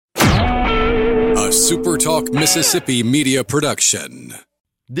SuperTalk Mississippi media production.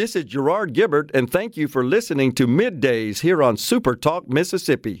 This is Gerard Gibbert, and thank you for listening to Middays here on SuperTalk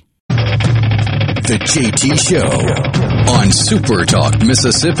Mississippi. The JT Show on SuperTalk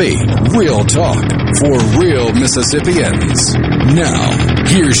Mississippi. Real talk for real Mississippians. Now,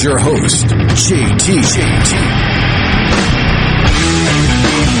 here's your host, JT.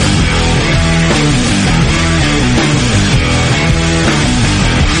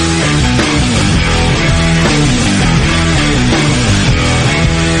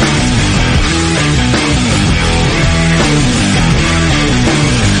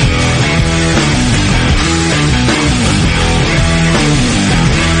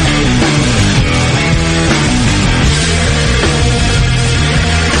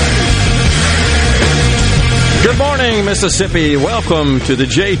 Mississippi, welcome to the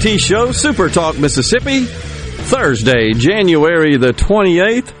JT Show, Super Talk Mississippi, Thursday, January the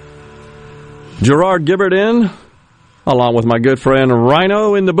 28th. Gerard Gibbert in, along with my good friend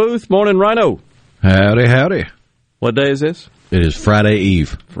Rhino in the booth. Morning, Rhino. Howdy, howdy. What day is this? It is Friday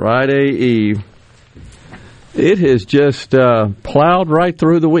Eve. Friday Eve. It has just plowed right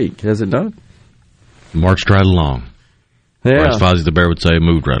through the week, has it not? Marched right along. Yeah. Or as Fozzie the Bear would say,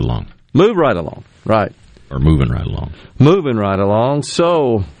 moved right along. Moved right along, right. Or moving right along. Moving right along.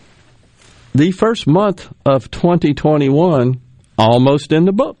 So, the first month of 2021, almost in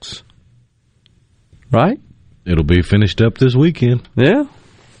the books. Right? It'll be finished up this weekend. Yeah.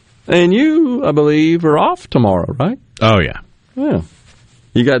 And you, I believe, are off tomorrow, right? Oh, yeah. Yeah.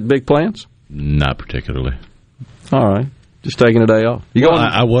 You got big plans? Not particularly. All right. Just taking a day off.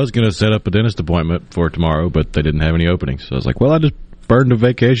 I was going to set up a dentist appointment for tomorrow, but they didn't have any openings. So I was like, well, I just burned a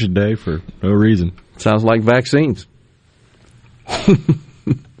vacation day for no reason. Sounds like vaccines.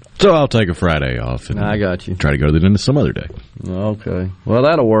 So I'll take a Friday off and I got you. Try to go to the dentist some other day. Okay. Well,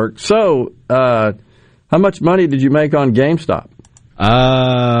 that'll work. So, how much money did you make on GameStop?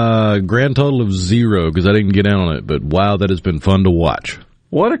 Grand total of 0 because I didn't get in on it. But wow, that has been fun to watch.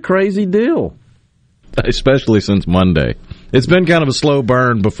 What a crazy deal. Especially since Monday. It's been kind of a slow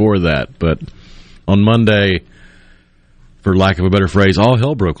burn before that, but on Monday, for lack of a better phrase, all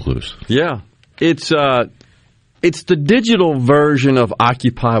hell broke loose. Yeah. It's the digital version of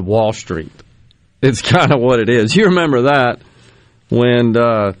Occupy Wall Street. It's kind of what it is. You remember that when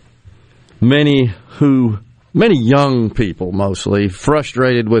many young people, mostly,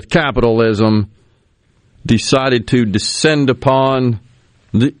 frustrated with capitalism, decided to descend upon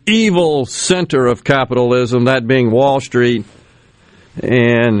the evil center of capitalism, that being Wall Street,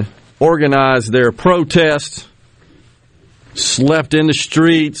 and organize their protests, slept in the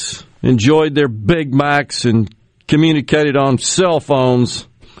streets, enjoyed their Big Macs, and communicated on cell phones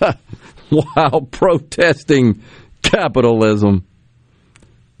while protesting capitalism.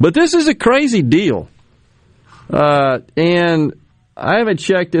 But this is a crazy deal. And I haven't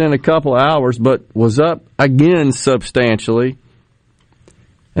checked it in a couple hours, but was up again substantially.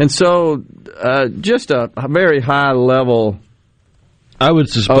 And so just a very high level I would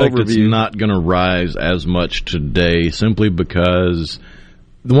suspect overview. It's not going to rise as much today simply because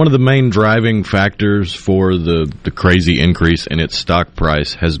one of the main driving factors for the crazy increase in its stock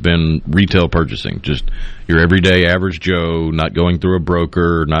price has been retail purchasing. Just your everyday average Joe, not going through a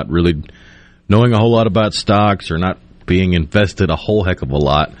broker, not really knowing a whole lot about stocks or not being invested a whole heck of a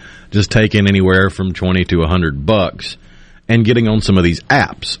lot, just taking anywhere from $20 to $100 and getting on some of these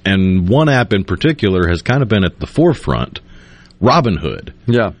apps. And one app in particular has kind of been at the forefront, Robinhood.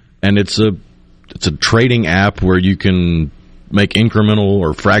 Yeah. And it's a trading app where you can make incremental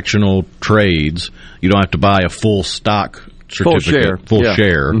or fractional trades. You don't have to buy a full stock certificate, full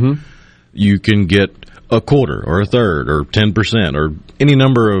share. Mm-hmm. You can get a quarter or a third or 10% or any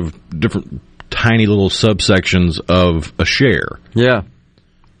number of different tiny little subsections of a share. Yeah.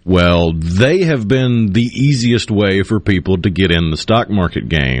 Well, they have been the easiest way for people to get in the stock market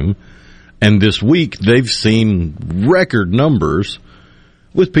game. And this week, they've seen record numbers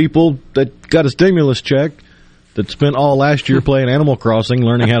with people that got a stimulus check that spent all last year playing Animal Crossing,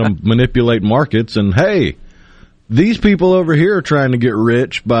 learning how to manipulate markets. And, hey, these people over here are trying to get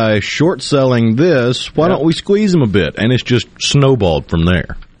rich by short selling this. Why don't we squeeze them a bit? And it's just snowballed from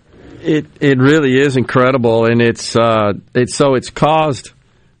there. It really is incredible. And it's caused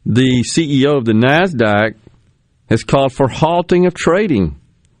the CEO of the NASDAQ has called for halting of trading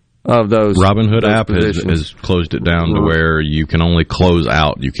of those. Robinhood app has closed it down to where you can only close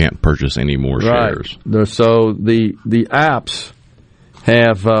out. You can't purchase any more shares. So the apps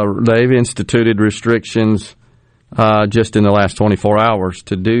have they've instituted restrictions just in the last 24 hours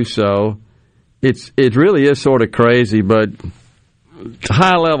to do so. It really is sort of crazy, but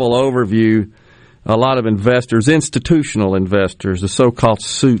high level overview. a lot of investors, institutional investors, the so-called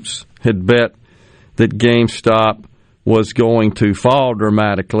suits, had bet that GameStop was going to fall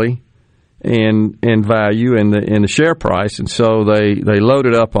dramatically in value in the share price, and so they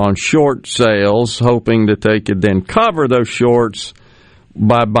loaded up on short sales, hoping that they could then cover those shorts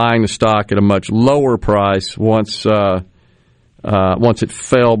by buying the stock at a much lower price once it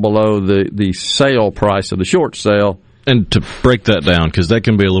fell below the sale price of the short sale. And to break that down, because that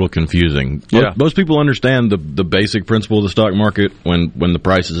can be a little confusing. Yeah. Most people understand the basic principle of the stock market. When the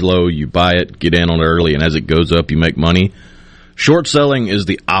price is low, you buy it, get in on it early, and as it goes up, you make money. Short selling is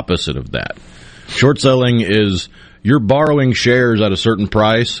the opposite of that. Short selling is you're borrowing shares at a certain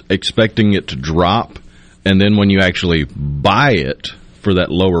price, expecting it to drop, and then when you actually buy it for that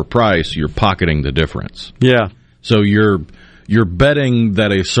lower price, you're pocketing the difference. Yeah. So you're betting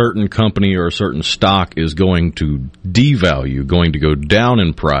that a certain company or a certain stock is going to devalue, going to go down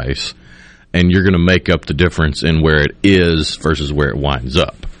in price, and you're going to make up the difference in where it is versus where it winds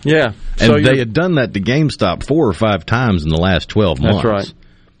up. Yeah. And they had done that to GameStop 4 or 5 times in the last 12 months. That's right.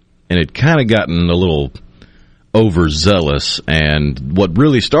 And it kind of gotten a little overzealous. And what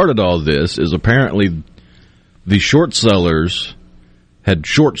really started all this is apparently the short sellers had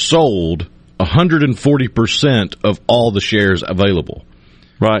short sold 140% of all the shares available.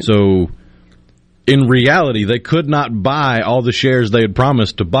 Right. So in reality, they could not buy all the shares they had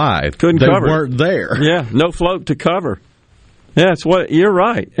promised to buy. Couldn't they cover. They weren't there. Yeah, no float to cover. Yeah, you're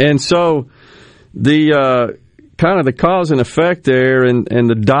right. And so the kind of the cause and effect there, and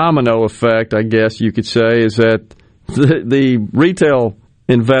the domino effect, I guess you could say, is that the retail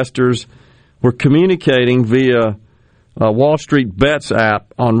investors were communicating via Wall Street Bets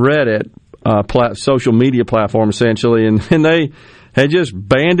app on Reddit, social media platform essentially, and they had just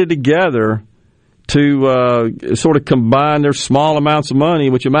banded together to sort of combine their small amounts of money,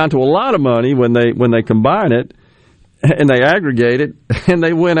 which amount to a lot of money when they combine it, and they aggregate it, and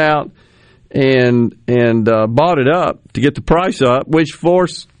they went out and bought it up to get the price up, which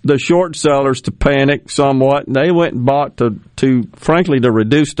forced the short sellers to panic somewhat, and they went and bought to frankly to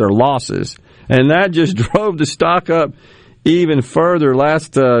reduce their losses, and that just drove the stock up even further.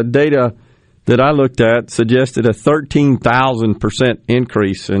 Last data that I looked at suggested a 13,000%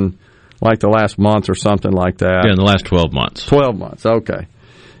 increase in like the last month or something like that. Yeah, in the last 12 months. 12 months, okay.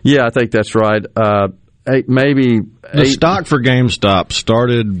 Yeah, I think that's right. The stock for GameStop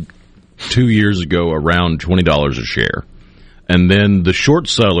started 2 years ago around $20 a share. And then the short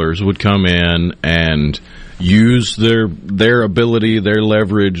sellers would come in and use their ability, their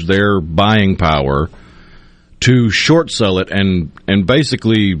leverage, their buying power to short sell it and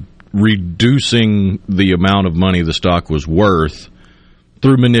basically reducing the amount of money the stock was worth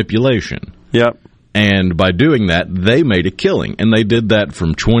through manipulation. Yep. And by doing that, they made a killing. And they did that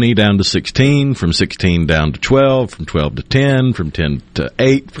from 20 down to 16, from 16 down to 12, from 12 to 10, from 10 to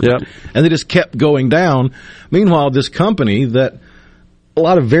 8. Yep. And they just kept going down. Meanwhile, this company that a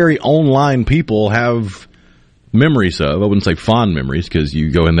lot of very online people have memories of, I wouldn't say fond memories, because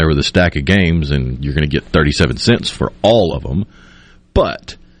you go in there with a stack of games and you're going to get 37 cents for all of them.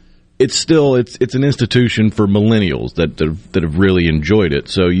 But it's still it's an institution for millennials that have really enjoyed it.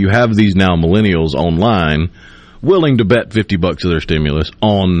 So you have these now millennials online willing to bet $50 of their stimulus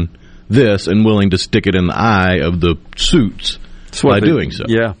on this and willing to stick it in the eye of the suits by doing so.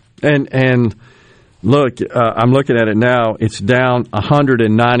 Yeah, and look, I'm looking at it now. It's down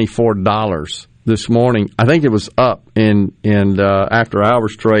 $194 this morning. I think it was up in after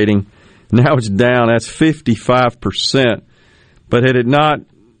hours trading. Now it's down. That's 55%. But had it not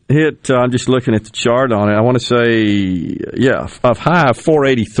hit, I'm just looking at the chart on it, I want to say, a high of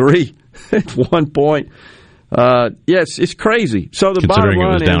 483 at one point. Yes, it's crazy. So the bottom line, considering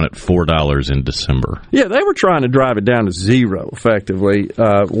it was down at $4 in December. Yeah, they were trying to drive it down to zero, effectively,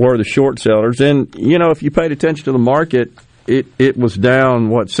 were the short sellers. And, if you paid attention to the market, it was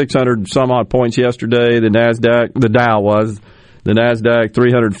down, 600 some odd points yesterday. The NASDAQ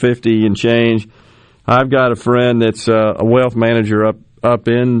 350 and change. I've got a friend that's a wealth manager up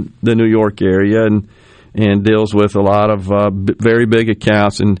in the New York area and deals with a lot of very big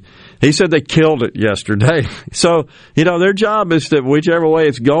accounts, and he said they killed it yesterday. So, their job is to, whichever way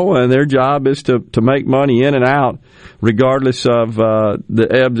it's going, their job is to make money in and out, regardless of the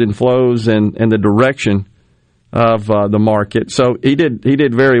ebbs and flows and the direction of the market. So he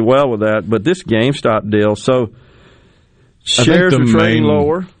did very well with that. But this GameStop deal, so shares are trading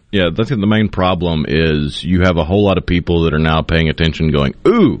lower. Yeah, I think the main problem is you have a whole lot of people that are now paying attention going,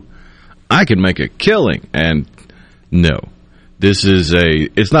 ooh, I can make a killing. And no,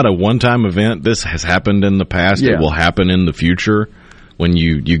 it's not a one-time event. This has happened in the past. Yeah. It will happen in the future when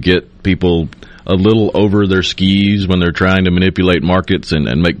you get people a little over their skis when they're trying to manipulate markets and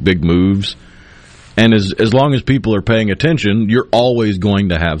make big moves. And as long as people are paying attention, you're always going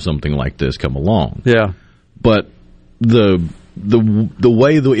to have something like this come along. Yeah. But the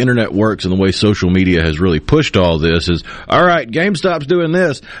way the internet works and the way social media has really pushed all this is, all right, GameStop's doing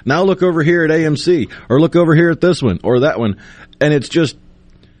this. Now look over here at AMC, or look over here at this one or that one. And it's just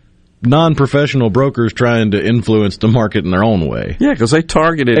non-professional brokers trying to influence the market in their own way. Yeah, because they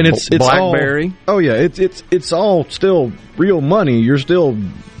targeted and it's BlackBerry. It's all still real money. You're still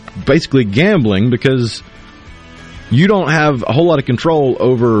basically gambling because you don't have a whole lot of control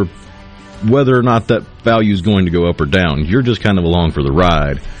over whether or not that value is going to go up or down. You're just kind of along for the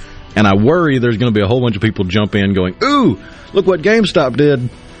ride. And I worry there's going to be a whole bunch of people jump in going, ooh, look what GameStop did.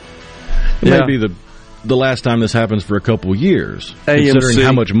 It may be the last time this happens for a couple of years, considering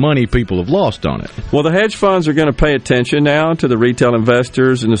how much money people have lost on it. Well, the hedge funds are going to pay attention now to the retail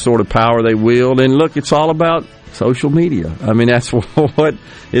investors and the sort of power they wield. And look, it's all about social media. I mean, that's what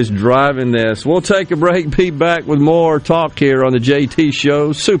is driving this. We'll take a break, be back with more talk here on the JT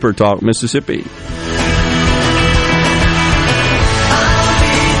Show, Super Talk Mississippi.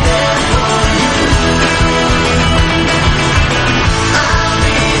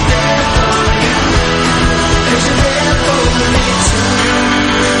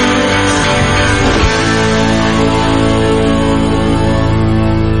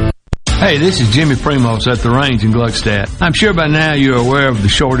 Hey, this is Jimmy Primos at the Range in Gluckstadt. I'm sure by now you're aware of the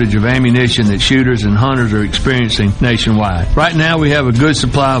shortage of ammunition that shooters and hunters are experiencing nationwide. Right now we have a good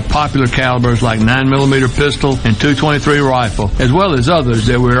supply of popular calibers like 9mm pistol and .223 rifle, as well as others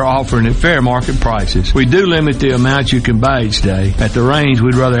that we're offering at fair market prices. We do limit the amount you can buy each day. At the Range,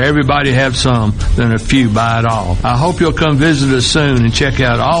 we'd rather everybody have some than a few buy it all. I hope you'll come visit us soon and check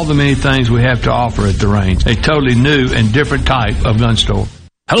out all the many things we have to offer at the Range. A totally new and different type of gun store.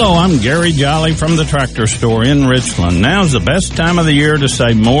 Hello, I'm Gary Jolly from the Tractor Store in Richland. Now's the best time of the year to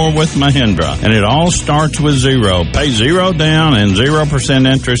save more with Mahindra, and it all starts with zero. Pay zero down and 0%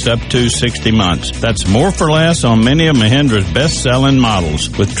 interest up to 60 months. That's more for less on many of Mahindra's best-selling models,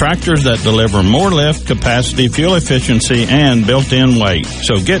 with tractors that deliver more lift, capacity, fuel efficiency, and built-in weight.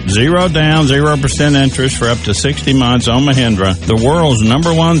 So get zero down, 0% interest for up to 60 months on Mahindra, the world's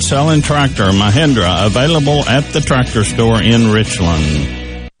 #1 selling tractor, Mahindra, available at the Tractor Store in Richland.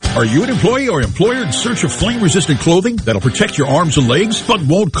 Are you an employee or employer in search of flame-resistant clothing that'll protect your arms and legs but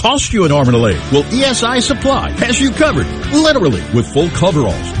won't cost you an arm and a leg? Well, ESI Supply has you covered, literally, with full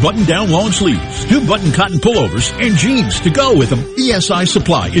coveralls, button-down long sleeves, 2-button cotton pullovers, and jeans to go with them. ESI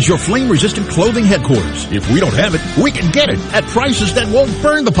Supply is your flame-resistant clothing headquarters. If we don't have it, we can get it at prices that won't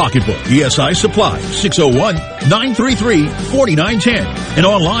burn the pocketbook. ESI Supply, 601-933-4910, and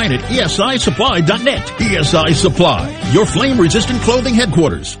online at esisupply.net. ESI Supply, your flame-resistant clothing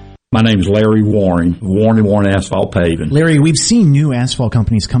headquarters. My name is Larry Warren, Warren Asphalt Paving. Larry, we've seen new asphalt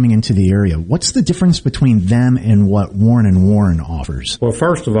companies coming into the area. What's the difference between them and what Warren & Warren offers? Well,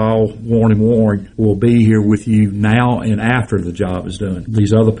 first of all, Warren & Warren will be here with you now and after the job is done.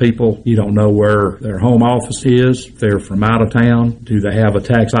 These other people, you don't know where their home office is. If they're from out of town. Do they have a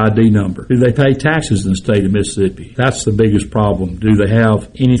tax ID number? Do they pay taxes in the state of Mississippi? That's the biggest problem. Do they have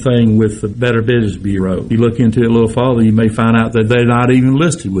anything with the Better Business Bureau? If you look into it a little further, you may find out that they're not even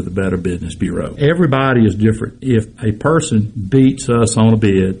listed with the Better Business Bureau. Everybody is different. If a person beats us on a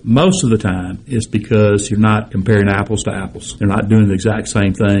bid, most of the time it's because you're not comparing apples to apples. They're not doing the exact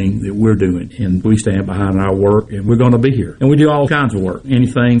same thing that we're doing. And we stand behind our work, and we're going to be here. And we do all kinds of work.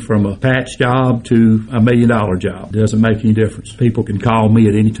 Anything from a patch job to $1 million job. It doesn't make any difference. People can call me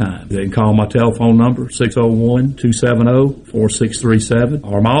at any time. They can call my telephone number, 601-270-4637,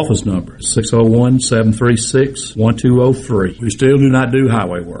 or my office number, 601-736-1203. We still do not do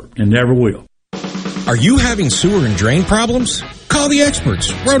highway work. And never will. Are you having sewer and drain problems? Call the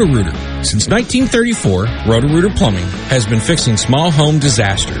experts, Roto-Rooter. Since 1934, Roto-Rooter Plumbing has been fixing small home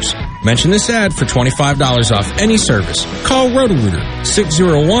disasters. Mention this ad for $25 off any service. Call Roto-Rooter,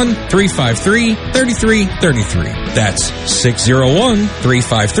 601-353-3333. That's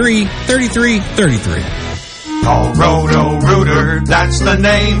 601-353-3333. Call Roto-Rooter, that's the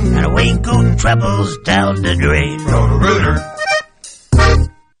name. And away go troubles down the drain. Roto-Rooter.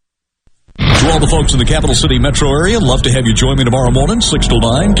 To all the folks in the Capital City metro area, love to have you join me tomorrow morning, 6 till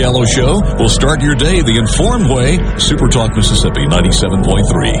 9, Gallo Show. We'll start your day the informed way. Super Talk Mississippi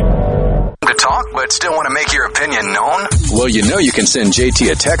 97.3. To talk, but still want to make your opinion known? Well, you know you can send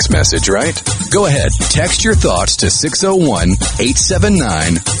JT a text message, right? Go ahead, text your thoughts to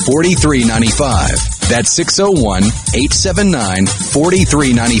 601-879-4395. That's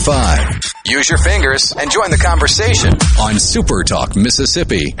 601-879-4395. Use your fingers and join the conversation on Super Talk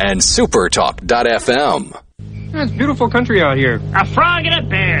Mississippi and supertalk.fm. It's beautiful country out here. A frog and a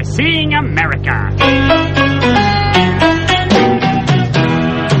bear seeing America.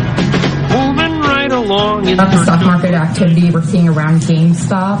 Moving right along. The stock market activity we're seeing around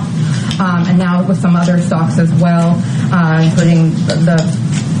GameStop, and now with some other stocks as well, including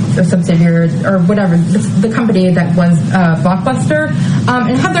the subsidiary or whatever, the company that was Blockbuster.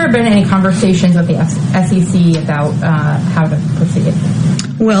 And have there been any conversations with the SEC about how to proceed?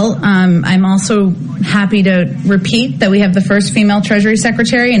 Well, I'm also happy to repeat that we have the first female Treasury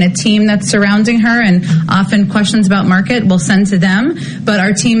Secretary and a team that's surrounding her, and often questions about market we'll send to them. But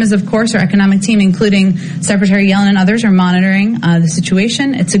our team is, of course, our economic team, including Secretary Yellen and others, are monitoring the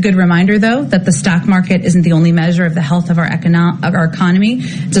situation. It's a good reminder, though, that the stock market isn't the only measure of the health of our economy.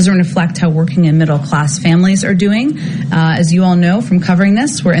 It doesn't reflect how working and middle-class families are doing. As you all know from covering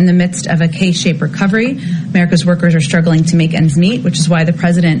this, we're in the midst of a K-shaped recovery. America's workers are struggling to make ends meet, which is why the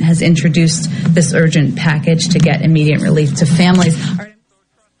President has introduced this urgent package to get immediate relief to families.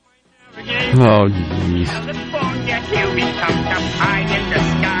 Oh, geez.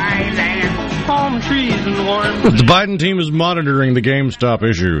 The Biden team is monitoring the GameStop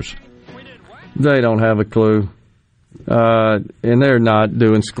issues. They don't have a clue. And they're not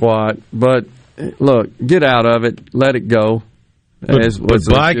doing squat. But, look, get out of it. Let it go. But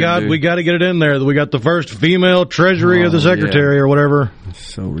by God, we got to get it in there. We got the first female Treasury of the Secretary or whatever.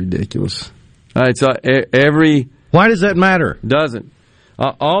 So ridiculous. All right, so every... Why does that matter? Doesn't.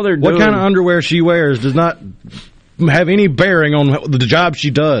 All they're doing... What kind of underwear she wears does not have any bearing on the job she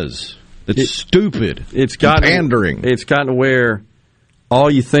does. It's stupid. It's pandering. It's gotten to where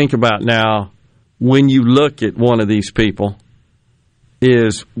all you think about now when you look at one of these people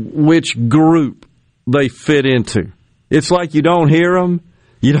is which group they fit into. It's like you don't hear them.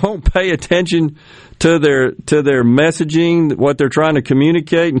 You don't pay attention to their messaging, what they're trying to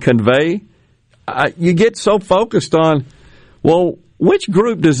communicate and convey. You get so focused on, well, which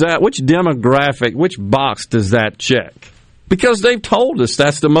group does that, which demographic, which box does that check? Because they've told us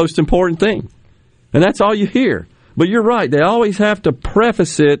that's the most important thing. And that's all you hear. But you're right. They always have to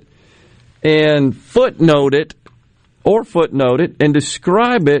preface it and footnote it and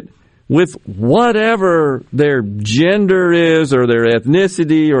describe it with whatever their gender is or their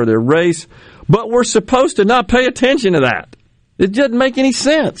ethnicity or their race. But we're supposed to not pay attention to that. It doesn't make any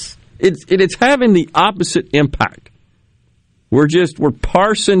sense. It's having the opposite impact. We're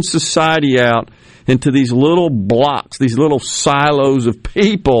parsing society out into these little blocks, these little silos of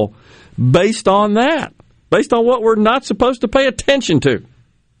people based on that, based on what we're not supposed to pay attention to.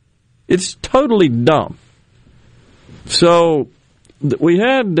 It's totally dumb. So we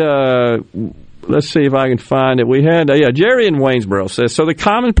had, let's see if I can find it. We had, Jerry in Waynesboro says, so the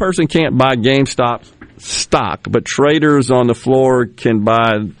common person can't buy GameStop stock, but traders on the floor can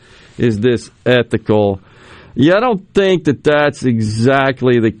buy. Is this ethical? Yeah, I don't think that's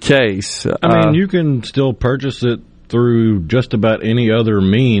exactly the case. I mean, you can still purchase it through just about any other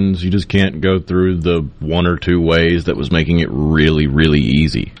means. You just can't go through the one or two ways that was making it really, really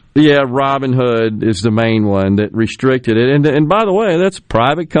easy. Yeah, Robinhood is the main one that restricted it. And by the way, that's a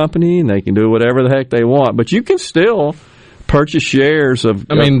private company, and they can do whatever the heck they want. But you can still purchase shares of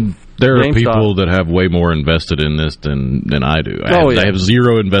there are GameStop. people that have way more invested in this than I do. I have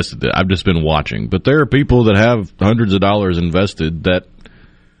zero invested. I've just been watching. But there are people that have hundreds of dollars invested that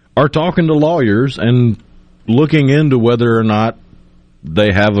are talking to lawyers and looking into whether or not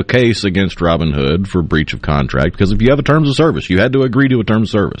they have a case against Robinhood for breach of contract. Because if you have a terms of service, you had to agree to a terms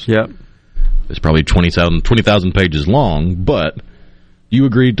of service. Yep. It's probably 20,000 pages long, but you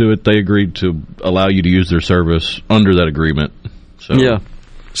agreed to it. They agreed to allow you to use their service under that agreement. So. Yeah.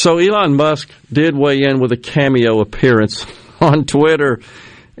 So Elon Musk did weigh in with a cameo appearance on Twitter,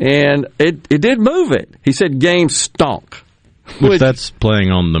 and it did move it. He said games stunk. Which that's playing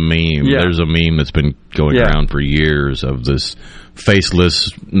on the meme. Yeah. There's a meme that's been going around for years of this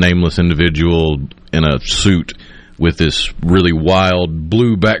faceless, nameless individual in a suit with this really wild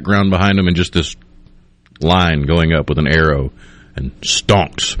blue background behind him and just this line going up with an arrow and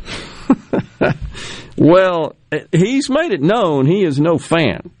stonks. Well, he's made it known he is no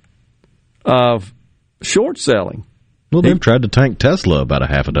fan of short selling. Well, they've tried to tank Tesla about a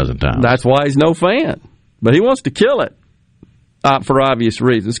half a dozen times. That's why he's no fan. But he wants to kill it for obvious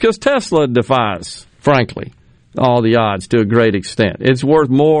reasons. Because Tesla defies, frankly, all the odds to a great extent. It's worth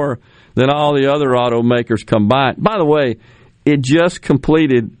more than all the other automakers combined. By the way, it just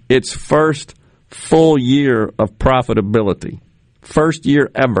completed its first full year of profitability. First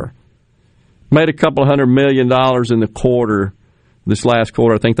year ever. Made a couple $100 million in the quarter this last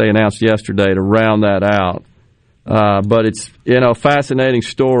quarter. I think they announced yesterday to round that out. But it's a fascinating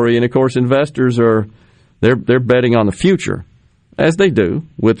story, and of course investors they're betting on the future, as they do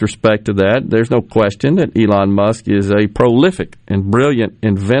with respect to that. There's no question that Elon Musk is a prolific and brilliant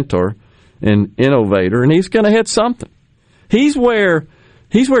inventor and innovator, and he's going to hit something. He's where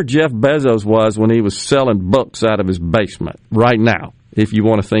Jeff Bezos was when he was selling books out of his basement right now, if you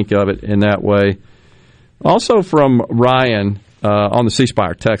want to think of it in that way. Also from Ryan on the C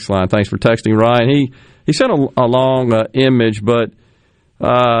Spire text line. Thanks for texting, Ryan. He sent a long image, but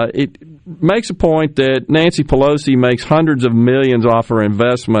it makes a point that Nancy Pelosi makes hundreds of millions off her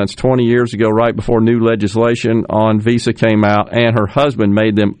investments 20 years ago, right before new legislation on Visa came out, and her husband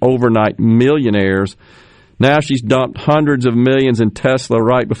made them overnight millionaires. Now she's dumped hundreds of millions in Tesla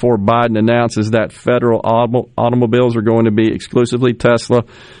right before Biden announces that federal automobiles are going to be exclusively Tesla.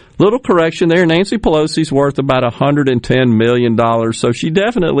 Little correction there. Nancy Pelosi's worth about $110 million, so she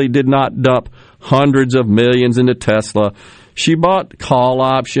definitely did not dump hundreds of millions into Tesla. She bought call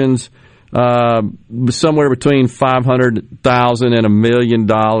options somewhere between $500,000 and $1 million.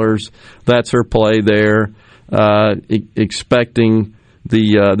 That's her play there, expecting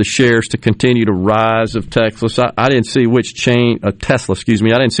the shares to continue to rise of Tesla. I didn't see which chain Tesla. I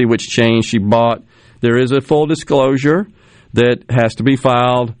didn't see which chain she bought. There is a full disclosure that has to be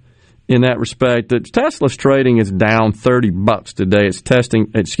filed in that respect. That Tesla's trading is down $30 today. It's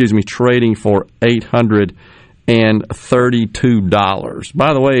trading for $832.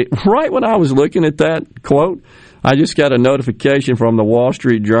 By the way, right when I was looking at that quote, I just got a notification from the Wall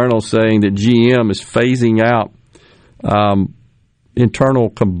Street Journal saying that GM is phasing out internal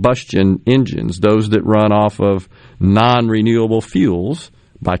combustion engines, those that run off of non-renewable fuels,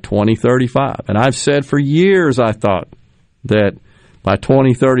 by 2035. And I've said for years, I thought that by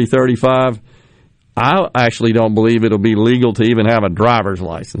 2035, I actually don't believe it'll be legal to even have a driver's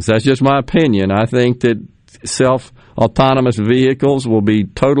license. That's just my opinion. I think that self-autonomous vehicles will be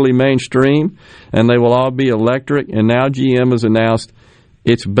totally mainstream, and they will all be electric. And now GM has announced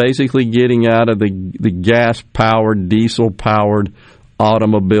it's basically getting out of the gas-powered, diesel-powered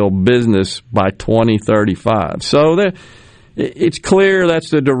automobile business by 2035. So it's clear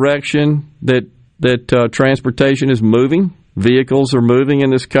that's the direction that transportation is moving. Vehicles are moving in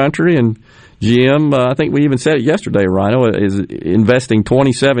this country, and GM, I think we even said it yesterday, Rhino, is investing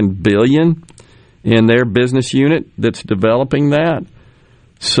 $27 billion in their business unit that's developing that.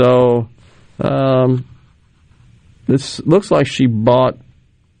 So this looks like she bought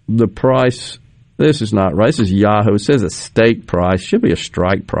the price. This is not right. This is Yahoo. It says a stake price. Should be a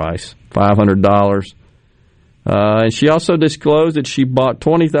strike price, $500. And she also disclosed that she bought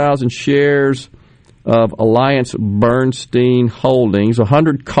 20,000 shares of Alliance Bernstein Holdings,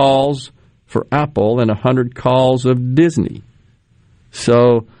 100 calls for Apple and 100 calls of Disney.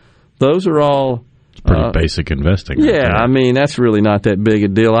 So those are all pretty basic investing. Yeah, right, I mean, that's really not that big a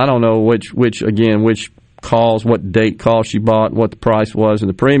deal. I don't know which calls, what date call she bought, what the price was, and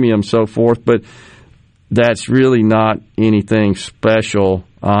the premium, so forth, but that's really not anything special,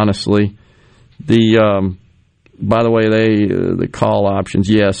 honestly. By the way, the call options,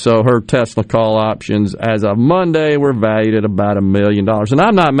 yes. So her Tesla call options as of Monday were valued at about $1 million. And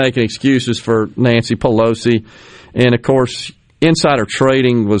I'm not making excuses for Nancy Pelosi. And, of course, insider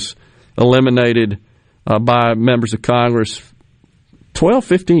trading was eliminated by members of Congress 12,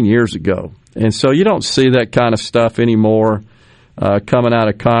 15 years ago. And so you don't see that kind of stuff anymore coming out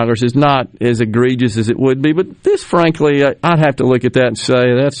of Congress. It's not as egregious as it would be. But this, frankly, I'd have to look at that and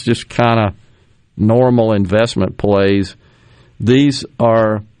say that's just kind of normal investment plays. These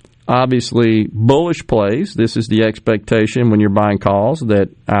are obviously bullish plays. This is the expectation when you're buying calls that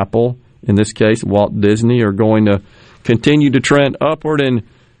Apple, in this case Walt Disney, are going to continue to trend upward. And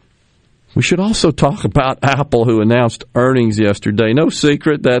we should also talk about Apple, who announced earnings yesterday. No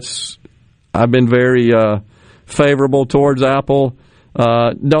secret, I've been very favorable towards Apple.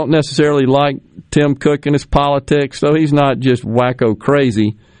 Don't necessarily like Tim Cook and his politics, so he's not just wacko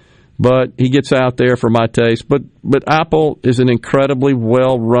crazy, but he gets out there for my taste. But Apple is an incredibly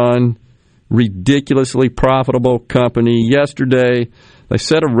well-run, ridiculously profitable company. Yesterday, they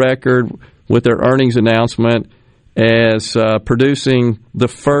set a record with their earnings announcement as producing the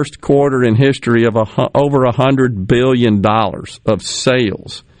first quarter in history of over $100 billion of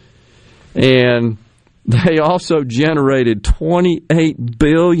sales. And they also generated $28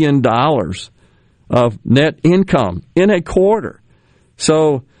 billion of net income in a quarter.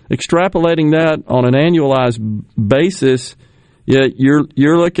 So extrapolating that on an annualized basis,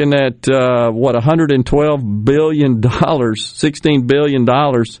 you're looking at $112 billion, $16 billion.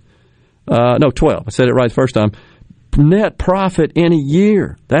 No, 12. I said it right the first time. net profit in a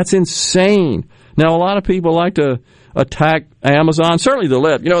year. That's insane. Now, a lot of people like to attack Amazon. Certainly the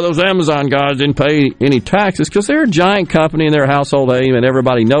left. Those Amazon guys didn't pay any taxes because they're a giant company and they're a household name and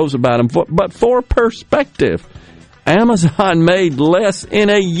everybody knows about them. But for perspective, Amazon made less in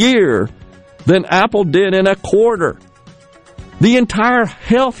a year than Apple did in a quarter. The entire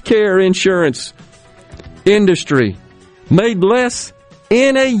healthcare insurance industry made less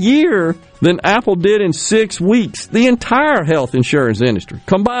in a year than Apple did in 6 weeks. The entire health insurance industry.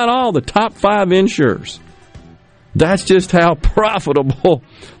 Combine all the top 5 insurers. That's just how profitable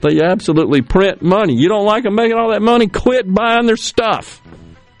they absolutely print money. You don't like them making all that money? Quit buying their stuff.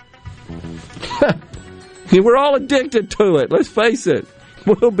 We're all addicted to it. Let's face it.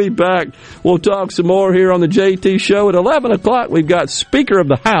 We'll be back. We'll talk some more here on the JT Show. At 11 o'clock, we've got Speaker of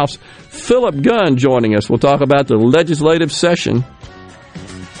the House, Philip Gunn, joining us. We'll talk about the legislative session.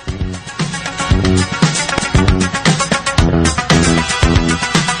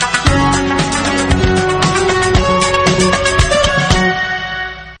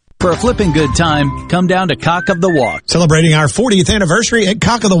 For a flipping good time, come down to Cock of the Walk. Celebrating our 40th anniversary at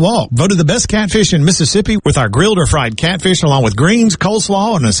Cock of the Walk. Voted the best catfish in Mississippi with our grilled or fried catfish along with greens,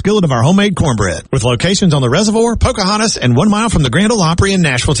 coleslaw, and a skillet of our homemade cornbread. With locations on the Reservoir, Pocahontas, and 1 mile from the Grand Ole Opry in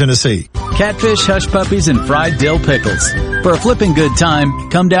Nashville, Tennessee. Catfish, hush puppies, and fried dill pickles. For a flipping good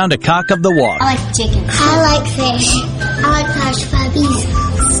time, come down to Cock of the Walk. I like chicken. I like fish. I like hush puppies.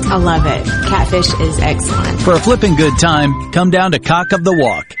 I love it. Catfish is excellent. For a flipping good time, come down to Cock of the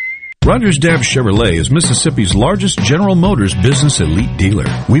Walk. Rogers Dabbs Chevrolet is Mississippi's largest General Motors business elite dealer.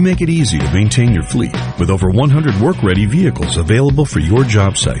 We make it easy to maintain your fleet with over 100 work-ready vehicles available for your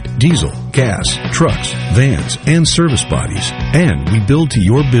job site. Diesel, gas, trucks, vans, and service bodies. And we build to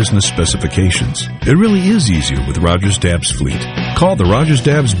your business specifications. It really is easier with Rogers Dabbs Fleet. Call the Rogers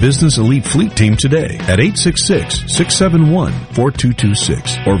Dabbs Business Elite Fleet Team today at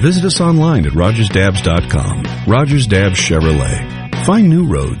 866-671-4226 or visit us online at rogersdabbs.com. Rogers Dabbs Chevrolet. Find new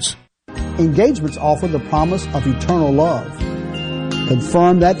roads. Engagements offer the promise of eternal love.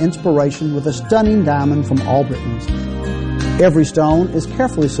 Confirm that inspiration with a stunning diamond from Albritton's. Every stone is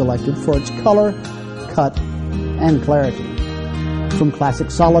carefully selected for its color, cut, and clarity. From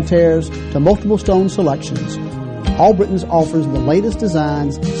classic solitaires to multiple stone selections, Albritton's offers the latest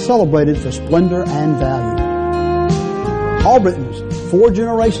designs celebrated for splendor and value. Albritton's, 4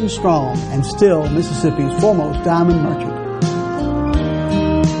 generations strong and still Mississippi's foremost diamond merchant.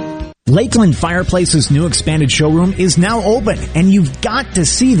 Lakeland Fireplace's new expanded showroom is now open, and you've got to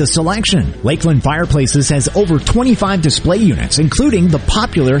see the selection. Lakeland Fireplaces has over 25 display units, including the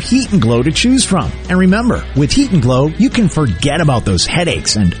popular Heat and Glow to choose from. And remember, with Heat and Glow, you can forget about those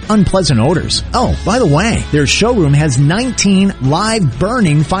headaches and unpleasant odors. Oh, by the way, their showroom has 19 live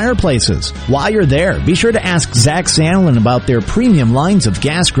burning fireplaces. While you're there, be sure to ask Zach Sandlin about their premium lines of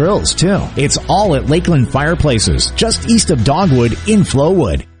gas grills, too. It's all at Lakeland Fireplaces, just east of Dogwood in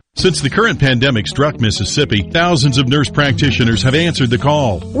Flowood. Since the current pandemic struck Mississippi, thousands of nurse practitioners have answered the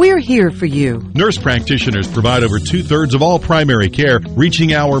call. We're here for you. Nurse practitioners provide over 2/3 of all primary care,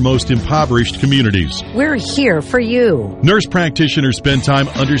 reaching our most impoverished communities. We're here for you. Nurse practitioners spend time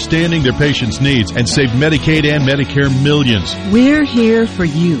understanding their patients' needs and save Medicaid and Medicare millions. We're here for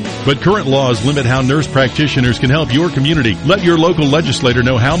you. But current laws limit how nurse practitioners can help your community. Let your local legislator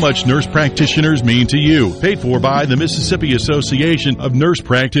know how much nurse practitioners mean to you. Paid for by the Mississippi Association of Nurse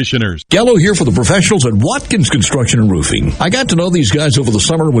Practitioners. Gallo here for the professionals at Watkins Construction and Roofing. I got to know these guys over the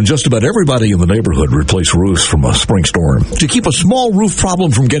summer when just about everybody in the neighborhood replaced roofs from a spring storm. To keep a small roof problem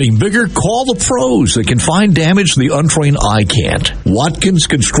from getting bigger, call the pros. They can find damage the untrained eye can't. Watkins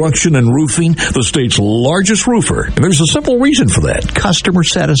Construction and Roofing, the state's largest roofer. And there's a simple reason for that: customer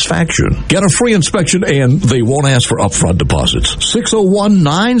satisfaction. Get a free inspection and they won't ask for upfront deposits.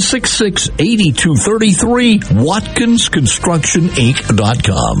 601-966-8233,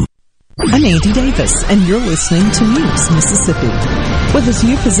 WatkinsConstructionInc.com. I'm Andy Davis, and you're listening to News Mississippi. With his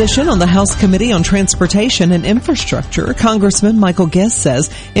new position on the House Committee on Transportation and Infrastructure, Congressman Michael Guest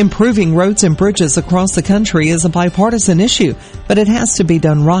says improving roads and bridges across the country is a bipartisan issue, but it has to be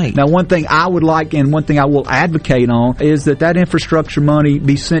done right. Now, one thing I would like and one thing I will advocate on is that infrastructure money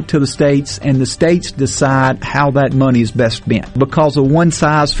be sent to the states and the states decide how that money is best spent, because a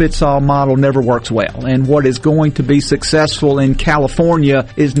one-size-fits-all model never works well. And what is going to be successful in California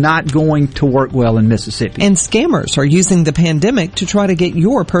is not going going to work well in Mississippi. And scammers are using the pandemic to try to get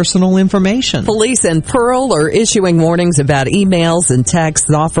your personal information. Police in Pearl are issuing warnings about emails and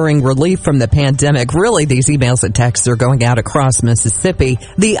texts offering relief from the pandemic. Really, these emails and texts are going out across Mississippi.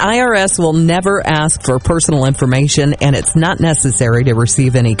 The IRS will never ask for personal information, and it's not necessary to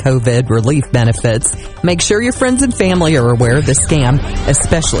receive any COVID relief benefits. Make sure your friends and family are aware of the scam,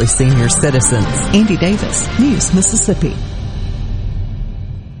 especially senior citizens. Andy Davis, News, Mississippi.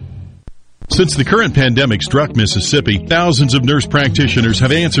 Since the current pandemic struck Mississippi, thousands of nurse practitioners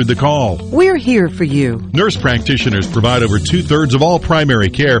have answered the call. We're here for you. Nurse practitioners provide over 2/3 of all primary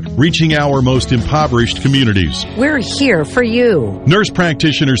care, reaching our most impoverished communities. We're here for you. Nurse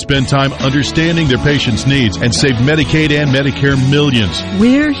practitioners spend time understanding their patients' needs and save Medicaid and Medicare millions.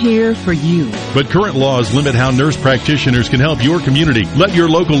 We're here for you. But current laws limit how nurse practitioners can help your community. Let your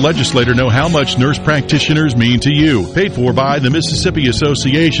local legislator know how much nurse practitioners mean to you. Paid for by the Mississippi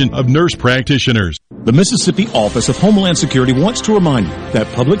Association of Nurse Practitioners. The Mississippi Office of Homeland Security wants to remind you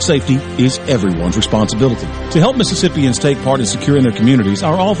that public safety is everyone's responsibility. To help Mississippians take part in securing their communities,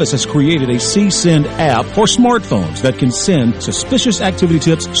 our office has created a CSend app for smartphones that can send suspicious activity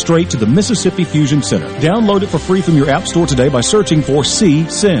tips straight to the Mississippi Fusion Center. Download it for free from your app store today by searching for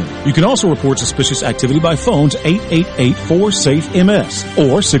CSend. You can also report suspicious activity by phone to 888-4SAFE-MS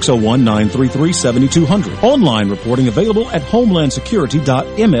or 601-933-7200. Online reporting available at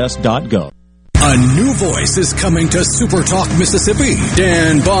homelandsecurity.ms.gov. A new voice is coming to Super Talk Mississippi.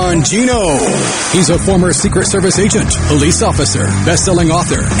 Dan Bongino. He's a former Secret Service agent, police officer, best-selling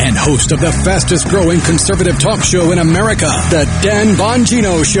author, and host of the fastest-growing conservative talk show in America, The Dan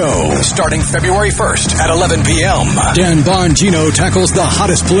Bongino Show. Starting February 1st at 11 p.m., Dan Bongino tackles the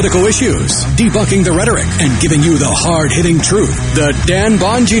hottest political issues, debunking the rhetoric, and giving you the hard-hitting truth. The Dan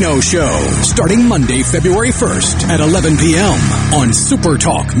Bongino Show. Starting Monday, February 1st at 11 p.m. on Super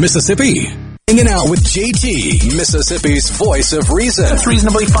Talk Mississippi. Hanging out with JT, Mississippi's voice of reason. That's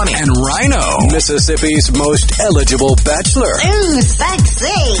reasonably funny. And Rhino, Mississippi's most eligible bachelor. Ooh,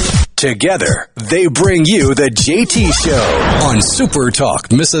 sexy. Together, they bring you the JT Show on Super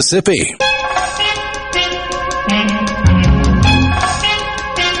Talk Mississippi.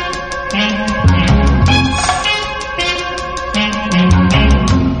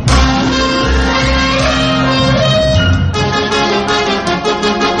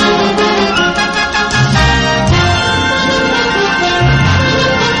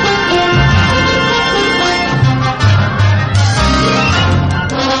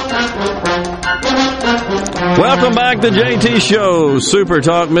 Welcome back to JT Show, Super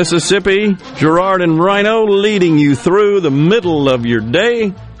Talk Mississippi. Gerard and Rhino leading you through the middle of your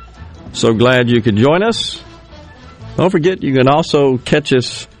day. So glad you could join us. Don't forget, you can also catch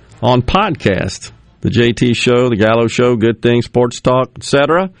us on podcast. The JT Show, The Gallo Show, Good Things, Sports Talk,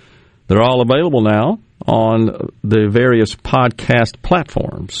 etc. They're all available now on the various podcast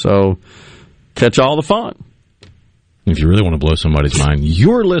platforms. So catch all the fun. If you really want to blow somebody's mind,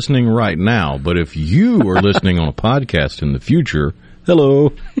 you're listening right now. But if you are listening on a podcast in the future,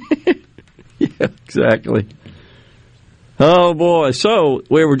 hello. Yeah, exactly. Oh, boy. So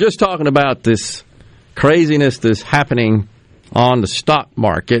we were just talking about this craziness that's happening on the stock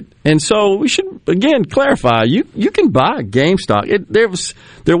market. And so we should, again, clarify. You can buy GameStop.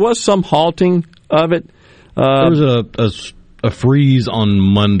 There was some halting of it. There was a freeze on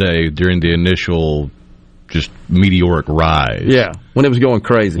Monday during the initial just meteoric rise. Yeah, when it was going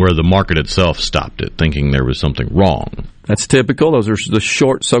crazy. Where the market itself stopped it, thinking there was something wrong. That's typical. Those are the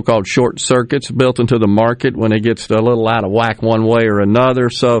so-called short circuits built into the market when it gets a little out of whack one way or another.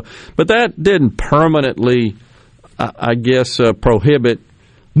 So, but that didn't permanently, I guess, prohibit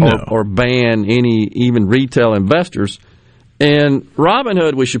or ban any even retail investors. And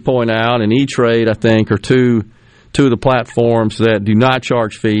Robinhood, we should point out, and E-Trade, I think, are two of the platforms that do not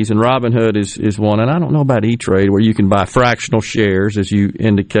charge fees, and Robinhood is one. And I don't know about E-Trade, where you can buy fractional shares, as you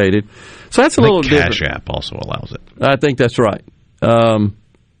indicated. So that's a little different. Cash App also allows it. I think that's right. I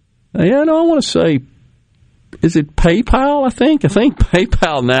want to say, is it PayPal, I think? I think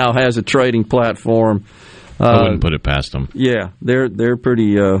PayPal now has a trading platform. I wouldn't put it past them. Yeah, they're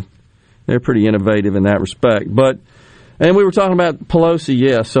pretty innovative in that respect. And we were talking about Pelosi,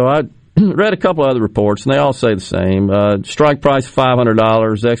 yeah, so I read a couple other reports, and they all say the same. Strike price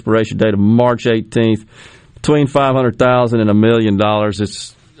 $500, expiration date of March 18th, between $500,000 and $1 million.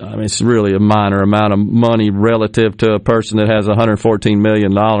 It's really a minor amount of money relative to a person that has $114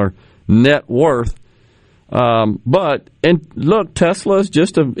 million net worth. But look, Tesla's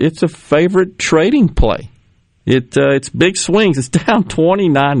it's a favorite trading play. It's big swings. It's down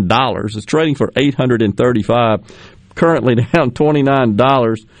 $29. It's trading for $835. Currently down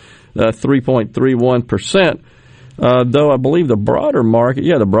 $29. 3.31%. Though I believe the broader market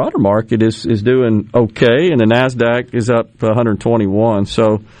is doing okay, and the NASDAQ is up 121.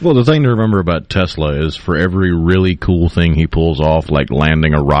 So, well, the thing to remember about Tesla is for every really cool thing he pulls off, like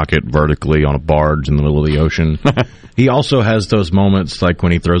landing a rocket vertically on a barge in the middle of the ocean, he also has those moments like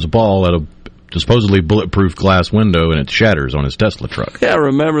when he throws a ball at a supposedly bulletproof glass window and it shatters on his Tesla truck. Yeah, I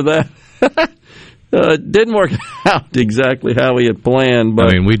remember that. It didn't work out exactly how he had planned. But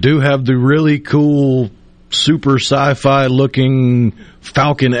I mean, we do have the really cool super sci-fi looking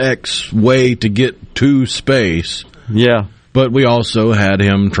Falcon X way to get to space. Yeah. But we also had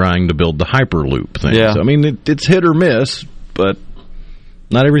him trying to build the Hyperloop thing. Yeah. So, I mean, it's hit or miss, but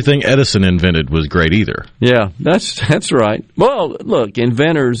not everything Edison invented was great either. Yeah, that's right. Well, look,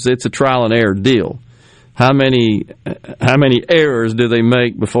 inventors, it's a trial and error deal. How many errors do they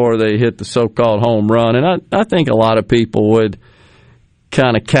make before they hit the so-called home run? And I think a lot of people would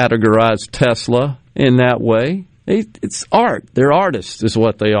kind of categorize Tesla in that way. It's art. They're artists is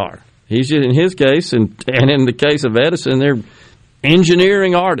what they are. He's in his case, and in the case of Edison, they're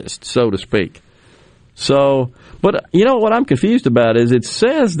engineering artists, so to speak. So, but you know what I'm confused about is it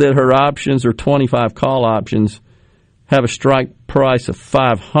says that her options, or 25 call options, have a strike price of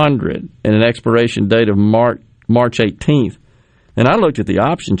 $500 and an expiration date of March 18th. And I looked at the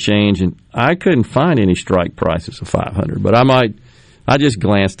option change, and I couldn't find any strike prices of $500. But I just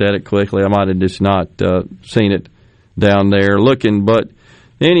glanced at it quickly. I might have just not seen it down there looking. But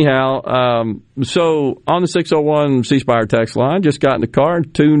anyhow, so on the 601 C-Spire text line, just got in the car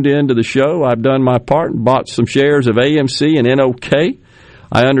and tuned into the show. I've done my part and bought some shares of AMC and NOK.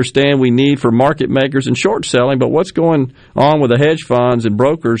 I understand we need for market makers and short selling, but what's going on with the hedge funds and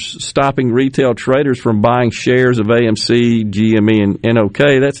brokers stopping retail traders from buying shares of AMC, GME, and NOK?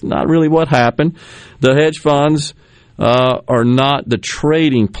 That's not really what happened. The hedge funds are not the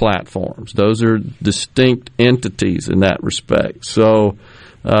trading platforms. Those are distinct entities in that respect. So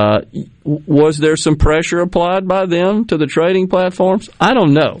was there some pressure applied by them to the trading platforms? I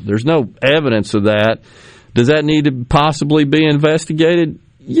don't know. There's no evidence of that. Does that need to possibly be investigated?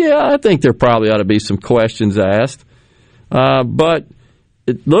 Yeah, I think there probably ought to be some questions asked. But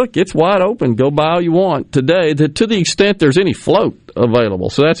look, it's wide open. Go buy all you want today, to the extent there's any float available.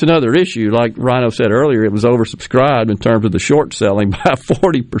 So that's another issue. Like Rhino said earlier, it was oversubscribed in terms of the short selling by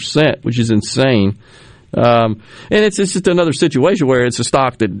 40%, which is insane. And it's just another situation where it's a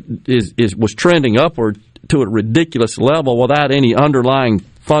stock that was trending upward to a ridiculous level without any underlying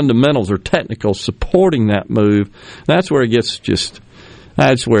fundamentals or technicals supporting that move. That's where it just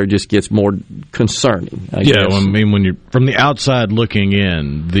gets more concerning, I guess. Well, I mean, when you're from the outside looking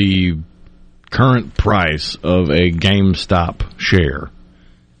in, the current price of a GameStop share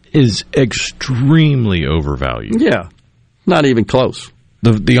is extremely overvalued. Yeah, not even close.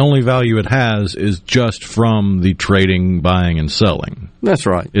 The only value it has is just from the trading, buying, and selling. That's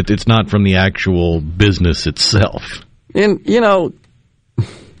right. It's not from the actual business itself. And, you know,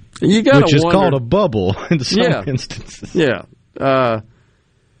 you got to wonder. Which is called a bubble in some instances. Yeah.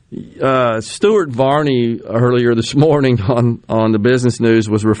 Stuart Varney earlier this morning on the Business News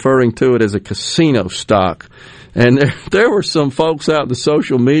was referring to it as a casino stock. And there were some folks out in the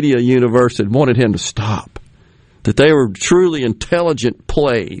social media universe that wanted him to stop. That they were truly intelligent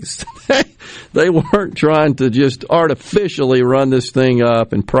plays. They weren't trying to just artificially run this thing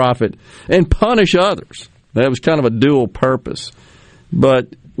up and profit and punish others. That was kind of a dual purpose.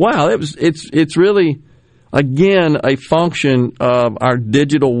 But wow, it's really, again, a function of our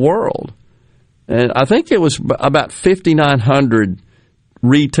digital world. And I think it was about 5,900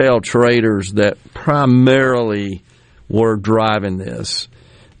 retail traders that primarily were driving this.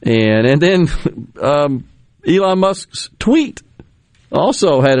 And then Elon Musk's tweet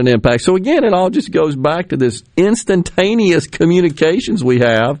also had an impact. So again, it all just goes back to this instantaneous communications we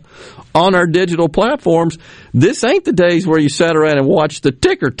have on our digital platforms. This ain't the days where you sat around and watched the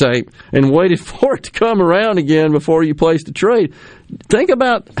ticker tape and waited for it to come around again before you placed a trade. Think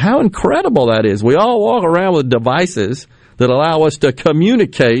about how incredible that is. We all walk around with devices that allow us to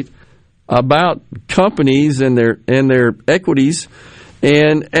communicate about companies and their equities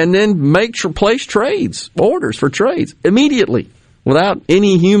and then place trades, orders for trades immediately without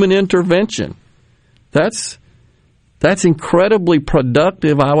any human intervention. That's incredibly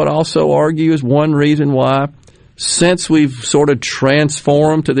productive. I would also argue is one reason why, since we've sort of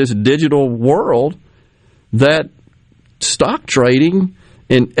transformed to this digital world, that stock trading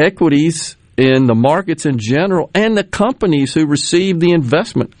and equities in the markets in general and the companies who receive the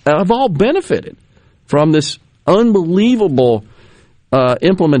investment have all benefited from this unbelievable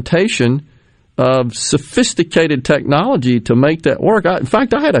implementation of sophisticated technology to make that work. In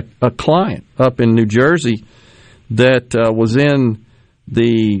fact, I had a client up in New Jersey that was in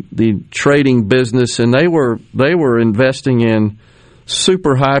the trading business, and they were investing in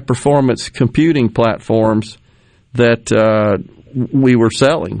super high performance computing platforms that we were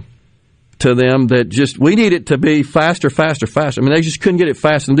selling to them. That just we need it to be faster. I mean, they just couldn't get it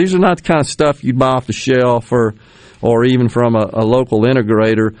fast. And these are not the kind of stuff you'd buy off the shelf or even from a local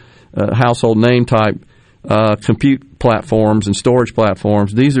integrator, household name type compute platforms and storage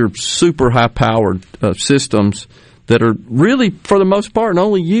platforms. These are super high powered systems that are really, for the most part,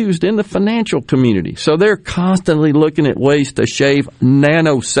 only used in the financial community. So they're constantly looking at ways to shave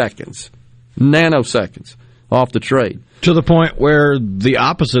nanoseconds off the trade. To the point where the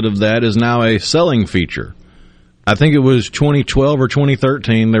opposite of that is now a selling feature. I think it was 2012 or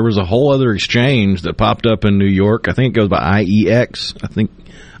 2013, there was a whole other exchange that popped up in New York. I think it goes by IEX. I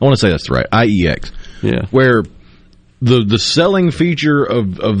want to say that's right, IEX. Yeah. Where the selling feature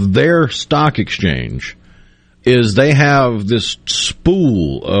of their stock exchange is they have this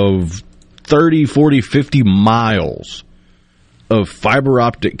spool of 30, 40, 50 miles of fiber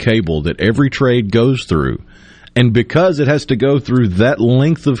optic cable that every trade goes through. And because it has to go through that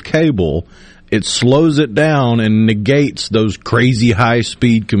length of cable, it slows it down and negates those crazy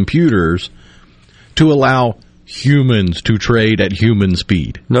high-speed computers to allow humans to trade at human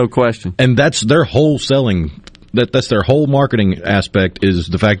speed. No question. And that's their whole selling, that's their whole marketing aspect, is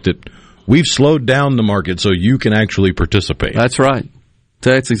the fact that we've slowed down the market so you can actually participate. That's right.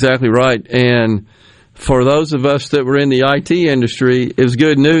 That's exactly right. And for those of us that were in the IT industry, it was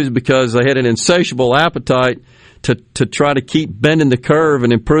good news because they had an insatiable appetite to try to keep bending the curve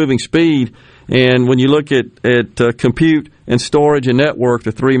and improving speed. And when you look at compute and storage and network,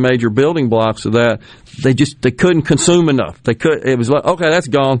 the three major building blocks of that, they couldn't consume enough. It was like, okay, that's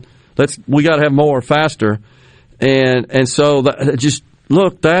gone. We got to have more faster. And so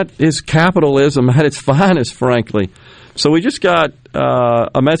that is capitalism at its finest, frankly. So we just got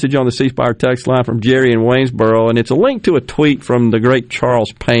a message on the C Spire text line from Jerry in Waynesboro, and it's a link to a tweet from the great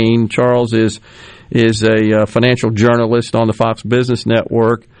Charles Payne. Charles is a financial journalist on the Fox Business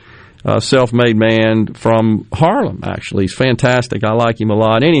Network, self-made man from Harlem, actually. He's fantastic. I like him a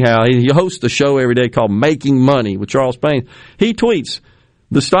lot. Anyhow, he hosts a show every day called Making Money with Charles Payne. He tweets,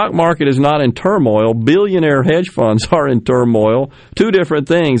 "The stock market is not in turmoil. Billionaire hedge funds are in turmoil. Two different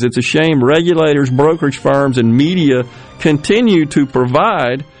things. It's a shame regulators, brokerage firms, and media continue to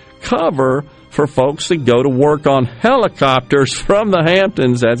provide cover for folks that go to work on helicopters from the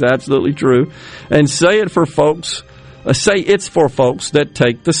Hamptons." That's absolutely true. And say it's for folks that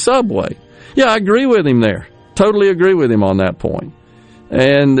take the subway. Yeah, I agree with him there. Totally agree with him on that point.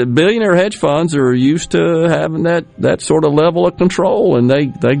 And the billionaire hedge funds are used to having that sort of level of control, and they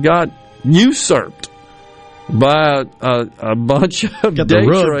got usurped by a bunch of got day the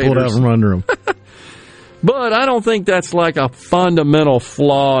rug traders. pulled out from under them. But I don't think that's like a fundamental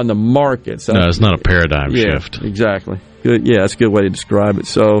flaw in the markets. No, it's not a paradigm shift. Exactly. Good. Yeah, that's a good way to describe it.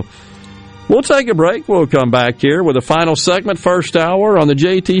 So we'll take a break. We'll come back here with a final segment, first hour on the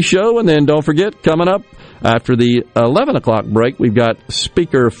JT Show. And then don't forget, coming up after the 11 o'clock break, we've got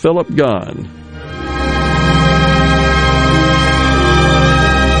Speaker Philip Gunn.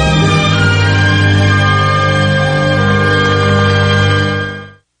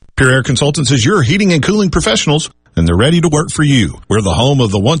 Pure Air Consultants is your heating and cooling professionals, and they're ready to work for you. We're the home of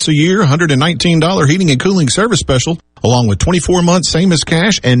the once-a-year $119 heating and cooling service special, along with 24 months same as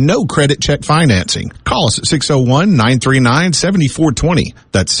cash and no credit check financing. Call us at 601-939-7420.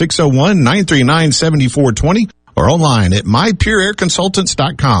 That's 601-939-7420. Or online at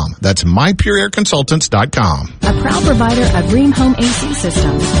mypureairconsultants.com. That's mypureairconsultants.com. A proud provider of Rheem Home AC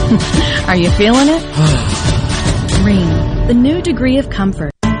systems. Are you feeling it? Rheem, the new degree of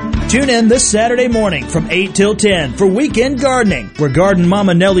comfort. Tune in this Saturday morning from 8 till 10 for Weekend Gardening, where Garden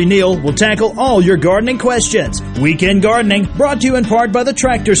Mama Nellie Neal will tackle all your gardening questions. Weekend Gardening, brought to you in part by The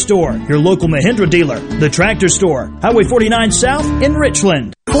Tractor Store, your local Mahindra dealer. The Tractor Store, Highway 49 South in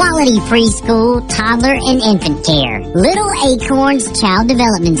Richland. Quality preschool, toddler, and infant care. Little Acorns Child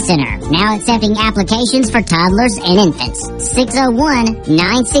Development Center. Now accepting applications for toddlers and infants.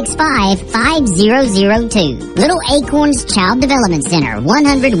 601-965-5002. Little Acorns Child Development Center,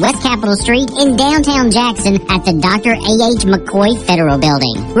 100 West Capitol Street in downtown Jackson at the Dr. A.H. McCoy Federal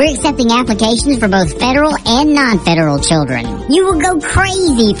Building. We're accepting applications for both federal and non-federal children. You will go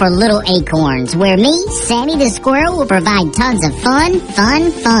crazy for Little Acorns, where me, Sammy the Squirrel, will provide tons of fun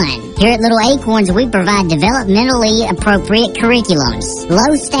fun. Here at Little Acorns, we provide developmentally appropriate curriculums,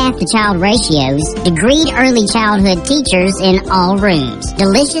 low staff-to-child ratios, degreed early childhood teachers in all rooms,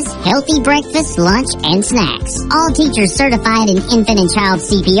 delicious, healthy breakfast, lunch, and snacks. All teachers certified in infant and child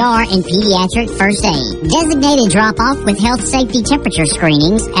CPR and pediatric first aid. Designated drop-off with health safety temperature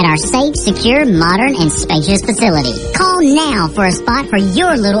screenings at our safe, secure, modern, and spacious facility. Call now for a spot for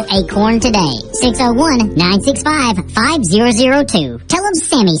your Little Acorn today. 601-965-5002. Tell them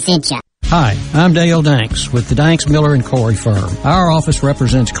Sammy sent you. Hi, I'm Dale Danks with the Danks, Miller & Corey firm. Our office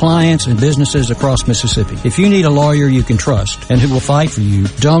represents clients and businesses across Mississippi. If you need a lawyer you can trust and who will fight for you,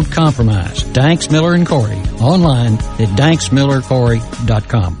 don't compromise. Danks, Miller & Corey. Online at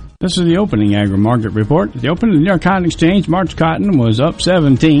danksmillercorey.com. This is the opening agri-market report. The opening of the New York Cotton Exchange, March cotton was up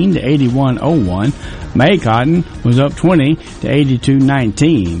 17 to 81.01. May cotton was up 20 to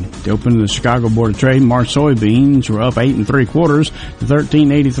 82.19. The opening of the Chicago Board of Trade, March soybeans were up 8 3/4 to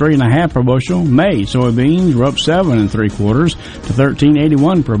 13.83.5 per bushel. May soybeans were up 7 3/4 to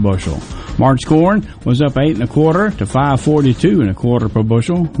 13.81 per bushel. March corn was up 8 1/4 to 5.42 1/4 per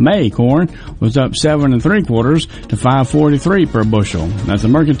bushel. May corn was up 7 3/4 to 5.43 per bushel. That's the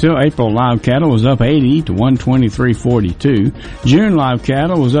mercantile. April live cattle was up 80 to 123.42. June live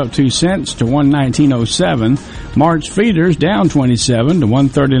cattle was up 2 cents to 119.07. March feeders down 27 to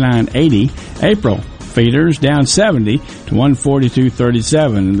 139.80. April feeders down 70 to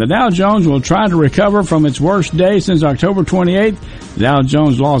 142.37. The Dow Jones will try to recover from its worst day since October 28th. The Dow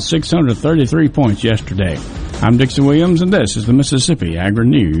Jones lost 633 points yesterday. I'm Dixon Williams, and this is the Mississippi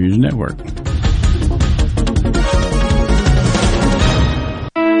Agri-News Network.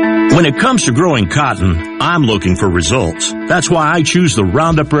 When it comes to growing cotton, I'm looking for results. That's why I choose the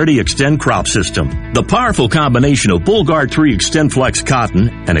Roundup Ready Extend crop system. The powerful combination of Bullguard 3 Extend Flex cotton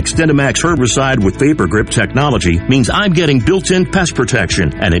and XtendiMax herbicide with Vapor Grip technology means I'm getting built-in pest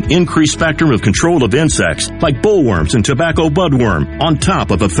protection and an increased spectrum of control of insects like bollworms and tobacco budworm on top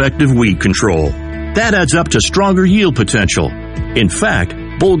of effective weed control. That adds up to stronger yield potential. In fact,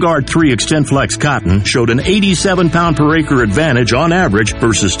 Bullguard 3 XtendFlex cotton showed an 87 pound per acre advantage on average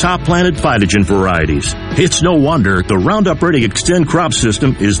versus top planted phytogen varieties. It's no wonder the Roundup Ready Extend crop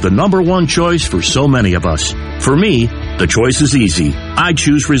system is the #1 choice for so many of us. For me, the choice is easy. I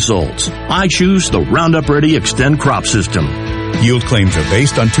choose results. I choose the Roundup Ready Extend crop system. Yield claims are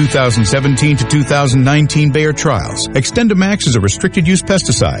based on 2017 to 2019 Bayer trials. XtendiMax is a restricted-use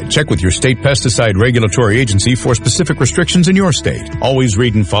pesticide. Check with your state pesticide regulatory agency for specific restrictions in your state. Always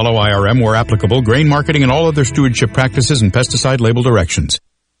read and follow IRM where applicable, grain marketing, and all other stewardship practices and pesticide label directions.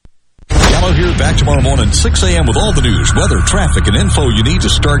 Gallo here, back tomorrow morning, 6 a.m. with all the news, weather, traffic, and info you need to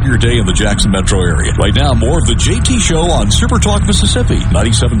start your day in the Jackson metro area. Right now, more of the JT Show on Super Talk Mississippi,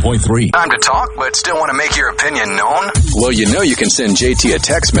 97.3. Time to talk, but still want to make your opinion known? Well, you know you can send JT a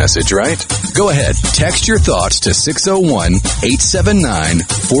text message, right? Go ahead, text your thoughts to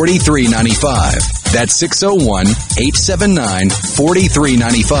 601-879-4395. That's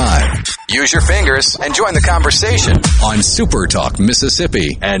 601-879-4395. Use your fingers and join the conversation on Super Talk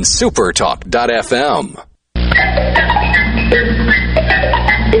Mississippi and supertalk.fm.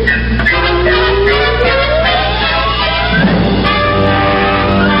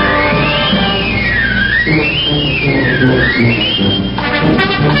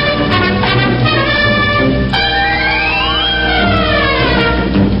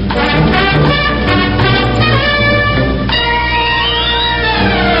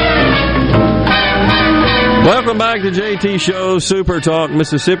 Welcome back to JT Show, Super Talk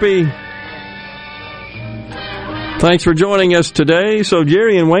Mississippi. Thanks for joining us today. So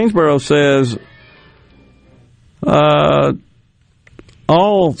Jerry in Waynesboro says,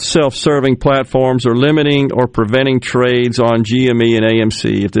 all self-serving platforms are limiting or preventing trades on GME and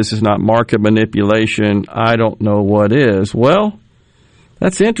AMC. If this is not market manipulation, I don't know what is. Well,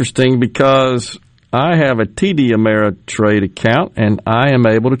 that's interesting because I have a TD Ameritrade account and I am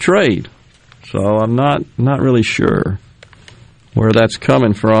able to trade. So I'm not really sure where that's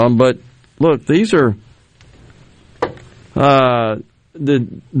coming from. But look, these are the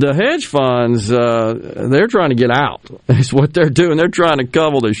hedge funds. They're trying to get out. That's what they're doing. They're trying to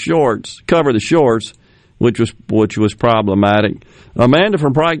cover the shorts, which was problematic. Amanda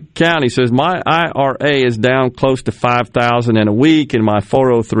from Pike County says my IRA is down close to $5,000 in a week, and my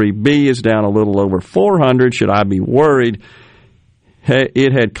 403B is down a little over $400. Should I be worried?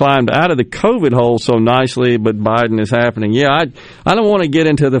 It had climbed out of the COVID hole so nicely, but Biden is happening. Yeah, I don't want to get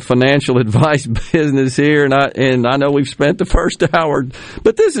into the financial advice business here, and I know we've spent the first hour,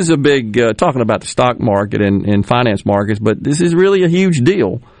 but this is a big talking about the stock market and finance markets. But this is really a huge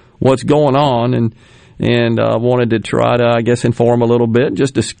deal. What's going on, and wanted to try to, I guess, inform a little bit and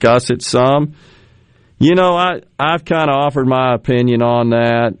just discuss it some. You know, I've kind of offered my opinion on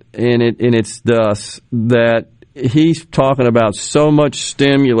that, and it's thus that he's talking about so much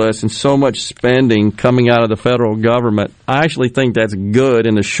stimulus and so much spending coming out of the federal government. I actually think that's good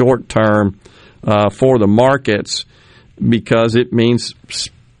in the short term for the markets, because it means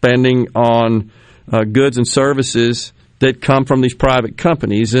spending on goods and services that come from these private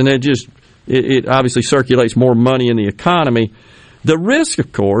companies, and it obviously circulates more money in the economy. The risk,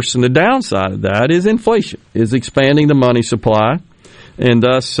 of course, and the downside of that is inflation, is expanding the money supply, and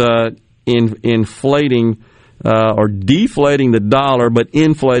thus inflating or deflating the dollar, but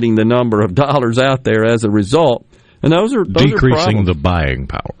inflating the number of dollars out there as a result. And those are decreasing the buying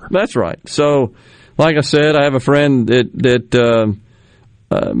power. That's right. So, like I said, I have a friend that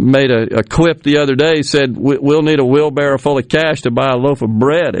made a clip the other day, said we'll need a wheelbarrow full of cash to buy a loaf of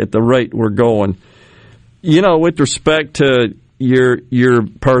bread at the rate we're going. You know, with respect to your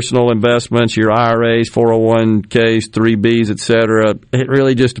personal investments, your IRAs, 401ks, 3Bs, etc., it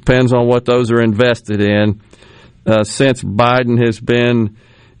really just depends on what those are invested in. Since Biden has been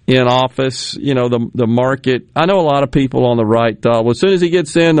in office, you know, the market, I know a lot of people on the right thought, well, as soon as he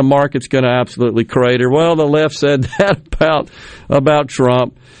gets in, the market's going to absolutely crater. Well, the left said that about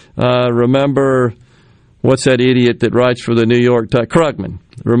Trump. Remember, what's that idiot that writes for the New York Times? Krugman.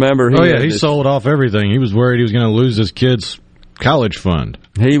 Remember? He sold off everything. He was worried he was going to lose his kids' college fund.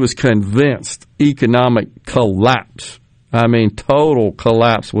 He was convinced economic collapse, I mean total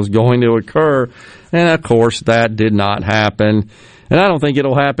collapse, was going to occur. And, of course, that did not happen. And I don't think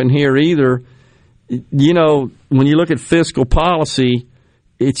it'll happen here either. You know, when you look at fiscal policy,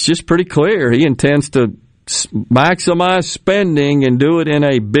 it's just pretty clear. He intends to maximize spending and do it in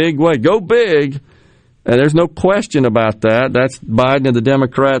a big way. Go big. And there's no question about that. That's Biden and the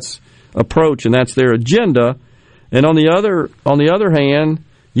Democrats' approach, and that's their agenda. And on the other hand,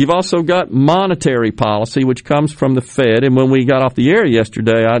 you've also got monetary policy, which comes from the Fed. And when we got off the air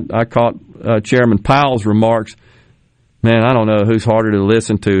yesterday, I caught Chairman Powell's remarks. Man, I don't know who's harder to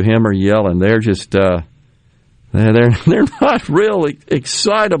listen to, him or Yellen. They're just they're not really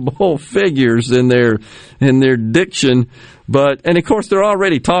excitable figures in their diction. And of course, they're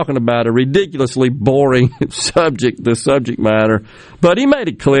already talking about a ridiculously boring subject, the subject matter. But he made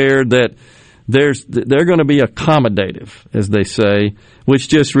it clear that they're going to be accommodative, as they say, which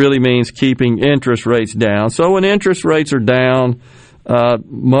just really means keeping interest rates down. So when interest rates are down,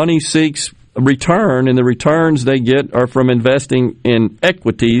 money seeks a return, and the returns they get are from investing in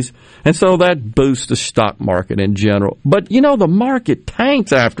equities, and so that boosts the stock market in general. But, you know, the market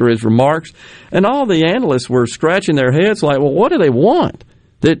tanked after his remarks, and all the analysts were scratching their heads like, well, what do they want?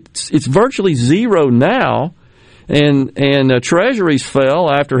 It's virtually zero now. And treasuries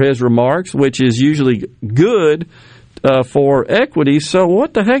fell after his remarks, which is usually good for equities. So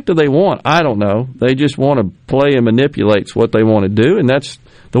what the heck do they want? I don't know. They just want to play and manipulate what they want to do, and that's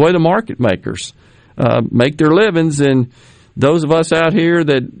the way the market makers make their livings. And those of us out here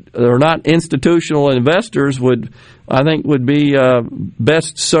that are not institutional investors would be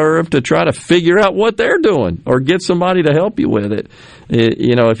best served to try to figure out what they're doing or get somebody to help you with it,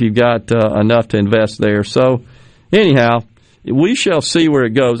 you know, if you've got enough to invest there. So anyhow, we shall see where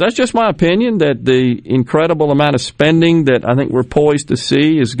it goes. That's just my opinion, that the incredible amount of spending that I think we're poised to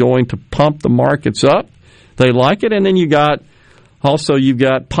see is going to pump the markets up. They like it. And then you've got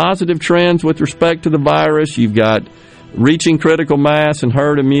positive trends with respect to the virus. You've got reaching critical mass and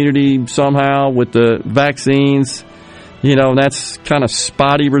herd immunity somehow with the vaccines. You know, and that's kind of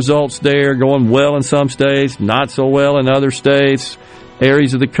spotty results there, going well in some states, not so well in other states.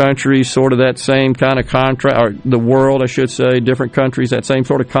 Areas of the country, sort of that same kind of contrast, or the world, I should say, different countries, that same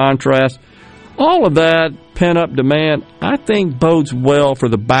sort of contrast. All of that pent-up demand, I think, bodes well for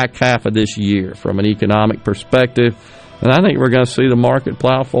the back half of this year from an economic perspective. And I think we're going to see the market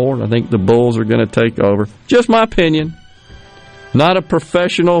plow forward. I think the bulls are going to take over. Just my opinion. Not a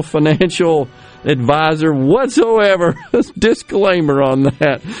professional financial advisor whatsoever. Disclaimer on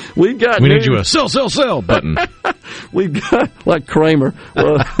that. We need you a sell button. We've got, like Kramer,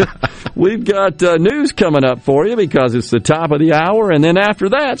 we've got news coming up for you because it's the top of the hour. And then after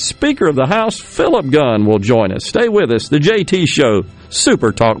that, Speaker of the House Philip Gunn will join us. Stay with us. The JT Show,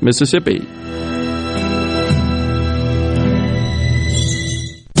 Super Talk Mississippi.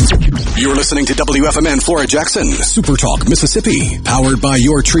 You're listening to WFMN Flora Jackson, Super Talk Mississippi, powered by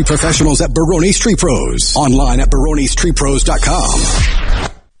your tree professionals at Barone's Tree Pros. Online at baronestreepros.com.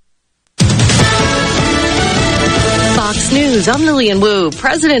 Fox News News. I'm Lillian Wu.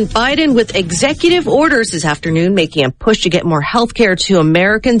 President Biden with executive orders this afternoon making a push to get more health care to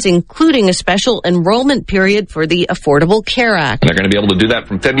Americans, including a special enrollment period for the Affordable Care Act. They're going to be able to do that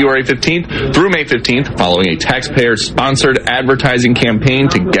from February 15th through May 15th following a taxpayer-sponsored advertising campaign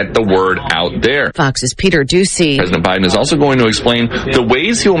to get the word out there. Fox's Peter Ducey. President Biden is also going to explain the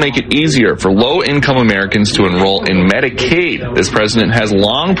ways he will make it easier for low-income Americans to enroll in Medicaid. This president has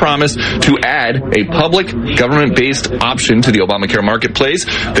long promised to add a public government-based option to the Obamacare marketplace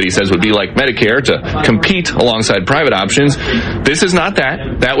that he says would be like Medicare to compete alongside private options. This is not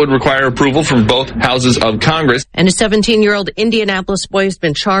that. That would require approval from both houses of Congress. And a 17-year-old Indianapolis boy has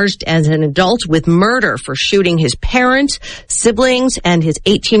been charged as an adult with murder for shooting his parents, siblings, and his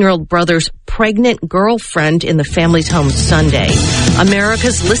 18-year-old brother's pregnant girlfriend in the family's home Sunday.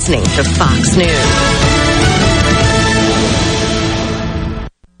 America's listening to Fox News.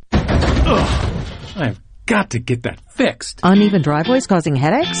 I've got to get that fixed. Uneven driveways causing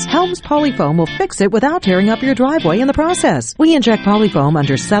headaches? Helms Polyfoam will fix it without tearing up your driveway in the process. We inject Polyfoam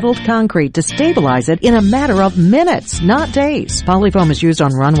under settled concrete to stabilize it in a matter of minutes, not days. Polyfoam is used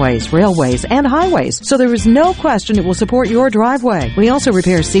on runways, railways, and highways, so there is no question it will support your driveway. We also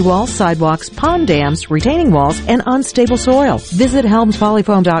repair seawalls, sidewalks, pond dams, retaining walls, and unstable soil. Visit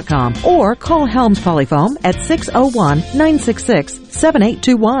HelmsPolyfoam.com or call Helms Polyfoam at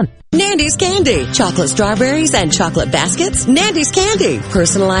 601-966-7821. Nandy's Candy. Chocolate strawberries and chocolate baskets. Nandy's Candy.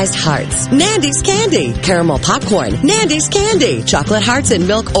 Personalized hearts. Nandy's Candy. Caramel popcorn. Nandy's Candy. Chocolate hearts in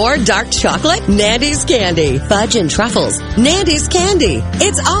milk or dark chocolate. Nandy's Candy. Fudge and truffles. Nandy's Candy.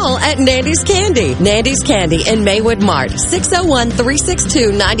 It's all at Nandy's Candy. Nandy's Candy in Maywood Mart.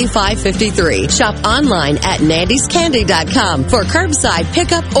 601-362-9553. Shop online at nandyscandy.com for curbside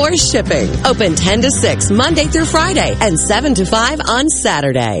pickup or shipping. Open 10 to 6 Monday through Friday and 7 to 5 on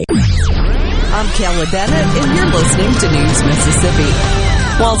Saturday. I'm Kelly Bennett, and you're listening to News Mississippi.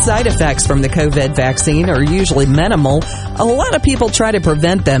 While side effects from the COVID vaccine are usually minimal, a lot of people try to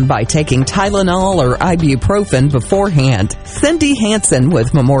prevent them by taking Tylenol or ibuprofen beforehand. Cindy Hansen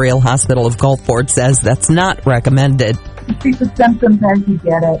with Memorial Hospital of Gulfport says that's not recommended. Treat the symptoms as you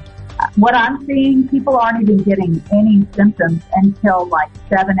get it. What I'm seeing, people aren't even getting any symptoms until like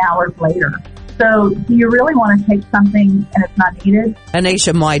 7 hours later. So do you really want to take something and it's not needed? A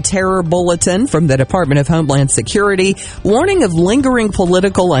nationwide terror bulletin from the Department of Homeland Security warning of lingering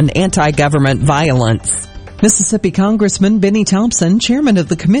political and anti-government violence. Mississippi Congressman Benny Thompson, chairman of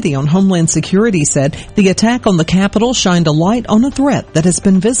the Committee on Homeland Security, said the attack on the Capitol shined a light on a threat that has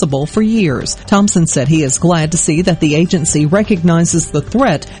been visible for years. Thompson said he is glad to see that the agency recognizes the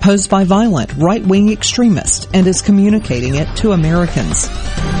threat posed by violent right-wing extremists and is communicating it to Americans.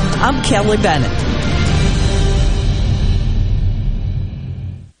 I'm Kelly Bennett.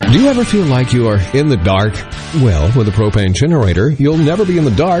 Do you ever feel like you are in the dark? Well, with a propane generator, you'll never be in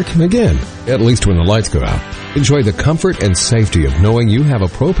the dark again, at least when the lights go out. Enjoy the comfort and safety of knowing you have a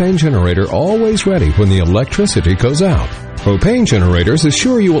propane generator always ready when the electricity goes out. Propane generators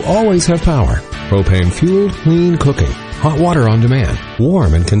assure you will always have power. Propane-fueled, clean cooking. Hot water on demand.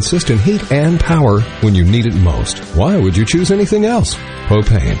 Warm and consistent heat and power when you need it most. Why would you choose anything else?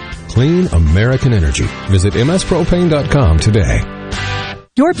 Propane. Clean American energy. Visit mspropane.com today.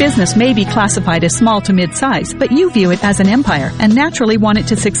 Your business may be classified as small to mid-size, but you view it as an empire and naturally want it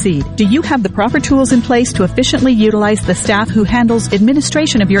to succeed. Do you have the proper tools in place to efficiently utilize the staff who handles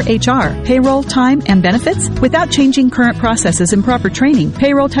administration of your HR, payroll, time, and benefits? Without changing current processes and proper training,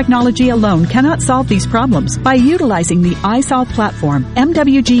 payroll technology alone cannot solve these problems. By utilizing the iSolve platform,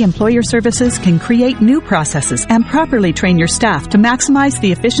 MWG Employer Services can create new processes and properly train your staff to maximize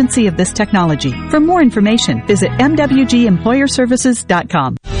the efficiency of this technology. For more information, visit MWGEmployerServices.com.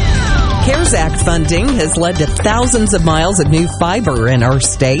 CARES Act funding has led to thousands of miles of new fiber in our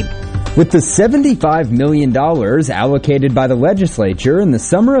state. With the $75 million allocated by the legislature in the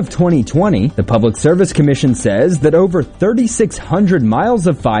summer of 2020, the Public Service Commission says that over 3,600 miles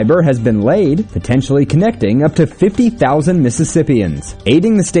of fiber has been laid, potentially connecting up to 50,000 Mississippians.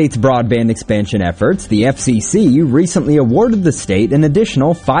 Aiding the state's broadband expansion efforts, the FCC recently awarded the state an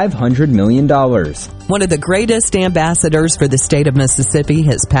additional $500 million. One of the greatest ambassadors for the state of Mississippi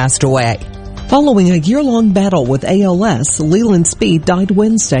has passed away. Following a year-long battle with ALS, Leland Speed died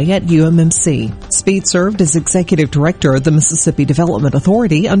Wednesday at UMMC. Speed served as executive director of the Mississippi Development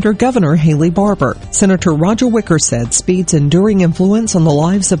Authority under Governor Haley Barbour. Senator Roger Wicker said Speed's enduring influence on the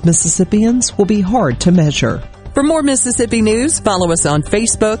lives of Mississippians will be hard to measure. For more Mississippi news, follow us on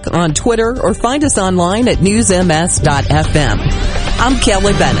Facebook, on Twitter, or find us online at newsms.fm. I'm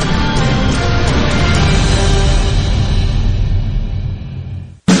Kelly Bennett.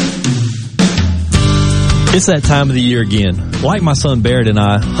 It's that time of the year again. Like my son Barrett and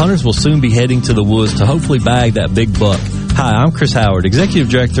I, hunters will soon be heading to the woods to hopefully bag that big buck. Hi, I'm Chris Howard, Executive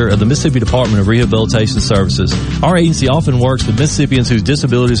Director of the Mississippi Department of Rehabilitation Services. Our agency often works with Mississippians whose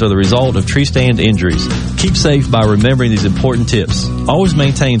disabilities are the result of tree stand injuries. Keep safe by remembering these important tips. Always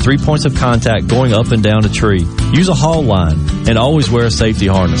maintain 3 points of contact going up and down a tree. Use a haul line, and always wear a safety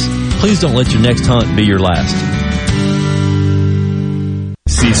harness. Please don't let your next hunt be your last.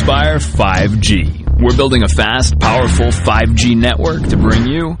 C Spire 5G. We're building a fast, powerful 5G network to bring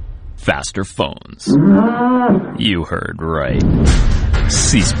you faster phones. You heard right.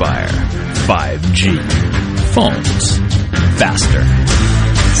 C Spire 5G. Phones. Faster.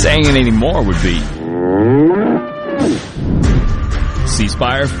 Saying it anymore would be C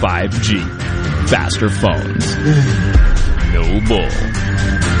Spire 5G. Faster phones. No bull.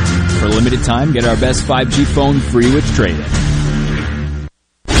 For a limited time, get our best 5G phone free with trade-in.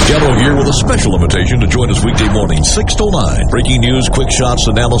 Gallo here with a special invitation to join us weekday morning, 6 to 9. Breaking news, quick shots,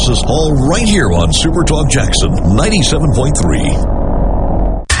 analysis, all right here on Super Talk Jackson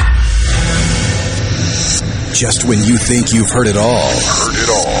 97.3. Just when you think you've heard it all.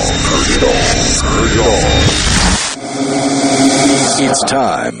 It's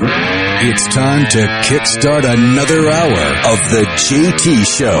time. It's time to kickstart another hour of the JT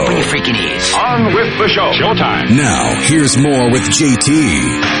Show. Bring your freaking ears. On with the show. Showtime. Now, here's more with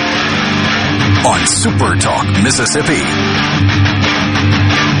JT on Super Talk Mississippi.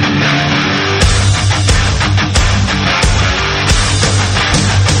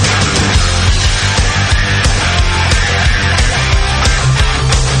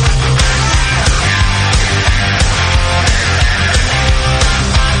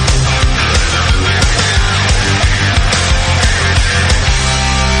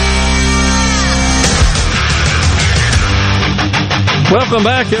 Welcome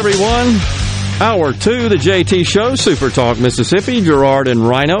back, everyone. Hour 2, the JT Show, Super Talk Mississippi. Gerard and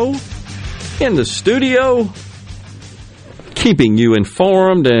Rhino in the studio, keeping you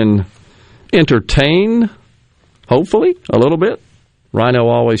informed and entertained, hopefully, a little bit. Rhino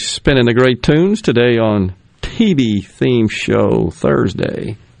always spinning the great tunes. Today on TV Theme Show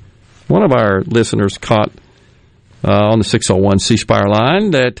Thursday. One of our listeners caught on the 601 C-Spire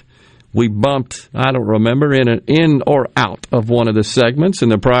line that we bumped, I don't remember, in or out of one of the segments in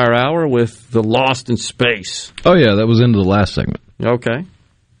the prior hour with the Lost in Space. Oh, yeah, that was into the last segment. Okay.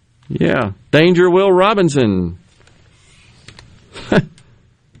 Yeah. Danger Will Robinson.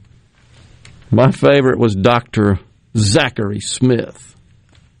 My favorite was Dr. Zachary Smith.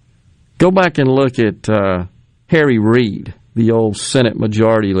 Go back and look at Harry Reid, the old Senate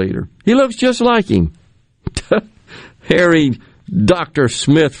Majority Leader. He looks just like him. Harry Dr.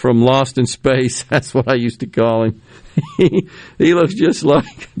 Smith from Lost in Space. That's what I used to call him. He looks just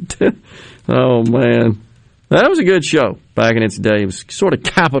like... Oh, man. That was a good show back in its day. It was sort of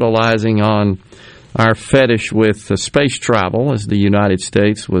capitalizing on our fetish with space travel, as the United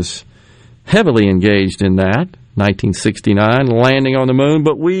States was heavily engaged in that. 1969, landing on the moon,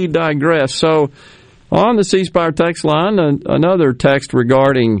 but we digress. So, on the C-Spire text line, another text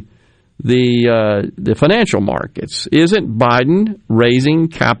regarding the financial markets. Isn't Biden raising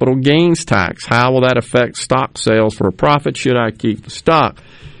capital gains tax? How will that affect stock sales for a profit? Should I keep the stock?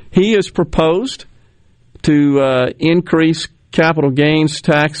 He has proposed to increase capital gains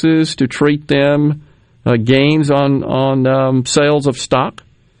taxes to treat them gains on sales of stock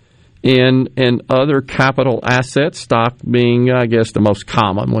and other capital assets, stock being, I guess, the most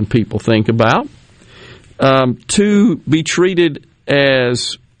common one people think about, to be treated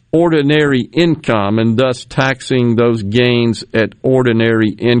as ordinary income and thus taxing those gains at ordinary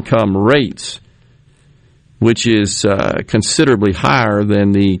income rates, which is considerably higher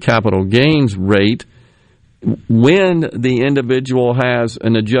than the capital gains rate when the individual has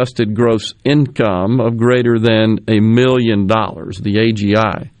an adjusted gross income of greater than $1 million, the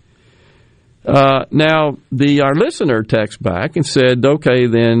AGI. Now, our listener texted back and said, okay,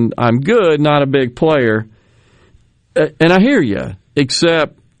 then I'm good, not a big player. And I hear you,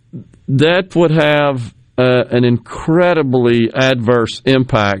 except that would have an incredibly adverse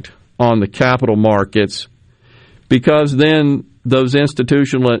impact on the capital markets, because then those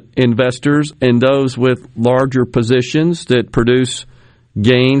institutional investors and those with larger positions that produce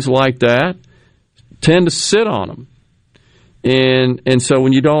gains like that tend to sit on them. And so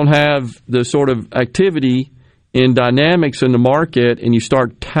when you don't have the sort of activity and dynamics in the market and you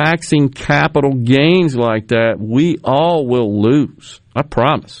start taxing capital gains like that, we all will lose. I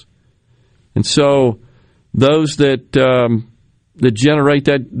promise. And so those that generate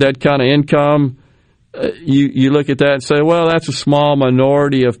that kind of income you look at that and say, well, that's a small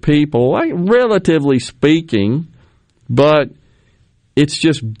minority of people, relatively speaking, but it's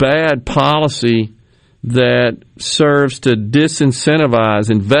just bad policy that serves to disincentivize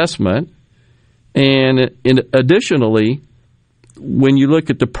investment. And additionally, when you look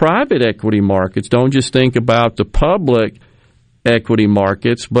at the private equity markets, don't just think about the public equity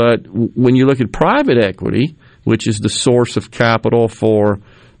markets, but when you look at private equity, which is the source of capital for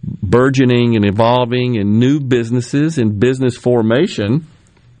burgeoning and evolving and new businesses and business formation,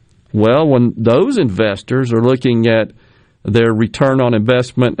 well, when those investors are looking at their return on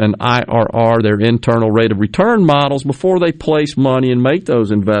investment and IRR, their internal rate of return models, before they place money and make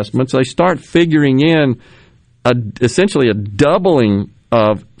those investments, they start figuring in essentially a doubling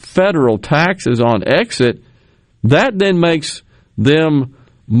of federal taxes on exit. That then makes them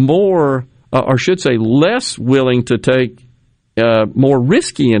more, or should say less willing to take more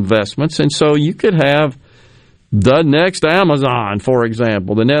risky investments. And so you could have the next Amazon, for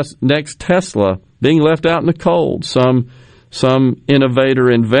example, the next Tesla being left out in the cold, some innovator,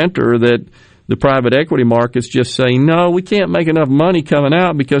 inventor that the private equity markets just say, no, we can't make enough money coming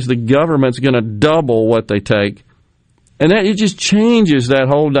out because the government's going to double what they take. And that it just changes that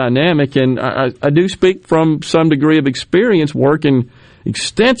whole dynamic. And I do speak from some degree of experience working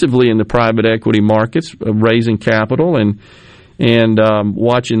extensively in the private equity markets, raising capital and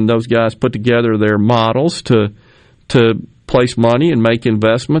watching those guys put together their models to place money and make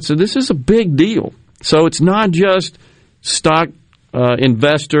investments. So this is a big deal. So it's not just stock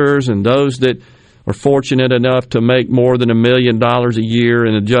investors and those that are fortunate enough to make more than $1 million a year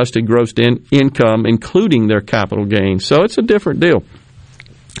in adjusted gross income, including their capital gains. So it's a different deal.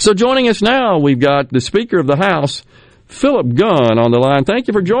 So joining us now, we've got the Speaker of the House, Philip Gunn, on the line. Thank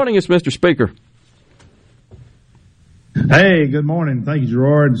you for joining us, Mr. Speaker. Hey, good morning. Thank you,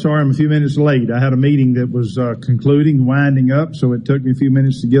 Gerard. Sorry I'm a few minutes late. I had a meeting that was concluding, winding up, so it took me a few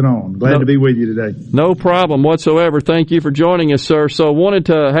minutes to get on. Glad to be with you today. No problem whatsoever. Thank you for joining us, sir. So wanted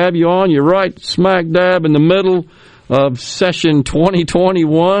to have you on. You're right smack dab in the middle of session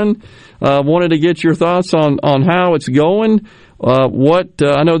 2021. Wanted to get your thoughts on how it's going. I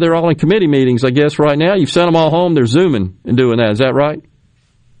know they're all in committee meetings, I guess, right now. You've sent them all home. They're Zooming and doing that. Is that right?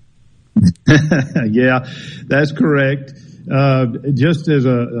 Yeah, that's correct. Just as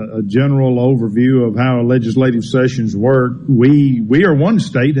a general overview of how legislative sessions work, we are one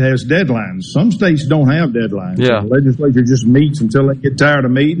state that has deadlines. Some states don't have deadlines. Yeah. The legislature just meets until they get tired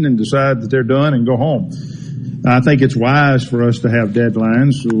of meeting and decide that they're done and go home. I think it's wise for us to have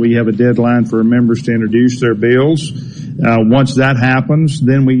deadlines. We have a deadline for members to introduce their bills. Once that happens,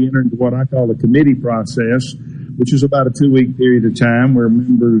 then we enter into what I call the committee process, which is about a 2-week period of time where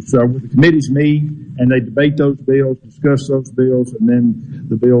members, where the committees meet and they debate those bills, discuss those bills, and then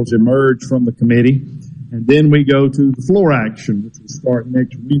the bills emerge from the committee. And then we go to the floor action, which will start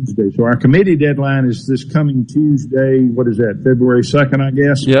next Wednesday. So our committee deadline is this coming Tuesday, what is that, February 2nd, I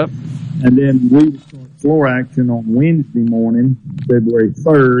guess? Yep. And then we will start floor action on Wednesday morning, February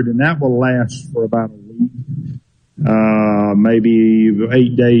 3rd, and that will last for about a week, maybe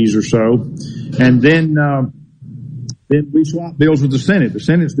 8 days or so. And then we swap bills with the Senate. The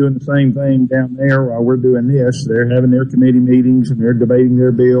Senate's doing the same thing down there while we're doing this. They're having their committee meetings and they're debating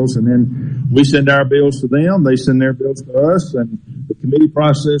their bills, and then we send our bills to them. They send their bills to us, and the committee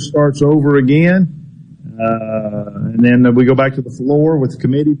process starts over again. And then we go back to the floor with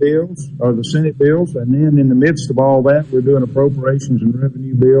committee bills or the Senate bills. And then in the midst of all that, we're doing appropriations and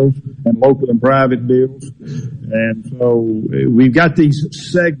revenue bills and local and private bills. And so we've got these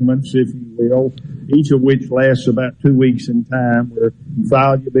segments, if you will, each of which lasts about 2 weeks in time, where you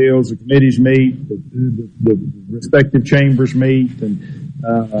file your bills, the committees meet, the respective chambers meet, and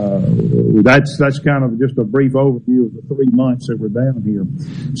that's kind of just a brief overview of the 3 months that we're down here.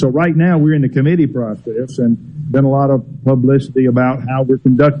 So right now we're in the committee process, and been a lot of publicity about how we're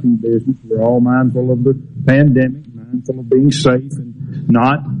conducting business. We're all mindful of the pandemic, mindful of being safe, and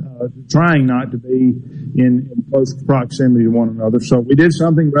trying not to be in close proximity to one another. So we did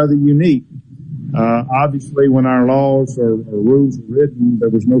something rather unique. Obviously, when our laws or rules were written, there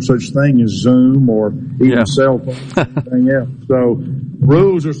was no such thing as Zoom or even cell phones or anything else. So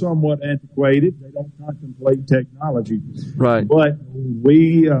rules are somewhat antiquated. They don't contemplate technology. Right. But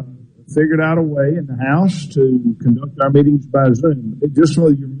we figured out a way in the House to conduct our meetings by Zoom. Just so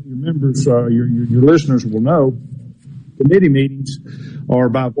your members, your listeners will know, committee meetings are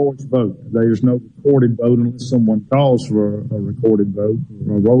by voice vote. There's no recorded vote unless someone calls for a recorded vote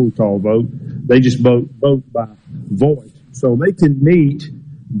or a roll call vote. They just vote by voice. So they can meet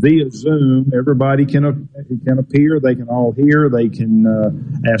via Zoom. Everybody can appear. They can all hear. They can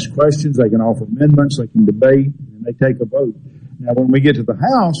ask questions. They can offer amendments. They can debate, and they take a vote. Now, when we get to the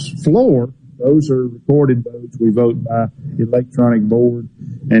House floor, those are recorded votes. We vote by electronic board,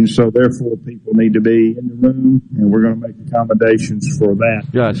 and so therefore people need to be in the room, and we're going to make accommodations for that.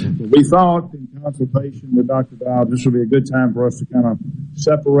 Gotcha. But we thought, in consultation with Dr. Dobbs, this would be a good time for us to kind of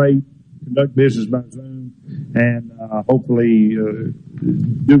separate, conduct business by Zoom, and hopefully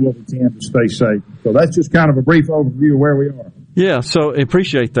do what we can to stay safe. So that's just kind of a brief overview of where we are. Yeah, so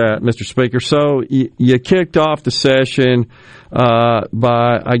appreciate that, Mr. Speaker. So you kicked off the session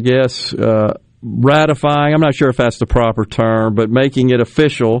by, I guess, ratifying, I'm not sure if that's the proper term, but making it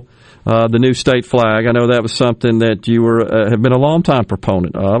official, the new state flag. I know that was something that you have been a long-time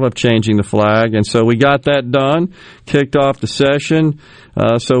proponent of changing the flag, and so we got that done, kicked off the session.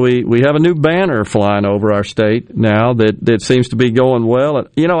 So we have a new banner flying over our state now that seems to be going well.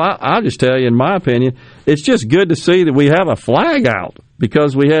 You know, I'll just tell you, in my opinion, it's just good to see that we have a flag out,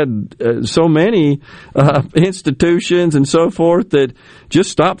 because we had so many institutions and so forth that just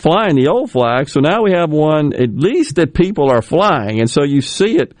stopped flying the old flag. So now we have one, at least, that people are flying. And so you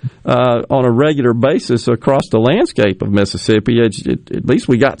see it on a regular basis across the landscape of Mississippi. At least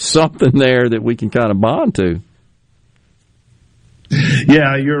we got something there that we can kind of bond to.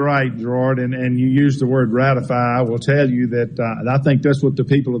 Yeah, you're right, Gerard, and you used the word ratify. I will tell you that I think that's what the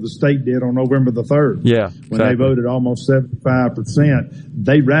people of the state did on November the 3rd. Yeah, when they voted almost 75%,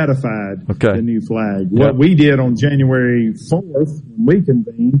 they ratified the new flag. Yep. What we did on January 4th, when we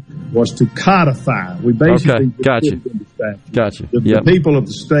convened, was to codify. We basically Gotcha. The people of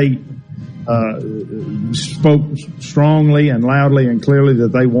the state spoke strongly and loudly and clearly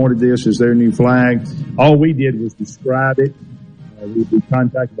that they wanted this as their new flag. All we did was describe it. We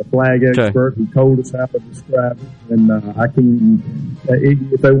contacted a flag expert who told us how to describe it, and I can,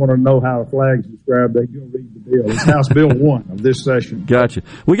 if they want to know how a flag's described, they can go read the bill. It's House Bill 1 of this session. Gotcha.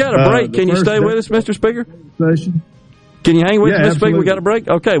 We got a break. Can you stay with us, Mr. Speaker? Can you hang with us, Mr. Speaker? We got a break?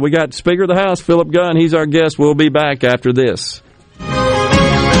 Okay, we got Speaker of the House, Philip Gunn. He's our guest. We'll be back after this.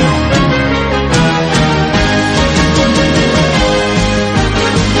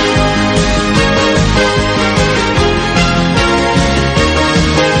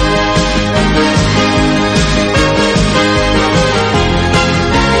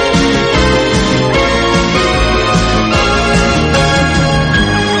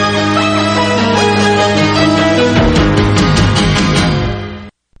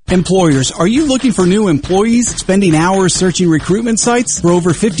 Employers, are you looking for new employees, spending hours searching recruitment sites? For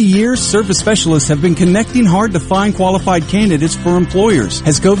over 50 years, service specialists have been connecting hard to find qualified candidates for employers.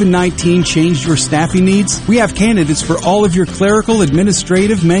 Has COVID-19 changed your staffing needs? We have candidates for all of your clerical,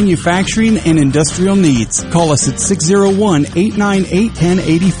 administrative, manufacturing, and industrial needs. Call us at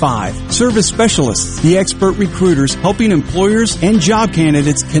 601-898-1085. Service Specialists, the expert recruiters helping employers and job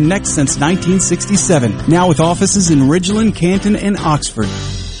candidates connect since 1967. Now with offices in Ridgeland, Canton, and Oxford.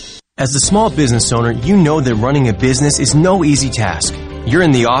 As a small business owner, you know that running a business is no easy task. You're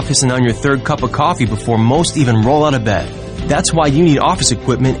in the office and on your third cup of coffee before most even roll out of bed. That's why you need office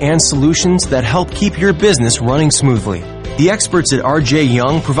equipment and solutions that help keep your business running smoothly. The experts at RJ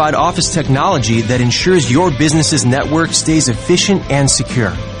Young provide office technology that ensures your business's network stays efficient and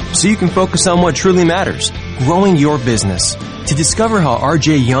secure, so you can focus on what truly matters, growing your business. To discover how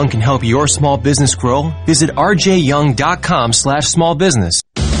RJ Young can help your small business grow, visit rjyoung.com/smallbusiness.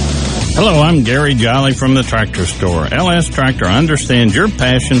 Hello, I'm Gary Jolly from the Tractor Store. LS Tractor understands your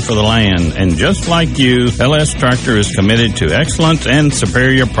passion for the land, and just like you, LS Tractor is committed to excellence and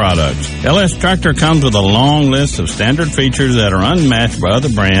superior products. LS Tractor comes with a long list of standard features that are unmatched by other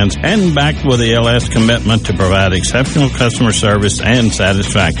brands and backed with the LS commitment to provide exceptional customer service and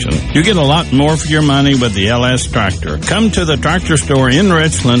satisfaction. You get a lot more for your money with the LS Tractor. Come to the Tractor Store in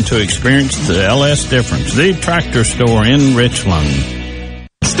Richland to experience the LS difference. The Tractor Store in Richland.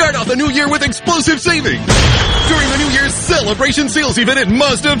 Start off the new year with explosive savings during the New Year's Celebration Sales Event at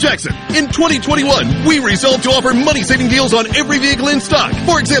Mazda of Jackson. In 2021, we resolved to offer money-saving deals on every vehicle in stock.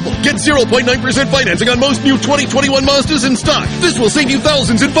 For example, get 0.9% financing on most new 2021 Mazdas in stock. This will save you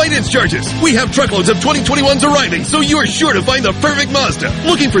thousands in finance charges. We have truckloads of 2021s arriving, so you're sure to find the perfect Mazda.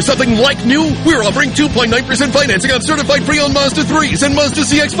 Looking for something like new? We're offering 2.9% financing on certified pre-owned Mazda 3s and Mazda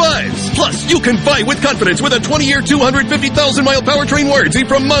CX-5s. Plus, you can buy with confidence with a 20-year, 250,000-mile powertrain warranty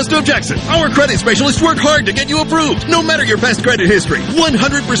from Mazda of Jackson. Our credit specialists work hard to get you approved, no matter your past credit history.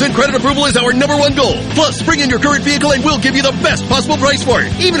 100% credit approval is our #1 goal. Plus, bring in your current vehicle and we'll give you the best possible price for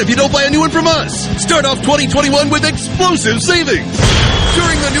it, even if you don't buy a new one from us. Start off 2021 with explosive savings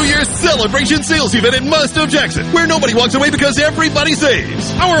during the New Year's Year celebration sales event at Must of Jackson, where nobody walks away because everybody saves.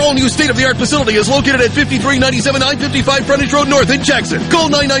 Our all-new state-of-the-art facility is located at 5397 I-55 Frontage Road North in Jackson. Call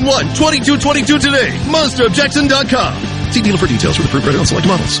 991-2222 today. MustofJackson.com. See dealer for details with approved credit on select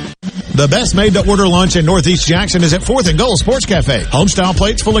models. The best made-to-order lunch in Northeast Jackson is at 4th and Gold Sports Cafe. Homestyle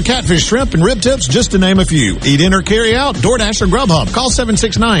plates full of catfish, shrimp, and rib tips, just to name a few. Eat in or carry out, DoorDash or Grubhub. Call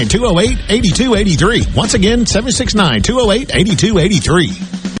 769-208-8283. Once again,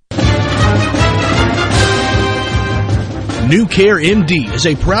 769-208-8283. New Care MD is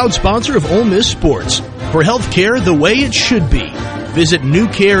a proud sponsor of Ole Miss Sports. For health care the way it should be, visit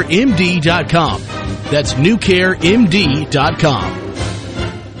newcaremd.com. That's newcaremd.com.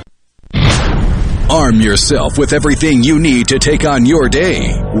 Arm yourself with everything you need to take on your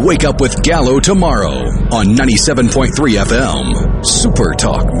day. Wake up with Gallo tomorrow on 97.3 FM. Super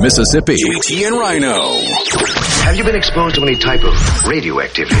Talk, Mississippi. JT and Rhino. Have you been exposed to any type of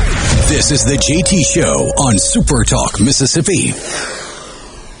radioactivity? This is the JT Show on Super Talk, Mississippi.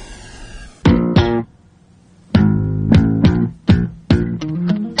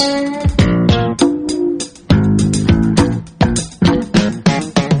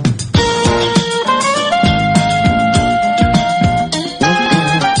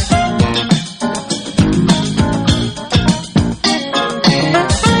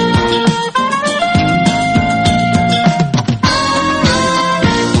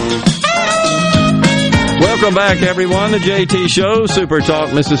 Welcome back, everyone. The JT Show, Super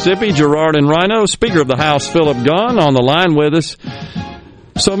Talk, Mississippi. Gerard and Rhino, Speaker of the House, Philip Gunn, on the line with us.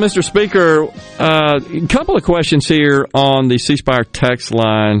 So, Mr. Speaker, a couple of questions here on the C Spire text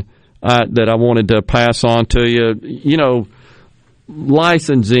line that I wanted to pass on to you. You know,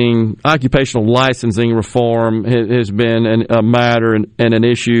 licensing, occupational licensing reform has been a matter and an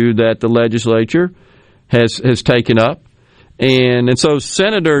issue that the legislature has taken up. And so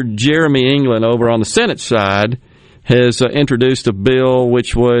Senator Jeremy England over on the Senate side has introduced a bill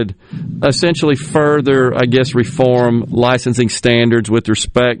which would essentially further, I guess, reform licensing standards with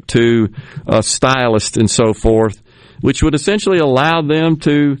respect to stylists and so forth, which would essentially allow them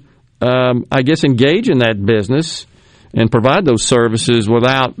to, I guess, engage in that business and provide those services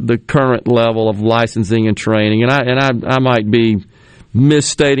without the current level of licensing and training. And I might be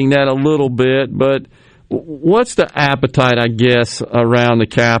misstating that a little bit, but what's the appetite, I guess, around the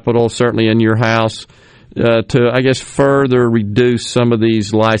Capitol, certainly in your House, to, I guess, further reduce some of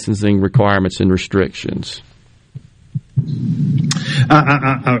these licensing requirements and restrictions?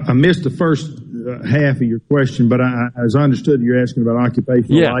 I missed the first half of your question, but as I understood, you're asking about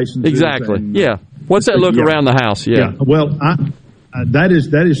occupational licenses. Exactly. What's that look around the House? Well,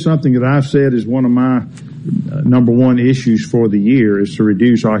 that is something that I've said is one of my number one issues for the year is to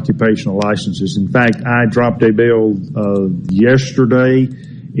reduce occupational licenses. In fact, I dropped a bill yesterday.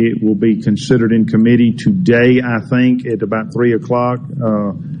 It will be considered in committee today, I think, at about 3 o'clock.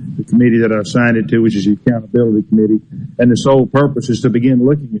 The committee that I assigned it to, which is the Accountability Committee. And the sole purpose is to begin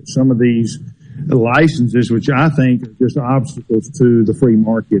looking at some of these licenses, which I think are just obstacles to the free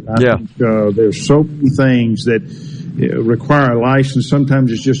market. I think there's so many things that require a license.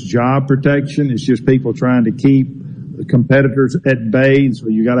 Sometimes it's just job protection. It's just people trying to keep the competitors at bay. So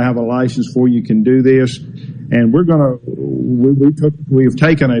you got to have a license before you can do this. And we've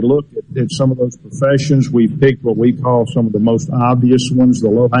taken a look at some of those professions. We've picked what we call some of the most obvious ones, the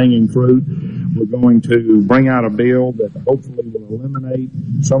low-hanging fruit. We're going to bring out a bill that hopefully will eliminate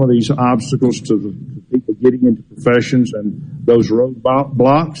some of these obstacles to people getting into professions and those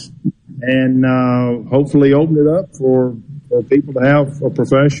roadblocks, and hopefully open it up for people to have a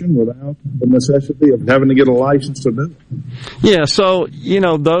profession without the necessity of having to get a license to do it. Yeah, so,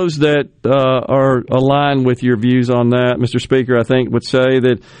 those that are aligned with your views on that, Mr. Speaker, I think would say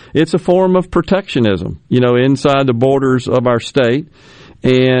that it's a form of protectionism, inside the borders of our state.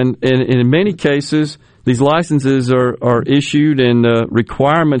 And in many cases, these licenses are issued and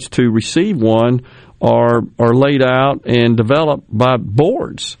requirements to receive one are laid out and developed by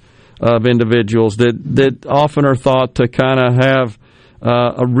boards of individuals that often are thought to kind of have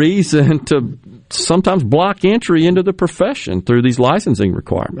a reason to sometimes block entry into the profession through these licensing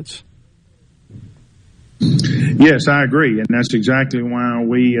requirements. Yes, I agree, and that's exactly why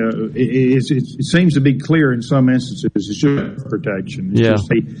we. It seems to be clear in some instances. It's just protection. It's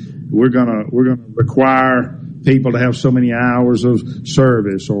just, we're gonna require people to have so many hours of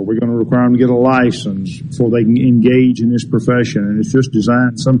service, or we're going to require them to get a license before they can engage in this profession, and it's just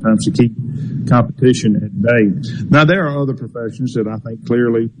designed sometimes to keep competition at bay. Now, there are other professions that I think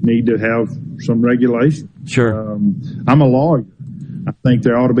clearly need to have some regulation. Sure. I'm a lawyer. I think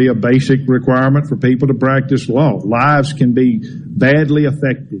there ought to be a basic requirement for people to practice law. Lives can be badly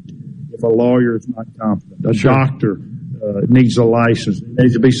affected if a lawyer is not competent. A doctor needs a license. There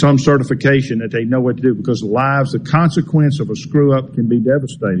needs to be some certification that they know what to do, because the consequence of a screw up can be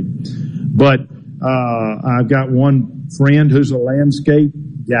devastating. But I've got one friend who's a landscape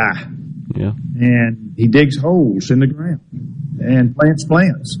guy. Yeah. And he digs holes in the ground and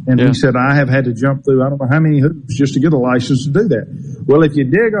plants. And he said, I have had to jump through I don't know how many hoops just to get a license to do that. Well, if you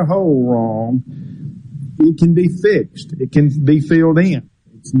dig a hole wrong, it can be fixed. It can be filled in.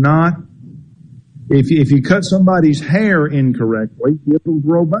 It's not, if you cut somebody's hair incorrectly, it'll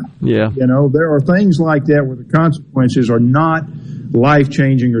grow back. Yeah. You know, there are things like that where the consequences are not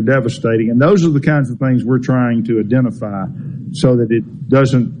life-changing or devastating. And those are the kinds of things we're trying to identify so that it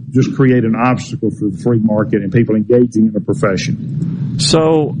doesn't just create an obstacle for the free market and people engaging in the profession.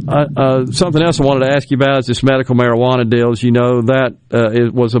 So something else I wanted to ask you about is this medical marijuana deal. As you know, that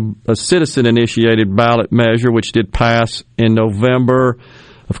it was a citizen-initiated ballot measure which did pass in November.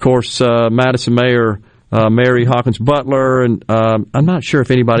 Of course, Madison Mayor Mary Hawkins Butler, and I'm not sure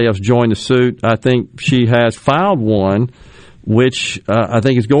if anybody else joined the suit. I think she has filed one, which I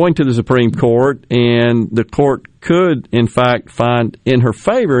think is going to the Supreme Court, and the court could, in fact, find in her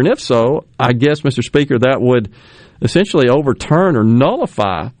favor. And if so, I guess, Mr. Speaker, that would essentially overturn or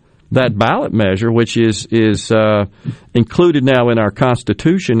nullify that ballot measure, which is included now in our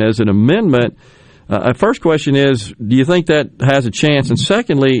Constitution as an amendment. First question is, do you think that has a chance? And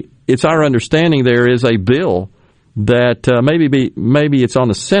secondly, it's our understanding there is a bill that maybe it's on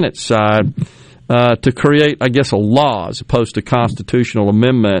the Senate side to create, I guess, a law as opposed to constitutional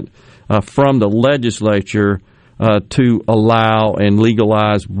amendment from the legislature to allow and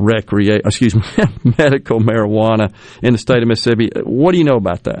legalize medical marijuana in the state of Mississippi. What do you know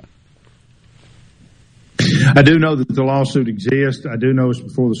about that? I do know that the lawsuit exists. I do know it's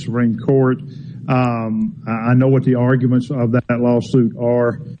before the Supreme Court. I know what the arguments of that lawsuit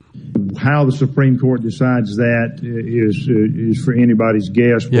are. How the Supreme Court decides that is for anybody's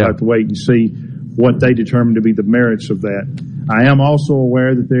guess. We'll have to wait and see what they determine to be the merits of that. I am also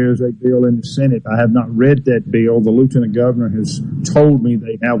aware that there is a bill in the Senate. I have not read that bill. The Lieutenant Governor has told me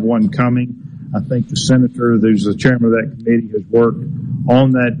they have one coming. I think the senator, who's the chairman of that committee, has worked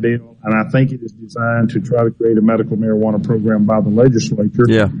on that bill, and I think it is designed to try to create a medical marijuana program by the legislature.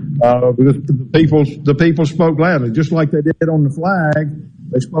 Because the people spoke loudly, just like they did on the flag.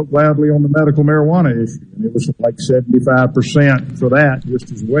 They spoke loudly on the medical marijuana issue, and it was like 75% for that just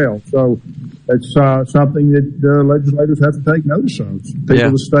as well. So it's something that legislators have to take notice of. People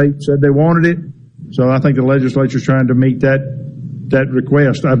of the state said they wanted it, so I think the legislature is trying to meet that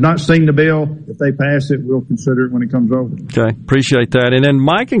request. I've not seen the bill. If they pass it, we'll consider it when it comes over. Okay, appreciate that. And then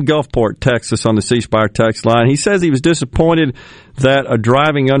Mike in Gulfport texts us on the C Spire text line. He says he was disappointed that a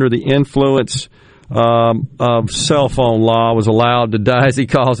driving under the influence of cell phone law was allowed to die, as he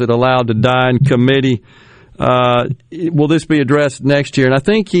calls it, allowed to die in committee. Will this be addressed next year? And I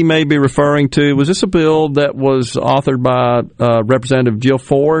think he may be referring to, was this a bill that was authored by Representative Jill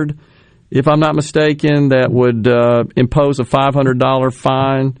Ford, if I'm not mistaken, that would impose a $500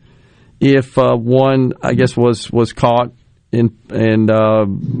 fine if one, I guess, was caught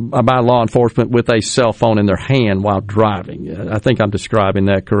by law enforcement with a cell phone in their hand while driving. I think I'm describing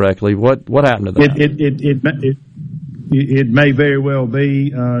that correctly. What happened to that? It may very well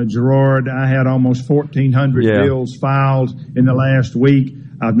be, Gerard. I had almost 1,400 bills filed in the last week.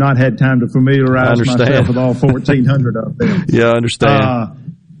 I've not had time to familiarize myself with all 1,400 of them. Yeah, I understand.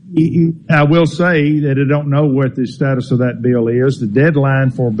 I will say that I don't know what the status of that bill is. The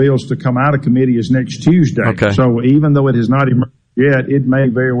deadline for bills to come out of committee is next Tuesday. Okay. So even though it has not emerged yet, it may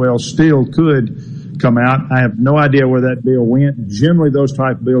very well still could come out. I have no idea where that bill went. Generally, those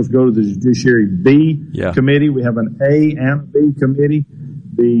type of bills go to the Judiciary B committee. We have an A and a B committee.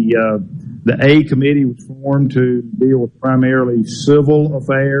 The A committee was formed to deal with primarily civil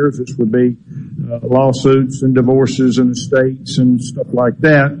affairs. This would be lawsuits and divorces and estates and stuff like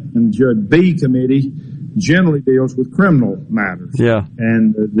that. And the B committee generally deals with criminal matters. Yeah.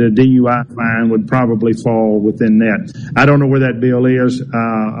 And the DUI fine would probably fall within that. I don't know where that bill is.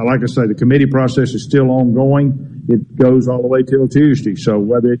 Like I say, the committee process is still ongoing. It goes all the way till Tuesday. So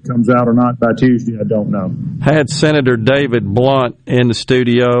whether it comes out or not by Tuesday, I don't know. Had Senator David Blunt in the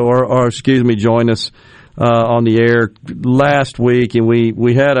studio, or join us on the air last week, and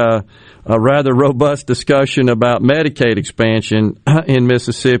we had a rather robust discussion about Medicaid expansion in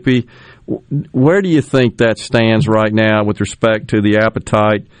Mississippi. Where do you think that stands right now with respect to the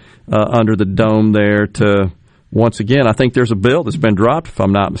appetite under the dome there to, once again, I think there's a bill that's been dropped, if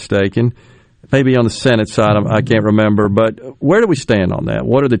I'm not mistaken, maybe on the Senate side, I can't remember, but where do we stand on that?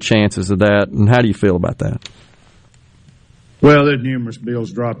 What are the chances of that, and how do you feel about that? Well, there's numerous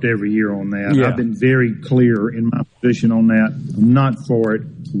bills dropped every year on that. Yeah. I've been very clear in my position on that. I'm not for it.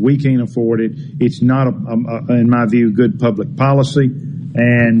 We can't afford it. It's not, in my view, good public policy,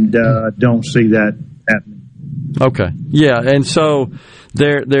 and don't see that happening. Okay. Yeah, and so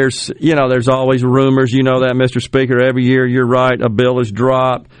there's always rumors. You know that, Mr. Speaker. Every year, you're right, a bill is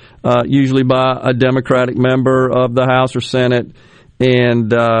dropped, usually by a Democratic member of the House or Senate,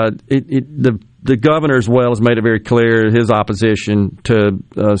 and the governor as well has made it very clear his opposition to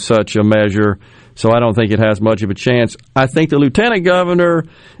such a measure. So I don't think it has much of a chance. I think the lieutenant governor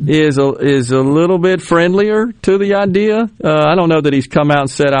is a little bit friendlier to the idea. I don't know that he's come out and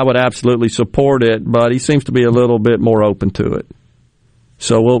said I would absolutely support it, but he seems to be a little bit more open to it.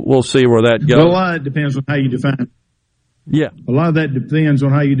 So we'll see where that goes. Well, a lot of it depends on how you define. Yeah, a lot of that depends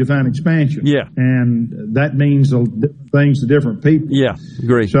on how you define expansion. Yeah, and that means different things to different people. Yeah,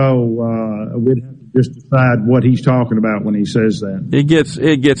 agree. So we'd have to just decide what he's talking about when he says that.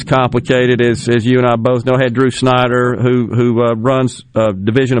 It gets complicated, as you and I both know. I had Drew Snyder, who runs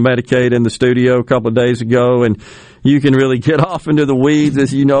Division of Medicaid, in the studio a couple of days ago, and you can really get off into the weeds,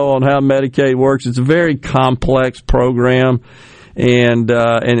 as you know, on how Medicaid works. It's a very complex program, and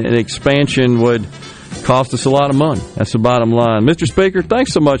an expansion would cost us a lot of money. That's the bottom line. Mr. Speaker,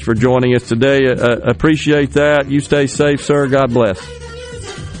 thanks so much for joining us today. Appreciate that. You stay safe, sir. God bless.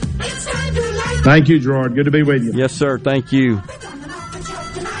 Thank you, Gerard. Good to be with you. Yes, sir. Thank you.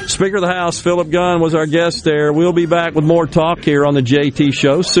 Speaker of the House, Philip Gunn, was our guest there. We'll be back with more talk here on the JT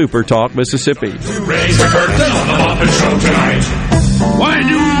Show, Super Talk, Mississippi. Raise the curtain on the Muppet Show tonight. Why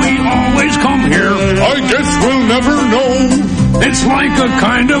do we always come here? I guess we'll never know. It's like a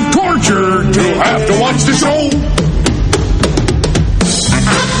kind of torture to have to watch the show.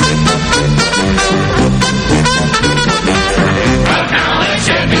 But now let's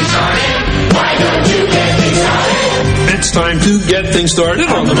get me started. Why don't you get me started? It's time to get things started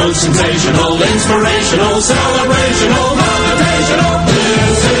on the most sensational, inspirational, celebrational, motivational.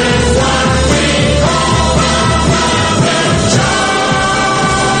 This is what we call the Muppet Show.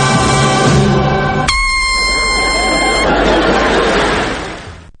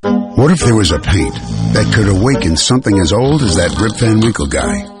 What if there was a paint that could awaken something as old as that Rip Van Winkle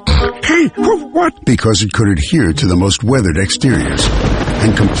guy? Hey, what? Because it could adhere to the most weathered exteriors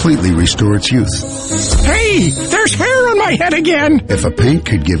and completely restore its youth. Hey, there's hair on my head again. If a paint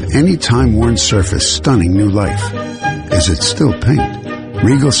could give any time-worn surface stunning new life, is it still paint?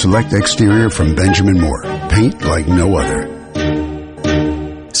 Regal Select Exterior from Benjamin Moore. Paint like no other.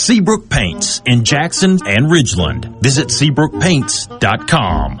 Seabrook Paints in Jackson and Ridgeland. Visit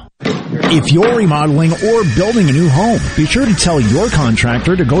SeabrookPaints.com. If you're remodeling or building a new home, be sure to tell your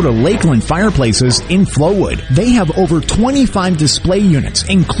contractor to go to Lakeland Fireplaces in Flowood. They have over 25 display units,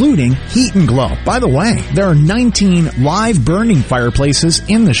 including Heat and Glow. By the way, there are 19 live burning fireplaces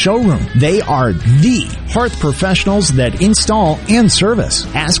in the showroom. They are the hearth professionals that install and service.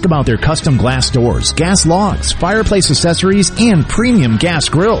 Ask about their custom glass doors, gas logs, fireplace accessories, and premium gas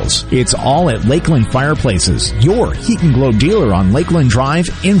grills. It's all at Lakeland Fireplaces, your Heat and Glow dealer on Lakeland Drive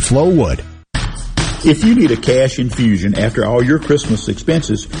in Flowood. If you need a cash infusion after all your Christmas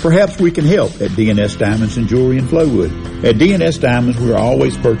expenses, perhaps we can help at DNS Diamonds and Jewelry in Flowood. At DNS Diamonds, we are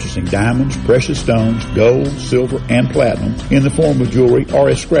always purchasing diamonds, precious stones, gold, silver, and platinum in the form of jewelry or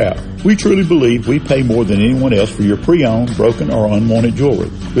as scrap. We truly believe we pay more than anyone else for your pre-owned, broken, or unwanted jewelry.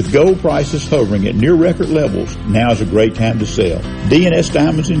 With gold prices hovering at near record levels, now is a great time to sell. DNS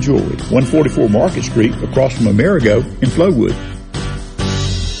Diamonds and Jewelry, 144 Market Street, across from Amerigo in Flowood.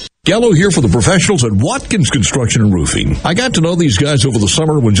 Gallo here for the professionals at Watkins Construction and Roofing. I got to know these guys over the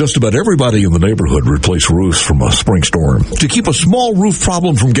summer when just about everybody in the neighborhood replaced roofs from a spring storm. To keep a small roof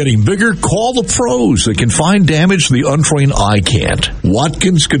problem from getting bigger, call the pros. They can find damage the untrained eye can't.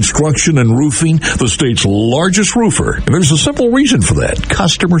 Watkins Construction and Roofing, the state's largest roofer. And there's a simple reason for that.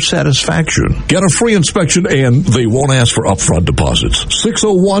 Customer satisfaction. Get a free inspection and they won't ask for upfront deposits.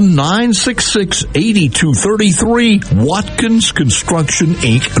 601-966-8233.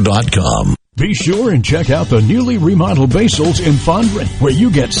 WatkinsConstructionInc.com. Be sure and check out the newly remodeled Basil's in Fondren, where you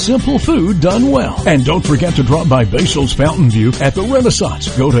get simple food done well. And don't forget to drop by Basil's Fountain View at the Renaissance.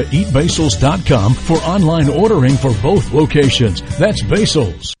 Go to eatbasils.com for online ordering for both locations. That's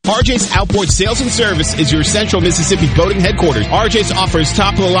Basil's. RJ's Outboard Sales and Service is your central Mississippi boating headquarters. RJ's offers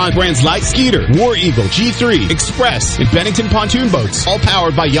top-of-the-line brands like Skeeter, War Eagle, G3, Express, and Bennington pontoon boats, all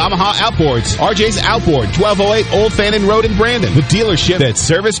powered by Yamaha Outboards. RJ's Outboard, 1208 Old Fannin Road in Brandon, the dealership that's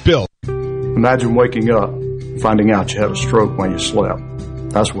service-built. Imagine waking up, finding out you had a stroke when you slept.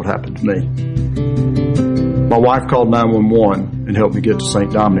 That's what happened to me. My wife called 911 and helped me get to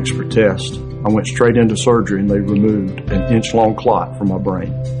St. Dominic's for tests. I went straight into surgery and they removed an inch-long clot from my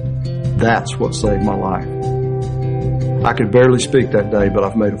brain. That's what saved my life. I could barely speak that day, but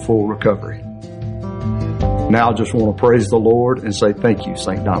I've made a full recovery. Now I just want to praise the Lord and say thank you,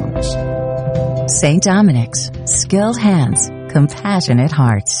 St. Dominic's. St. Dominic's, skilled hands, compassionate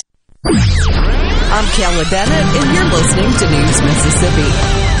hearts. I'm Kelly Bennett, and you're listening to News Mississippi.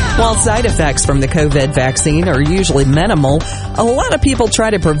 While side effects from the COVID vaccine are usually minimal, a lot of people try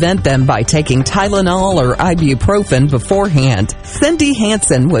to prevent them by taking Tylenol or ibuprofen beforehand. Cindy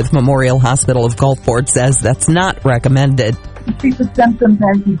Hansen with Memorial Hospital of Gulfport says that's not recommended. You treat the symptoms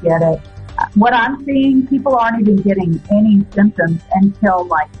as you get it. What I'm seeing, people aren't even getting any symptoms until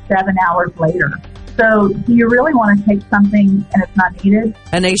like 7 hours later. So do you really want to take something and it's not needed?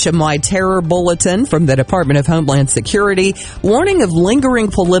 A nationwide terror bulletin from the Department of Homeland Security warning of lingering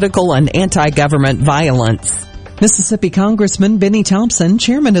political and anti-government violence. Mississippi Congressman Benny Thompson,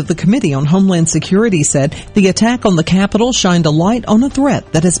 chairman of the Committee on Homeland Security, said the attack on the Capitol shined a light on a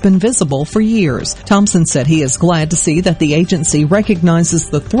threat that has been visible for years. Thompson said he is glad to see that the agency recognizes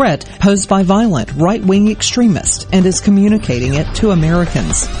the threat posed by violent right-wing extremists and is communicating it to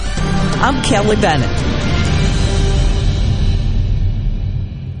Americans. I'm Kelly Bennett.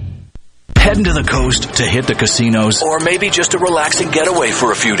 Heading to the coast to hit the casinos, or maybe just a relaxing getaway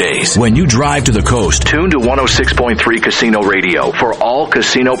for a few days. When you drive to the coast, tune to 106.3 Casino Radio for all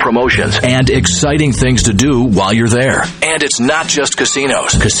casino promotions and exciting things to do while you're there. And it's not just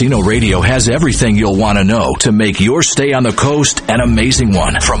casinos. Casino Radio has everything you'll want to know to make your stay on the coast an amazing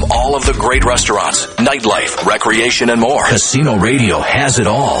one. From all of the great restaurants, nightlife, recreation, and more, Casino Radio has it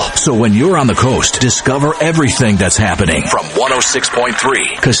all. So when you're on the coast, discover everything that's happening from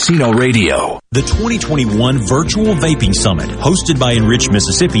 106.3 Casino Radio. The 2021 Virtual Vaping Summit, hosted by Enrich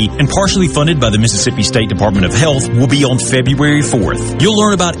Mississippi and partially funded by the Mississippi State Department of Health, will be on February 4th. You'll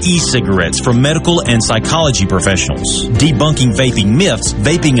learn about e-cigarettes from medical and psychology professionals, debunking vaping myths,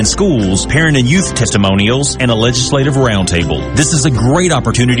 vaping in schools, parent and youth testimonials, and a legislative roundtable. This is a great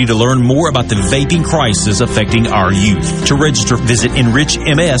opportunity to learn more about the vaping crisis affecting our youth. To register, visit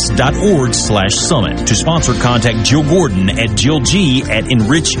enrichms.org/summit. To sponsor, contact Jill Gordon at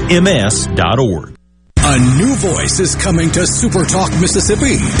jillg@enrichms.org. A new voice is coming to Super Talk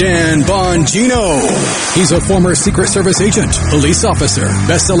Mississippi. Dan Bongino. He's a former Secret Service agent, police officer,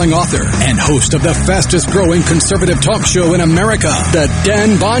 best-selling author, and host of the fastest-growing conservative talk show in America, The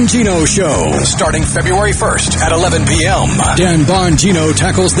Dan Bongino Show. Starting February 1st at 11 p.m. Dan Bongino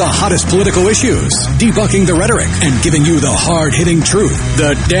tackles the hottest political issues, debunking the rhetoric, and giving you the hard-hitting truth.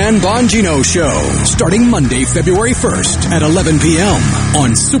 The Dan Bongino Show. Starting Monday, February 1st at 11 p.m.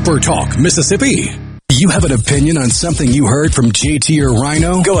 on Super Talk Mississippi. You have an opinion on something you heard from JT or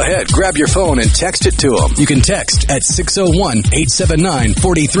Rhino? Go ahead, grab your phone and text it to them. You can text at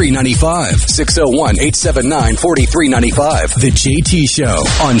 601-879-4395. 601-879-4395. The JT Show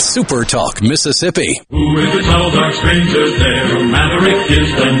on Super Talk Mississippi. Who is the tall dark stranger there? Maverick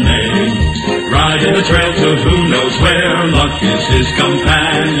is the name. Riding the trail to who knows where. Luck is his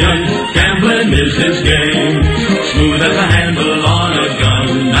companion. Gambling is his game. Smooth as a handle on a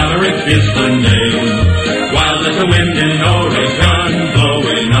gun. Maverick is the name. Wild as the wind in Oregon,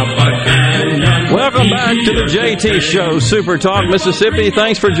 blowing up a canyon. Welcome back to the JT Show, Super Talk Mississippi.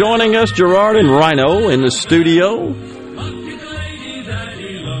 Thanks for joining us, Gerard and Rhino in the studio.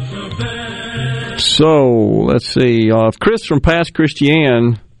 So, let's see. Chris from Past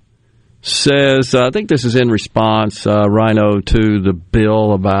Christian says, I think this is in response, Rhino, to the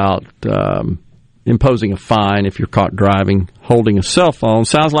bill about imposing a fine if you're caught driving holding a cell phone.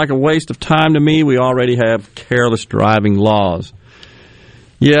 Sounds like a waste of time to me. We already have careless driving laws.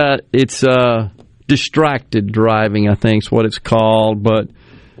 Yeah, it's distracted driving, I think is what it's called. But,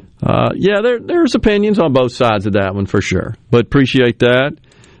 there's opinions on both sides of that one for sure. But appreciate that.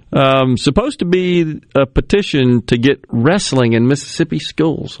 Supposed to be a petition to get wrestling in Mississippi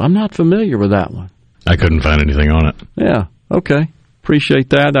schools. I'm not familiar with that one. I couldn't find anything on it. Yeah, okay. Appreciate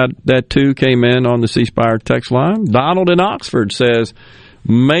that. That, too, came in on the C Spire text line. Donald in Oxford says,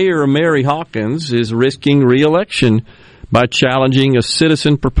 Mayor Mary Hawkins is risking re-election by challenging a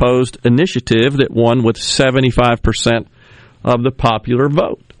citizen-proposed initiative that won with 75% of the popular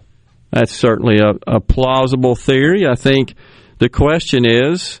vote. That's certainly a plausible theory. I think the question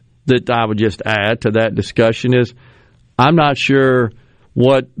is, that I would just add to that discussion is, I'm not sure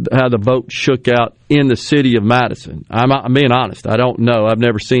how the vote shook out in the city of Madison. I'm being honest. I don't know. I've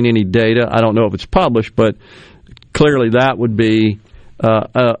never seen any data. I don't know if it's published, but clearly that would be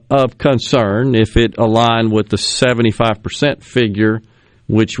of concern if it aligned with the 75% figure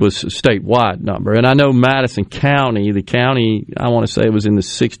which was a statewide number. And I know Madison County, the county, I want to say it was in the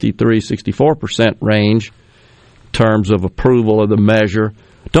 63-64% range in terms of approval of the measure.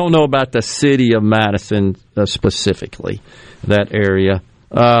 Don't know about the city of Madison specifically, that area.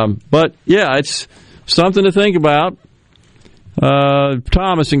 But, yeah, it's something to think about.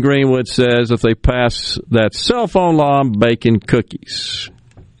 Thomas in Greenwood says if they pass that cell phone law, I'm baking cookies.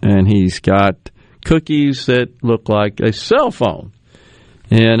 And he's got cookies that look like a cell phone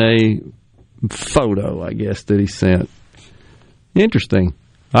in a photo, I guess, that he sent. Interesting.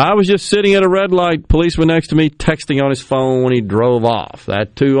 I was just sitting at a red light, policeman next to me texting on his phone when he drove off.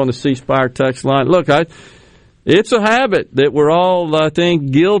 That, too, on the C Spire text line. Look, it's a habit that we're all, I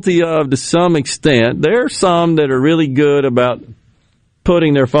think, guilty of to some extent. There are some that are really good about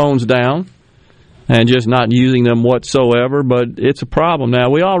putting their phones down and just not using them whatsoever, but it's a problem. Now,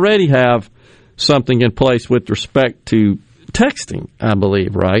 we already have something in place with respect to texting, I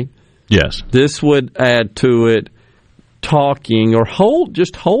believe, right? Yes. This would add to it talking or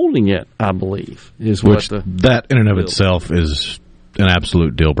just holding it, I believe, is which what that in and of itself is an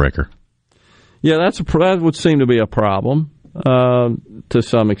absolute deal breaker. Yeah, that would seem to be a problem to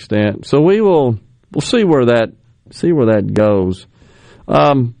some extent. So we'll see where that goes.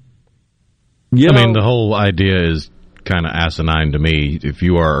 I mean, the whole idea is kind of asinine to me. If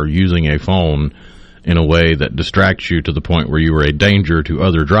you are using a phone in a way that distracts you to the point where you are a danger to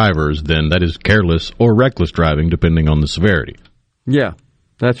other drivers, then that is careless or reckless driving, depending on the severity. Yeah,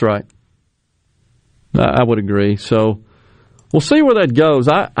 that's right. I would agree. So we'll see where that goes.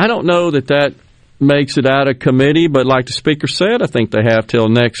 I don't know that makes it out of committee, but like the Speaker said, I think they have till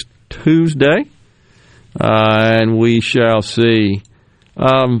next Tuesday, and we shall see.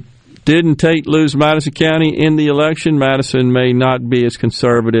 Didn't Tate lose Madison County in the election? Madison may not be as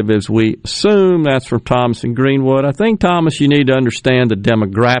conservative as we assume. That's from Thomas in Greenwood. I think, Thomas, you need to understand the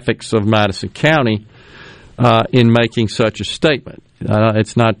demographics of Madison County in making such a statement.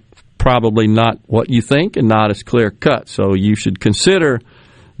 It's probably not what you think and not as clear cut. So you should consider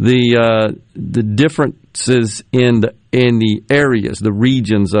the differences in the areas, the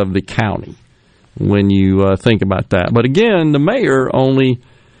regions of the county when you think about that. But again, the mayor only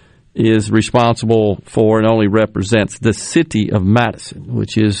is responsible for and only represents the city of Madison,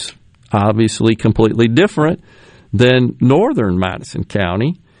 which is obviously completely different than northern Madison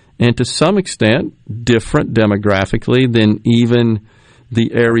County, and to some extent different demographically than even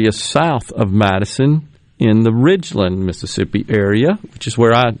the area south of Madison in the Ridgeland, Mississippi area, which is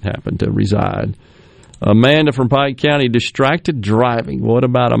where I happen to reside. Amanda from Pike County, distracted driving. What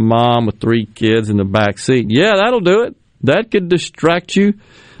about a mom with 3 kids in the back seat? Yeah, that'll do it. That could distract you.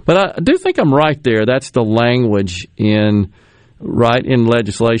 But I do think I'm right there. That's the language in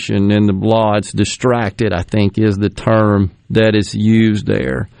legislation, in the law. It's distracted, I think, is the term that is used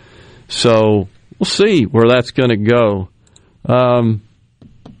there. So we'll see where that's going to go.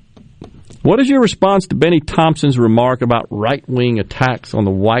 What is your response to Benny Thompson's remark about right-wing attacks on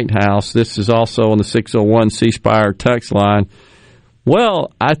the White House? This is also on the 601 C Spire text line.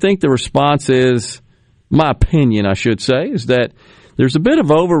 Well, I think the response is, my opinion, I should say, is that there's a bit of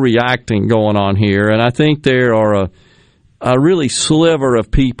overreacting going on here, and I think there are a really sliver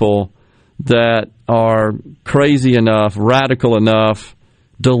of people that are crazy enough, radical enough,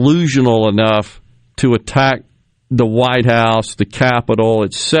 delusional enough to attack the White House, the Capitol,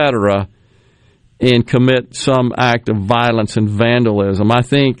 etc., and commit some act of violence and vandalism. I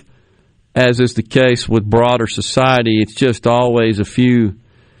think, as is the case with broader society, it's just always a few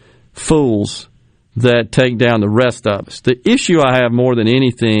fools that take down the rest of us. The issue I have more than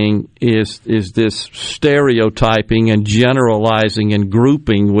anything is this stereotyping and generalizing and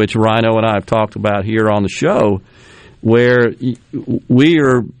grouping, which Rhino and I have talked about here on the show, where we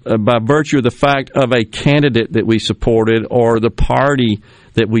are, by virtue of the fact of a candidate that we supported or the party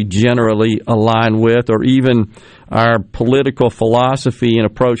that we generally align with, or even our political philosophy and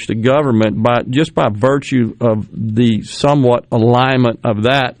approach to government, just by virtue of the somewhat alignment of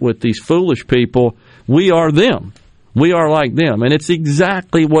that with these foolish people, we are them. We are like them. And it's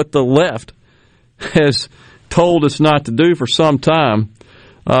exactly what the left has told us not to do for some time.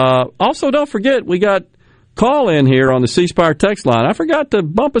 Also, don't forget, we got call in here on the C Spire text line. I forgot to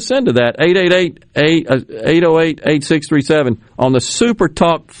bump us into that, 888-808-8637 on the Super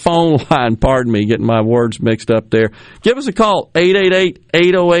Talk phone line. Pardon me, getting my words mixed up there. Give us a call,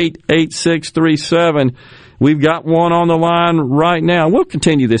 888-808-8637. We've got one on the line right now. We'll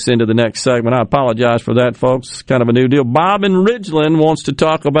continue this into the next segment. I apologize for that, folks. It's kind of a new deal. Bob in Ridgeland wants to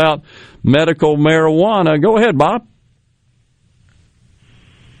talk about medical marijuana. Go ahead, Bob.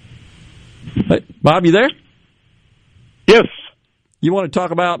 Hey, Bob, you there? Yes. You want to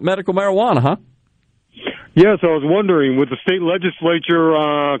talk about medical marijuana, huh? Yes, I was wondering, with the state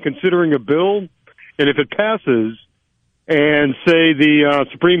legislature considering a bill, and if it passes, and say the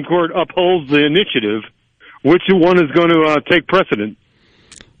Supreme Court upholds the initiative, which one is going to take precedent?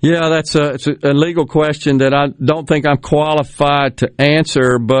 Yeah, it's a legal question that I don't think I'm qualified to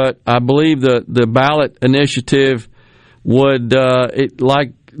answer, but I believe the ballot initiative would,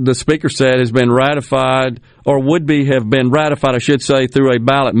 like the Speaker said, has been ratified, or have been ratified, I should say, through a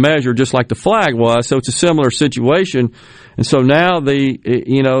ballot measure, just like the flag was. So it's a similar situation. And so now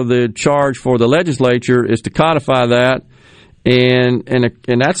the charge for the legislature is to codify that, and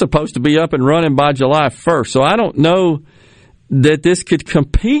that's supposed to be up and running by July 1st. So I don't know that this could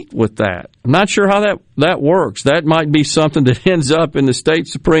compete with that. I'm not sure how that works. That might be something that ends up in the state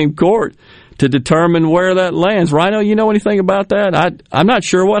Supreme Court to determine where that lands. Rhino, you know anything about that? I'm not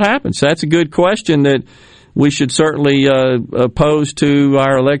sure what happens. That's a good question that we should certainly pose to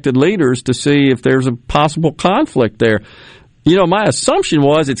our elected leaders to see if there's a possible conflict there. My assumption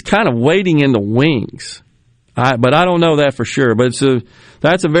was it's kind of waiting in the wings. But I don't know that for sure. But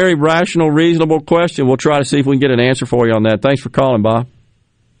that's a very rational, reasonable question. We'll try to see if we can get an answer for you on that. Thanks for calling, Bob.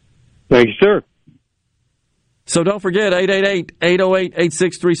 Thank you, sir. So don't forget,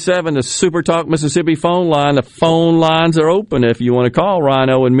 888-808-8637, the Super Talk Mississippi phone line. The phone lines are open if you want to call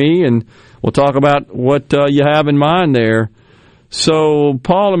Rhino and me, and we'll talk about what you have in mind there. So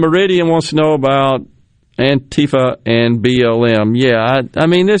Paul in Meridian wants to know about Antifa and BLM. Yeah, I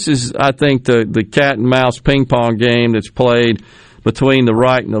mean, this is, I think, the cat and mouse ping pong game that's played between the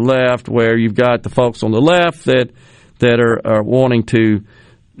right and the left, where you've got the folks on the left that are wanting to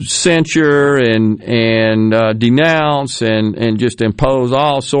censure and denounce and just impose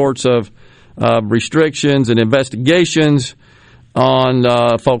all sorts of restrictions and investigations on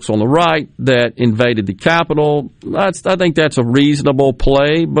folks on the right that invaded the Capitol. I think that's a reasonable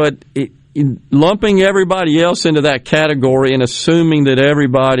play, but lumping everybody else into that category and assuming that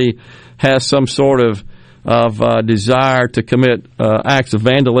everybody has some sort of desire to commit acts of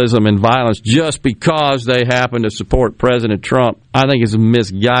vandalism and violence just because they happen to support President Trump, I think is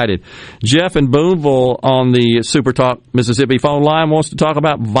misguided. Jeff in Boonville on the Super Talk Mississippi phone line wants to talk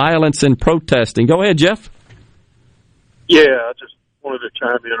about violence and protesting. Go ahead, Jeff. Yeah, I just wanted to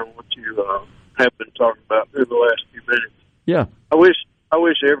chime in on what you have been talking about through the last few minutes. Yeah. I wish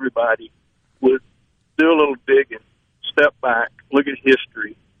everybody would do a little digging, step back, look at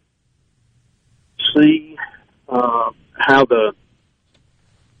history, see how the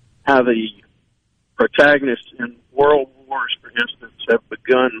protagonists in world wars, for instance, have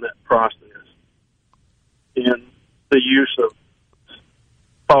begun that process in the use of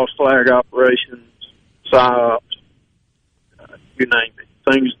false flag operations, PSYOPs, you name it,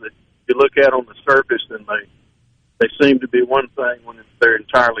 things that you look at on the surface and they seem to be one thing when they're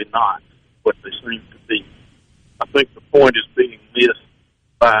entirely not what they seem to be. I think the point is being missed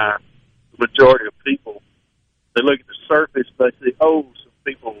by the majority of people. They look at the surface, they see, some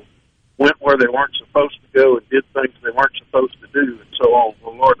people went where they weren't supposed to go and did things they weren't supposed to do, and so on.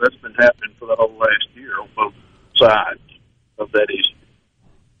 Well, Lord, that's been happening for the whole last year on both sides of that issue.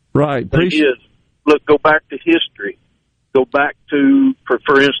 Right. The thing is, look, go back to history. Go back to,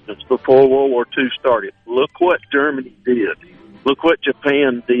 for instance, before World War II started. Look what Germany did. Look what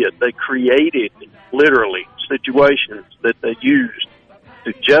Japan did. They created, literally, situations that they used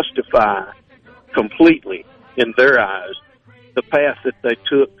to justify completely, in their eyes, the path that they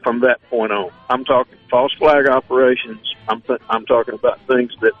took from that point on. I'm talking false flag operations. I'm talking about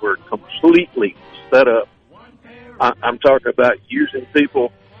things that were completely set up. I'm talking about using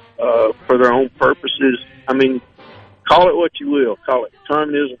people for their own purposes. I mean, call it what you will. Call it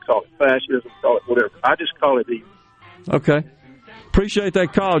communism, call it fascism, call it whatever. I just call it evil. Okay. Appreciate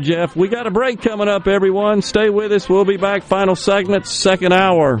that call, Jeff. We got a break coming up, everyone. Stay with us. We'll be back. Final segment, second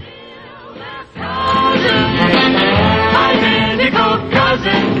hour. Identical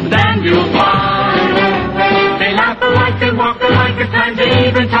cousins, then you'll find they laugh alike, they walk alike, at times they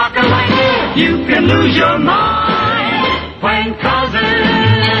even talk alike. You can lose your mind when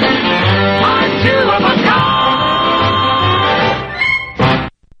cousins are two of a kind.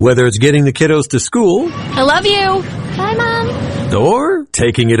 Whether it's getting the kiddos to school, I love you. Bye, Mom. Or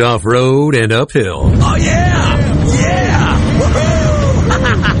taking it off-road and uphill. Oh, yeah! Yeah!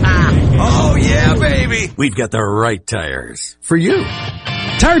 Oh, yeah, baby! We've got the right tires for you.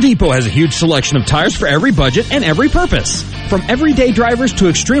 Tire Depot has a huge selection of tires for every budget and every purpose. From everyday drivers to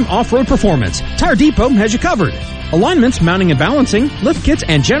extreme off-road performance, Tire Depot has you covered. Alignments, mounting and balancing, lift kits,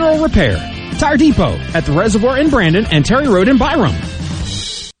 and general repair. Tire Depot at the Reservoir in Brandon and Terry Road in Byram.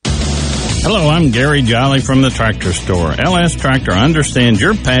 Hello, I'm Gary Jolly from the Tractor Store. LS Tractor understands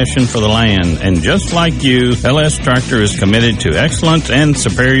your passion for the land, and just like you, LS Tractor is committed to excellence and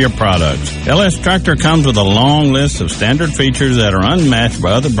superior products. LS Tractor comes with a long list of standard features that are unmatched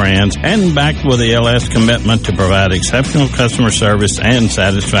by other brands and backed with the LS commitment to provide exceptional customer service and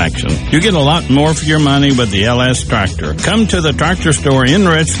satisfaction. You get a lot more for your money with the LS Tractor. Come to the Tractor Store in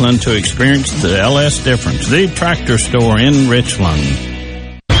Richland to experience the LS difference. The Tractor Store in Richland.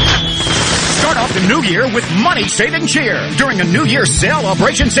 Start off the new year with money-saving cheer during a New Year's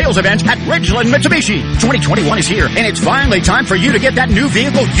celebration sales event at Ridgeland Mitsubishi. 2021 is here, and it's finally time for you to get that new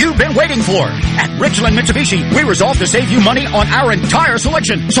vehicle you've been waiting for. At Ridgeland Mitsubishi, we resolve to save you money on our entire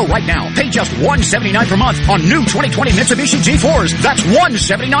selection. So right now, pay just $179 per month on new 2020 Mitsubishi G4s. That's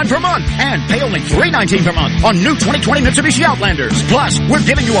 $179 per month. And pay only $319 per month on new 2020 Mitsubishi Outlanders. Plus, we're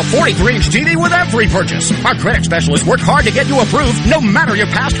giving you a 43-inch TV with every purchase. Our credit specialists work hard to get you approved no matter your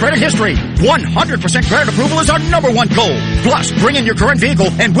past credit history. 100% credit approval is our #1 goal. Plus, bring in your current vehicle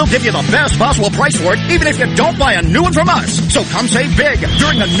and we'll give you the best possible price for it, even if you don't buy a new one from us. So come save big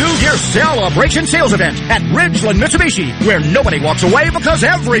during the New Year's celebration sales event at Ridgeland Mitsubishi, where nobody walks away because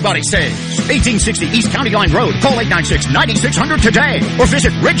everybody saves. 1860 East County Line Road. Call 896-9600 today or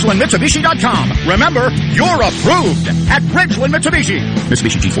visit RidgelandMitsubishi.com. Remember, you're approved at Ridgeland Mitsubishi.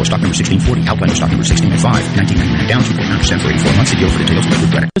 Mitsubishi G4 stock number 1640. Outlander stock number 1605. $19.99 down, 2.9% for 84 months. See deal for details.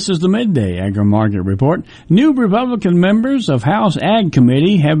 This is the Midday Agri-Market Report. New Republican members of House Ag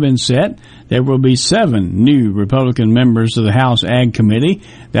Committee have been set. There will be 7 new Republican members of the House Ag Committee,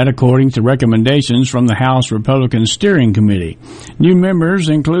 that according to recommendations from the House Republican Steering Committee. New members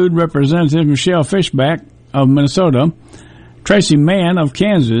include Representative Michelle Fishback of Minnesota, Tracy Mann of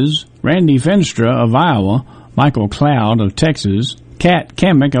Kansas, Randy Finstra of Iowa, Michael Cloud of Texas, Kat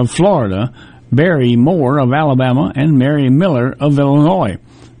Kamek of Florida, Barry Moore of Alabama, and Mary Miller of Illinois.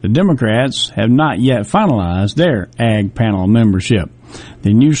 The Democrats have not yet finalized their Ag Panel membership.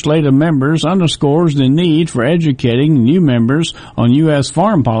 The new slate of members underscores the need for educating new members on U.S.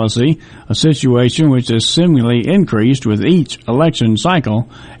 foreign policy, a situation which has seemingly increased with each election cycle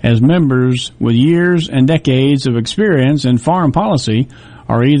as members with years and decades of experience in foreign policy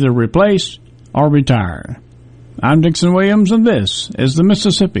are either replaced or retired. I'm Dixon Williams, and this is the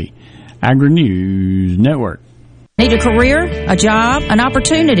Mississippi Agri-News Network. Need a career, a job, an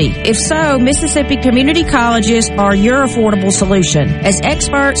opportunity? If so, Mississippi Community Colleges are your affordable solution. As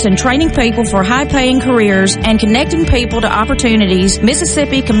experts in training people for high-paying careers and connecting people to opportunities,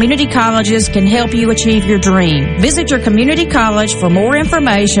 Mississippi Community Colleges can help you achieve your dream. Visit your community college for more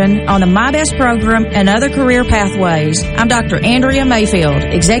information on the My Best program and other career pathways. I'm Dr. Andrea Mayfield,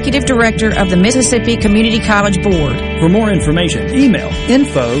 Executive Director of the Mississippi Community College Board. For more information, email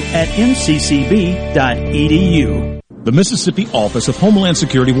info@mccb.edu. The Mississippi Office of Homeland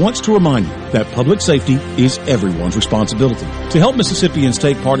Security wants to remind you that public safety is everyone's responsibility. To help Mississippians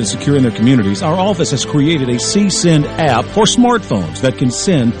take part in securing their communities, our office has created a CSend app for smartphones that can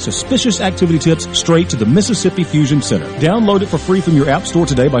send suspicious activity tips straight to the Mississippi Fusion Center. Download it for free from your app store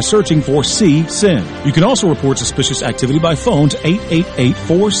today by searching for CSend. You can also report suspicious activity by phone to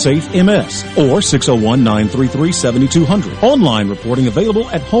 888-4SAFE-MS or 601-933-7200. Online reporting available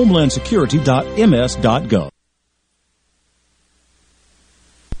at homelandsecurity.ms.gov.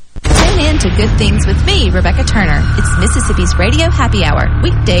 To Good Things with me, Rebecca Turner. It's Mississippi's Radio Happy Hour,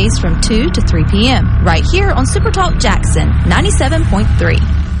 weekdays from 2 to 3 p.m. right here on Super Talk Jackson 97.3.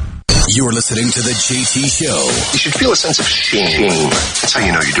 You're listening to The JT Show. You should feel a sense of shame. That's how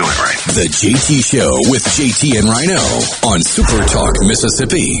you know you're doing it right. The JT Show with JT and Rhino on Super Talk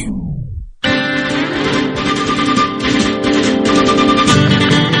Mississippi.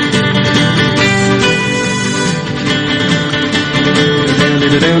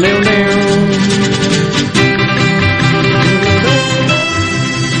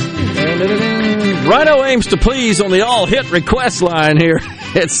 Rhino aims to please on the all-hit request line here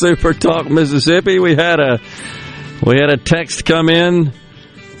at Super Talk Mississippi. We had a text come in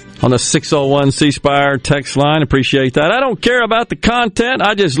on the 601 C-Spire text line. Appreciate that. I don't care about the content.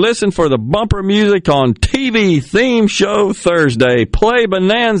 I just listen for the bumper music on TV theme show Thursday. Play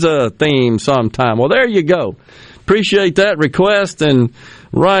Bonanza theme sometime. Well, there you go. Appreciate that request, and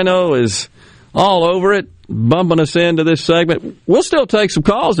Rhino is all over it, bumping us into this segment. We'll still take some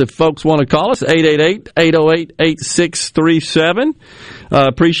calls if folks want to call us, 888-808-8637.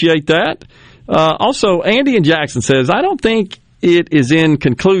 Appreciate that. Also, Andy in Jackson says, I don't think it is in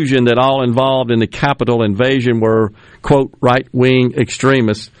conclusion that all involved in the Capitol invasion were, quote, right-wing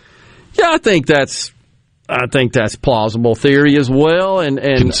extremists. Yeah, I think that's I think that's plausible theory as well. And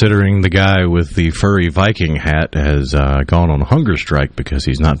considering the guy with the furry Viking hat has gone on hunger strike because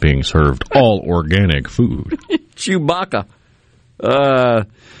he's not being served all organic food. Chewbacca.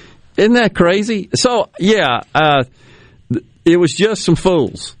 Isn't that crazy? So, yeah, it was just some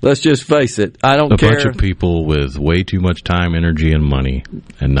fools. Let's just face it. I don't care. A bunch of people with way too much time, energy, and money,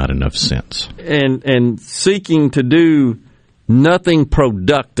 and not enough sense. And seeking to do nothing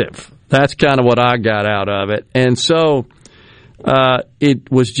productive. That's kind of what I got out of it. And so it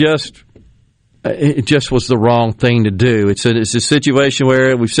just was the wrong thing to do. It's a situation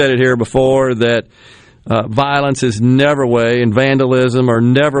where, we've said it here before, that violence is never way, and vandalism are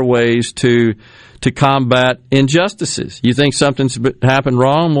never ways to combat injustices. You think something's happened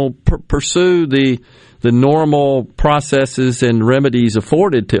wrong? Well, pursue the normal processes and remedies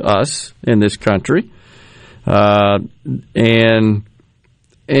afforded to us in this country, and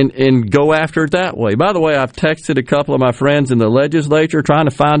go after it that way. By the way, I've texted a couple of my friends in the legislature trying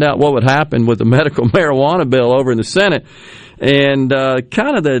to find out what would happen with the medical marijuana bill over in the Senate. And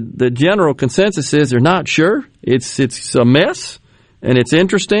kind of the general consensus is they're not sure. It's a mess, and it's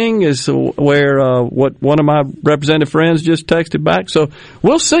interesting is where what one of my representative friends just texted back. So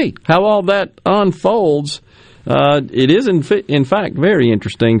we'll see how all that unfolds. It is, in fact, very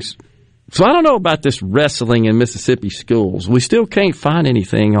interesting. So I don't know about this wrestling in Mississippi schools. We still can't find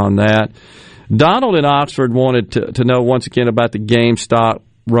anything on that. Donald in Oxford wanted to know once again about the GameStop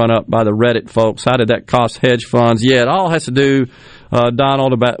run up by the Reddit folks. How did that cost hedge funds? Yeah, it all has to do,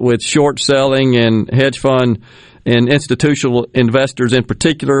 Donald, with short selling and hedge fund and institutional investors in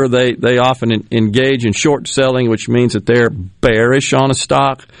particular. They often engage in short selling, which means that they're bearish on a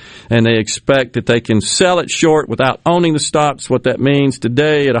stock and they expect that they can sell it short without owning the stocks. What that means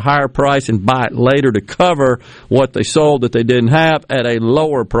today at a higher price and buy it later to cover what they sold that they didn't have at a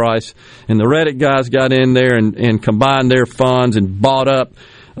lower price. And the Reddit guys got in there and combined their funds and bought up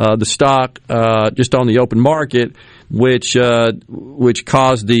the stock just on the open market, which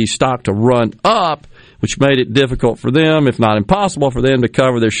caused the stock to run up, which made it difficult for them, if not impossible for them, to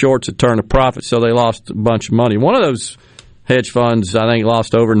cover their shorts and turn a profit, so they lost a bunch of money. One of those hedge funds, I think,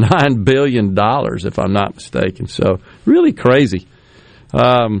 lost over $9 billion, if I'm not mistaken. So really crazy.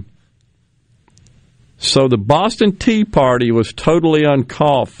 So the Boston Tea Party was totally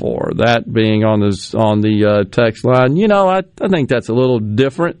uncalled for, that being on the text line. You know, I think that's a little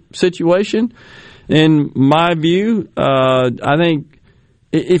different situation. In my view, I think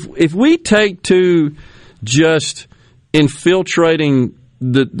if we take to just infiltrating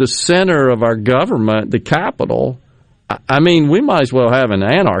the center of our government, the Capitol, I mean, we might as well have an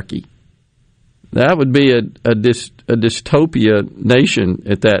anarchy. That would be a dystopia nation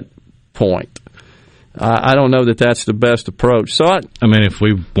at that point. I don't know that that's the best approach. So I mean, if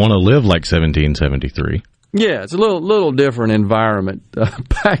we want to live like 1773. Yeah, it's a little different environment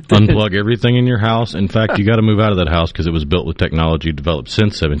back then. Unplug everything in your house. In fact, you got to move out of that house because it was built with technology developed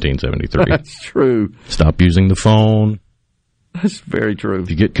since 1773. That's true. Stop using the phone. That's very true. If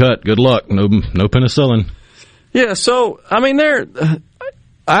you get cut, good luck. No penicillin. Yeah, so, I mean,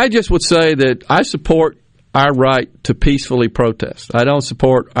 I just would say that I support our right to peacefully protest. I don't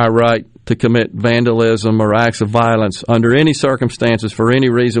support our right to commit vandalism or acts of violence under any circumstances for any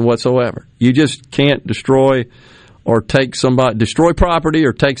reason whatsoever. You just can't destroy property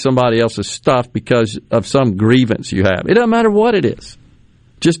or take somebody else's stuff because of some grievance you have. It doesn't matter what it is.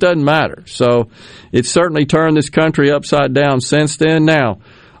 It just doesn't matter. So it's certainly turned this country upside down since then. Now,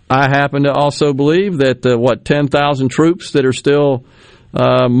 I happen to also believe that 10,000 troops that are still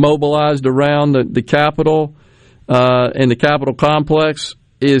mobilized around the Capitol and the Capitol complex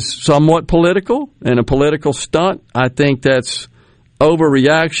is somewhat political and a political stunt. I think that's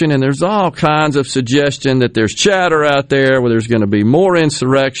overreaction, and there's all kinds of suggestion that there's chatter out there where there's going to be more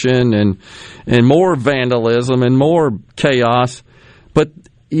insurrection and more vandalism and more chaos. But,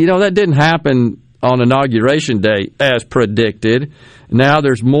 you know, that didn't happen on Inauguration Day as predicted. Now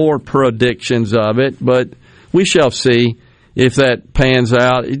there's more predictions of it, but we shall see if that pans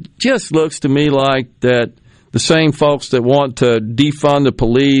out. It just looks to me like that the same folks that want to defund the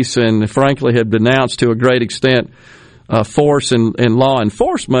police and, frankly, have denounced to a great extent force and law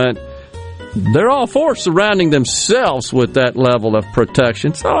enforcement, they're all for surrounding themselves with that level of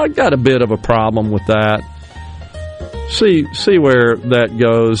protection. So I got a bit of a problem with that. See where that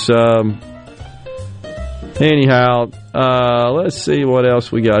goes. Anyhow, let's see what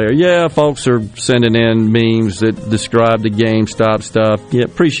else we got here. Yeah, folks are sending in memes that describe the GameStop stuff. Yeah,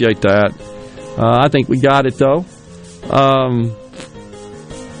 appreciate that.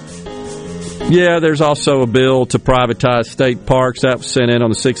 Yeah, there's also a bill to privatize state parks. That was sent in on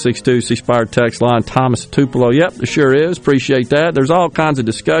the 662-C-SPIRE text line. Thomas Tupelo. Yep, there sure is. Appreciate that. There's all kinds of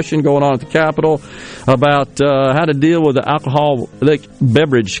discussion going on at the Capitol about how to deal with the Alcoholic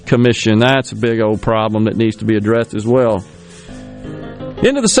Beverage Commission. That's a big old problem that needs to be addressed as well.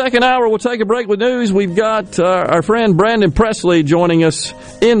 Into the second hour, we'll take a break with news. We've got our friend Brandon Presley joining us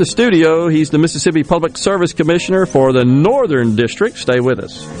in the studio. He's the Mississippi Public Service Commissioner for the Northern District. Stay with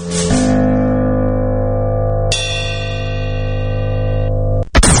us.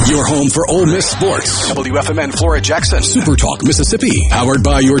 Your home for Ole Miss sports. WFMN Flora Jackson. Super Talk Mississippi. Powered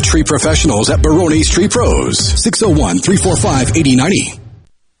by your tree professionals at Barone's Tree Pros. 601-345-8090.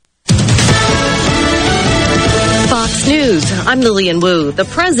 Fox News, I'm Lillian Wu. The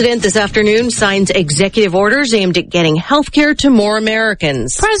president this afternoon signs executive orders aimed at getting health care to more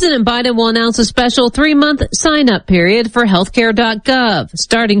Americans. President Biden will announce a special 3-month sign-up period for healthcare.gov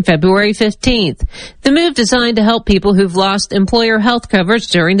starting February 15th. The move designed to help people who've lost employer health coverage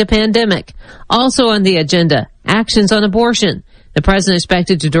during the pandemic. Also on the agenda, actions on abortion. The president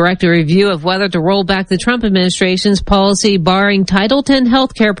expected to direct a review of whether to roll back the Trump administration's policy barring Title X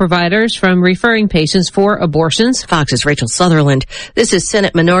health care providers from referring patients for abortions. Fox's Rachel Sutherland. This is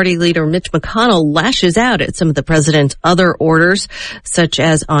Senate Minority Leader Mitch McConnell lashes out at some of the president's other orders, such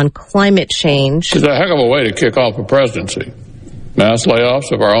as on climate change. It's a heck of a way to kick off a presidency. Mass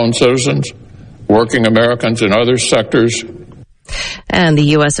layoffs of our own citizens, working Americans in other sectors. And the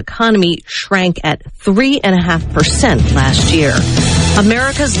U.S. economy shrank at 3.5% last year.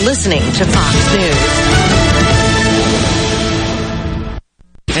 America's listening to Fox News.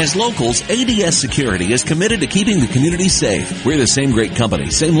 As locals, ADS Security is committed to keeping the community safe. We're the same great company,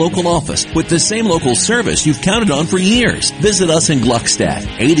 same local office, with the same local service you've counted on for years. Visit us in Gluckstadt.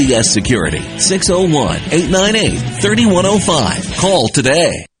 ADS Security, 601-898-3105. Call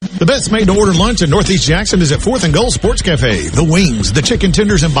today. The best made-to-order lunch in Northeast Jackson is at 4th and Gold Sports Cafe. The wings, the chicken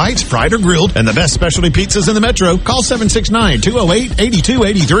tenders and bites, fried or grilled, and the best specialty pizzas in the metro. Call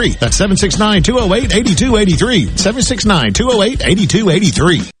 769-208-8283. That's 769-208-8283.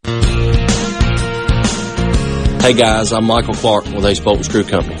 769-208-8283. Hey guys, I'm Michael Clark with Ace Bolt & Screw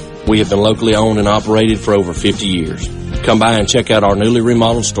Company. We have been locally owned and operated for over 50 years. Come by and check out our newly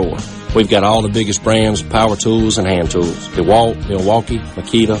remodeled store. We've got all the biggest brands of power tools and hand tools. DeWalt, Milwaukee,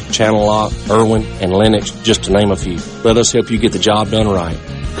 Makita, Channel Lock, Irwin, and Lennox, just to name a few. Let us help you get the job done right.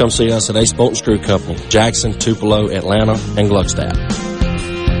 Come see us at Ace Bolt & Screw Company, Jackson, Tupelo, Atlanta, and Gluckstadt.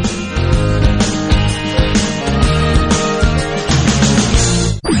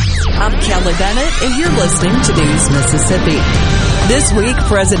 I'm Kelly Bennett, and you're listening to News Mississippi. This week,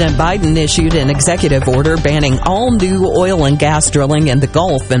 President Biden issued an executive order banning all new oil and gas drilling in the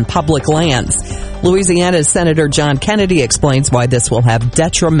Gulf and public lands. Louisiana's Senator John Kennedy explains why this will have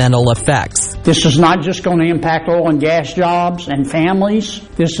detrimental effects. This is not just going to impact oil and gas jobs and families.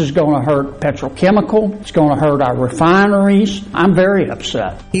 This is going to hurt petrochemical. It's going to hurt our refineries. I'm very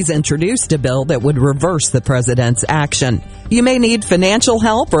upset. He's introduced a bill that would reverse the president's action. You may need financial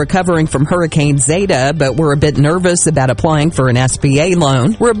help recovering from Hurricane Zeta, but we're a bit nervous about applying for an SBA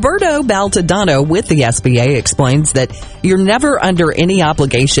loan. Roberto Baltodano with the SBA explains that you're never under any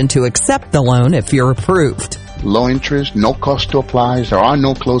obligation to accept the loan if you're approved. Low interest, no cost to apply. There are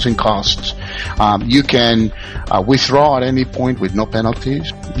no closing costs. You can withdraw at any point with no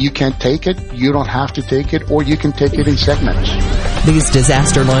penalties. You can take it, you don't have to take it, or you can take it in segments. These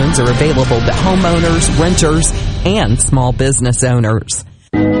disaster loans are available to homeowners, renters, and small business owners.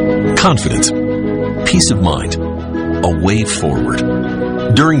 Confidence, peace of mind, a way forward.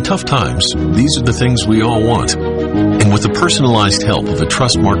 During tough times, these are the things we all want. And with the personalized help of a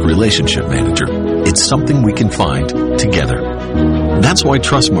Trustmark relationship manager, it's something we can find together. That's why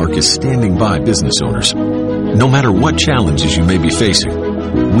Trustmark is standing by business owners. No matter what challenges you may be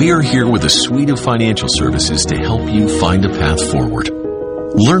facing, we are here with a suite of financial services to help you find a path forward.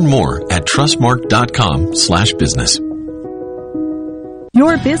 Learn more at trustmark.com/business.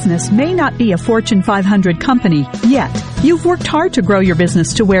 Your business may not be a Fortune 500 company yet. You've worked hard to grow your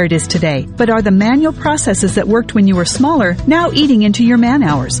business to where it is today, but are the manual processes that worked when you were smaller now eating into your man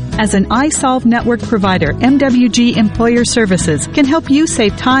hours? As an iSolve network provider, MWG Employer Services can help you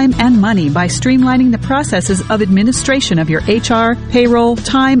save time and money by streamlining the processes of administration of your HR, payroll,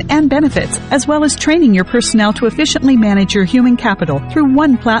 time, and benefits, as well as training your personnel to efficiently manage your human capital through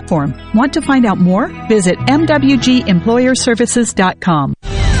one platform. Want to find out more? Visit MWGEmployerServices.com.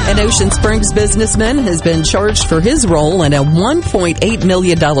 An Ocean Springs businessman has been charged for his role in a $1.8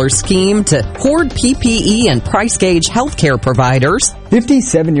 million scheme to hoard PPE and price gauge healthcare providers.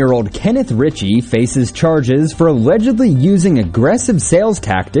 57-year-old Kenneth Ritchie faces charges for allegedly using aggressive sales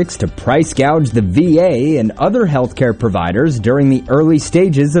tactics to price gouge the VA and other healthcare providers during the early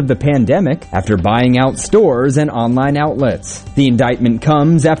stages of the pandemic after buying out stores and online outlets. The indictment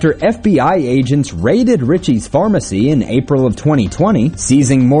comes after FBI agents raided Ritchie's pharmacy in April of 2020,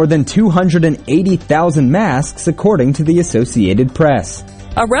 seizing more than 280,000 masks, according to the Associated Press.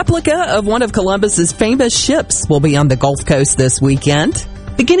 A replica of one of Columbus's famous ships will be on the Gulf Coast this weekend.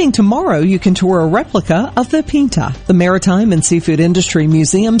 Beginning tomorrow, you can tour a replica of the Pinta. The Maritime and Seafood Industry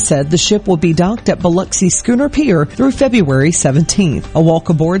Museum said the ship will be docked at Biloxi Schooner Pier through February 17th. A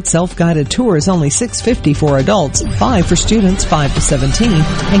walk-aboard self-guided tour is only $6.50 for adults, $5 for students 5 to 17,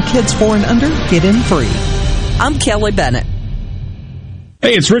 and kids 4 and under get in free. I'm Kelly Bennett.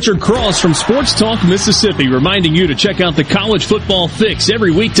 Hey, it's Richard Cross from Sports Talk Mississippi, reminding you to check out the College Football Fix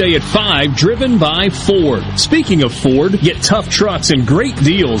every weekday at 5, driven by Ford. Speaking of Ford, get tough trucks and great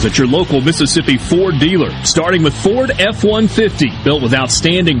deals at your local Mississippi Ford dealer, starting with Ford F-150, built with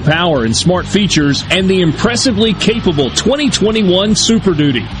outstanding power and smart features, and the impressively capable 2021 Super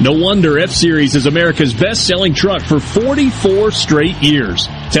Duty. No wonder F-Series is America's best-selling truck for 44 straight years.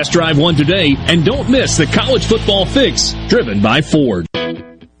 Test drive one today, and don't miss the College Football Fix, driven by Ford.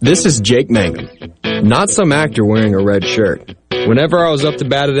 This is Jake Mangum, not some actor wearing a red shirt. Whenever I was up to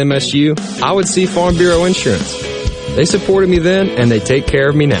bat at MSU, I would see Farm Bureau Insurance. They supported me then, and they take care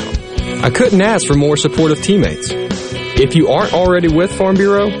of me now. I couldn't ask for more supportive teammates. If you aren't already with Farm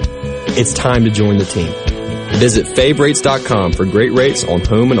Bureau, it's time to join the team. Visit favrates.com for great rates on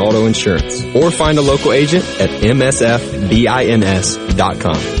home and auto insurance, or find a local agent at msfbins.com.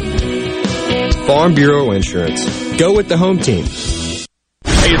 Farm Bureau Insurance. Go with the home team.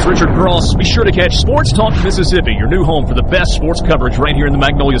 Hey, it's Richard Cross. Be sure to catch Sports Talk Mississippi, your new home for the best sports coverage right here in the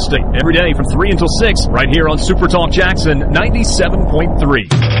Magnolia State. Every day from 3 until 6, right here on Super Talk Jackson 97.3.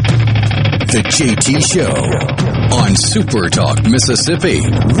 The JT Show on Super Talk Mississippi.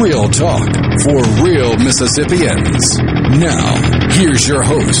 Real talk for real Mississippians. Now, here's your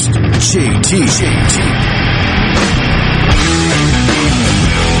host, JT.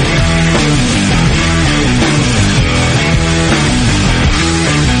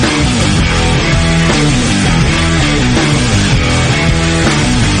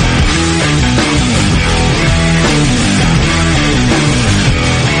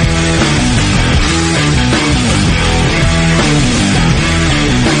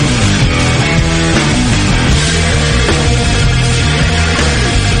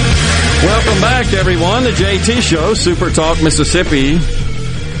 Welcome back, everyone. The JT Show, Super Talk Mississippi,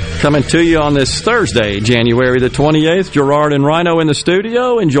 coming to you on this Thursday, January the 28th. Gerard and Rhino in the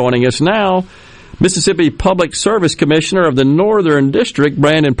studio, and joining us now, Mississippi Public Service Commissioner of the Northern District,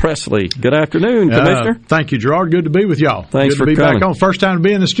 Brandon Presley. Good afternoon, Commissioner. Thank you, Gerard. Good to be with y'all. Thanks for coming. coming. Back on. First time to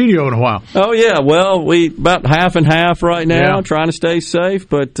be in the studio in a while. Oh, yeah. Well, we about half and half right now, trying to stay safe,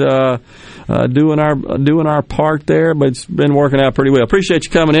 but doing our part there, but it's been working out pretty well. Appreciate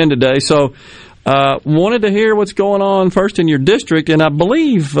you coming in today. So, wanted to hear what's going on first in your district, and I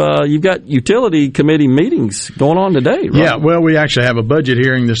believe you've got utility committee meetings going on today, right? Yeah, well, we actually have a budget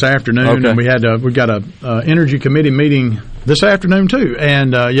hearing this afternoon, and we've got a energy committee meeting this afternoon too,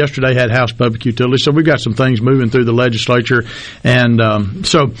 and yesterday had House Public Utilities, so we've got some things moving through the legislature, and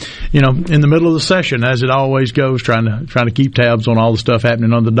so in the middle of the session, as it always goes, trying to keep tabs on all the stuff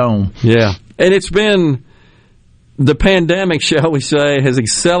happening on the Dome. Yeah, and it's been. The pandemic, shall we say, has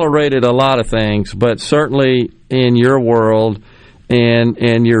accelerated a lot of things, but certainly in your world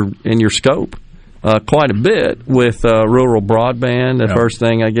and your scope, quite a bit with rural broadband. The first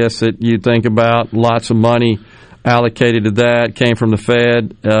thing I guess that you think about, lots of money allocated to that, came from the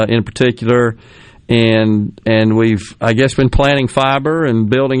Fed in particular, and we've I guess been planting fiber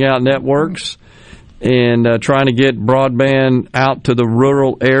and building out networks. And trying to get broadband out to the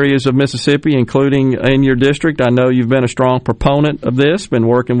rural areas of Mississippi, including in your district. I know you've been a strong proponent of this, been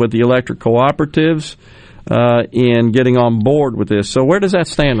working with the electric cooperatives in getting on board with this. So where does that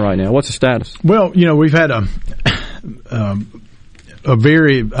stand right now? What's the status? Well, we've had a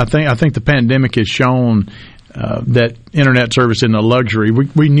very, I think the pandemic has shown that internet service isn't a luxury.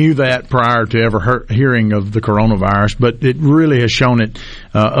 We knew that prior to ever hearing of the coronavirus, but it really has shown it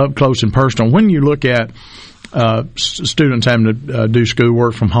up close and personal. When you look at students having to do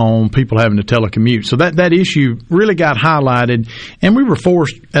schoolwork from home, people having to telecommute, so that issue really got highlighted, and we were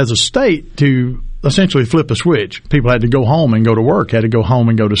forced as a state to essentially flip a switch. People had to go home and go to work, had to go home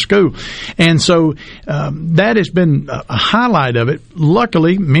and go to school. And so that has been a highlight of it.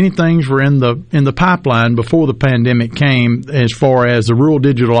 Luckily, many things were in the pipeline before the pandemic came, as far as the Rural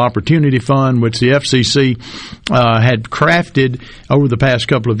Digital Opportunity Fund, which the FCC had crafted over the past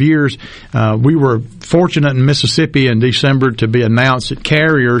couple of years. We were fortunate in Mississippi in December to be announced that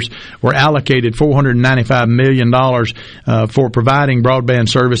carriers were allocated $495 million for providing broadband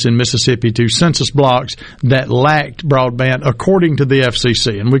service in Mississippi to census blocks that lacked broadband, according to the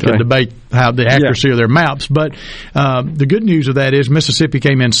FCC. And we could debate how the accuracy of their maps, but the good news of that is Mississippi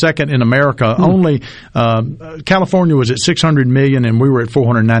came in second in America. Only California was at $600 million, and we were at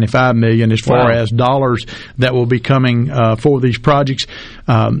 $495 million as far as dollars that will be coming for these projects.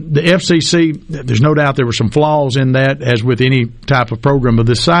 The FCC, there's no doubt there were some flaws in that, as with any type of program of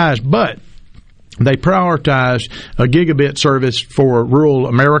this size, but they prioritized a gigabit service for rural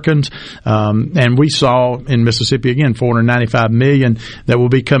Americans, and we saw in Mississippi, again, $495 million that will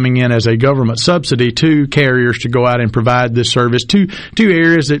be coming in as a government subsidy to carriers to go out and provide this service to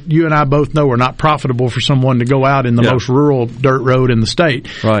areas that you and I both know are not profitable for someone to go out in the most rural dirt road in the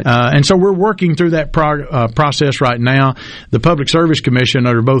state. Right. And so we're working through that process right now. The Public Service Commission,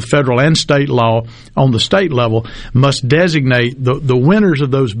 under both federal and state law, on the state level, must designate the winners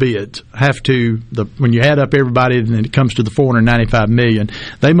of those bids have to, when you add up everybody and it comes to the $495 million,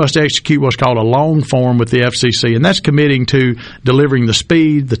 they must execute what's called a long form with the FCC, and that's committing to delivering the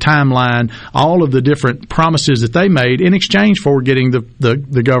speed, the timeline, all of the different promises that they made in exchange for getting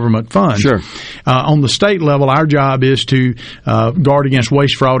the government funds. Sure. On the state level, our job is to guard against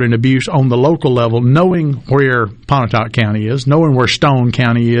waste, fraud, and abuse on the local level, knowing where Pontotoc County is, knowing where Stone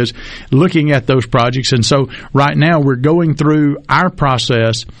County is, looking at those projects. And so right now we're going through our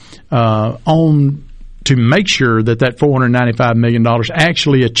process to make sure that $495 million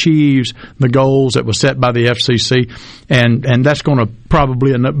actually achieves the goals that was set by the FCC, and that's going to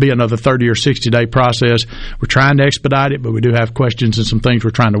probably be another 30 or 60-day process. We're trying to expedite it, but we do have questions and some things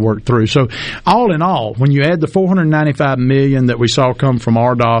we're trying to work through. So all in all, when you add the $495 million that we saw come from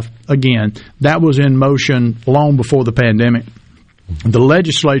RDOF, again, that was in motion long before the pandemic. The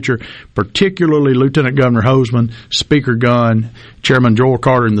legislature, particularly Lieutenant Governor Hosemann, Speaker Gunn, Chairman Joel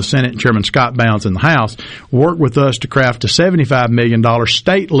Carter in the Senate, and Chairman Scott Bounds in the House, worked with us to craft a $75 million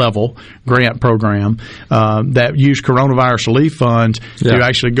state-level grant program that used coronavirus relief funds to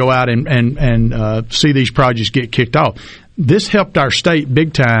actually go out and see these projects get kicked off. This helped our state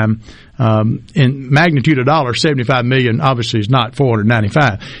big time. In magnitude of dollars, $75 million obviously is not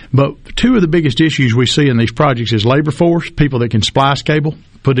 $495. But two of the biggest issues we see in these projects is labor force, people that can splice cable,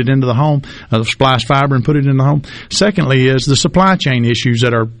 put it into the home, splice fiber and put it in the home. Secondly is the supply chain issues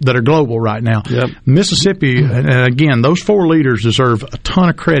that are global right now. Yep. Mississippi, and again, those four leaders deserve a ton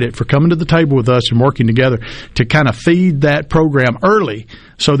of credit for coming to the table with us and working together to kind of feed that program early,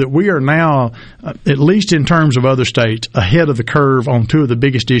 so that we are now, at least in terms of other states, ahead of the curve on two of the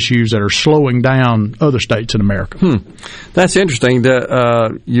biggest issues that are slowing down other states in America. That's interesting.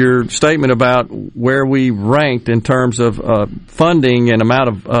 Your statement about where we ranked in terms of funding and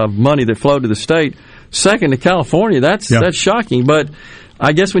amount of money that flowed to the state, second to California, that's shocking. But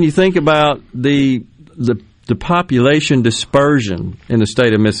I guess when you think about the population dispersion in the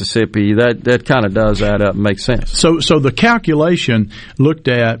state of Mississippi, that kind of does add up and makes sense. So the calculation looked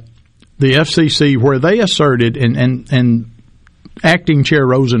at the FCC, where they asserted, and Acting Chair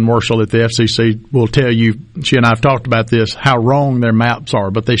Rosenworcel at the FCC will tell you, she and I have talked about this, how wrong their maps are,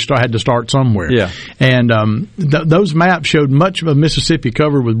 but they had to start somewhere. Yeah. And those maps showed much of Mississippi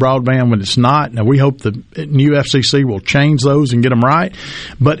covered with broadband when it's not. Now, we hope the new FCC will change those and get them right.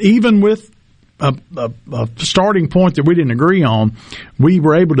 But even with a starting point that we didn't agree on, we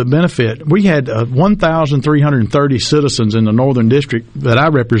were able to benefit. We had 1,330 citizens in the Northern District that I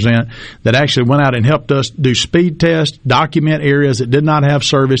represent that actually went out and helped us do speed tests, document areas that did not have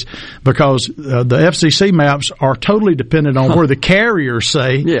service, because the FCC maps are totally dependent on where the carriers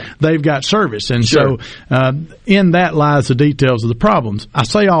say they've got service. And so in that lies the details of the problems. I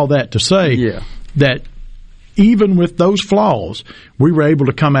say all that to say that even with those flaws, we were able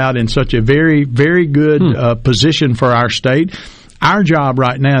to come out in such a very, very good position for our state. Our job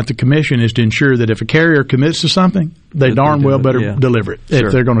right now at the Commission is to ensure that if a carrier commits to something, they darn well better deliver it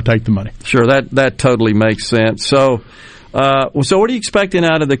if they're going to take the money. Sure, that totally makes sense. So what are you expecting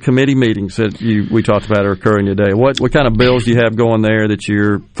out of the committee meetings that we talked about are occurring today? What kind of bills do you have going there that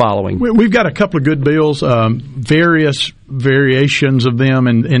you're following? We've got a couple of good bills, various variations of them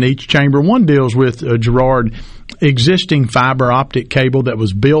in each chamber. One deals with Girard existing fiber optic cable that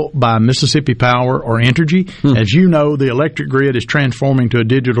was built by Mississippi Power or Entergy. As you know, the electric grid is transforming to a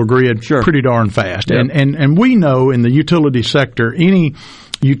digital grid pretty darn fast. Yep. And we know in the utility sector, any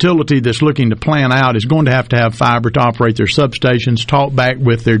utility that's looking to plan out is going to have fiber to operate their substations, talk back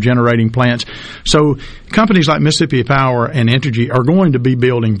with their generating plants. So companies like Mississippi Power and Entergy are going to be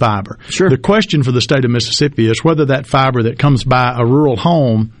building fiber. Sure. The question for the state of Mississippi is whether that fiber that comes by a rural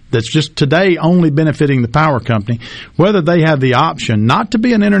home that's just today only benefiting the power company, whether they have the option not to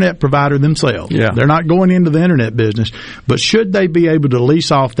be an internet provider themselves. Yeah. They're not going into the internet business, but should they be able to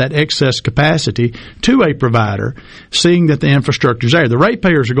lease off that excess capacity to a provider, seeing that the infrastructure is there? The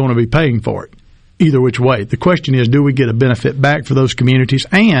ratepayers are going to be paying for it either which way. The question is, do we get a benefit back for those communities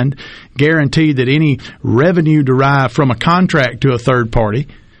and guarantee that any revenue derived from a contract to a third party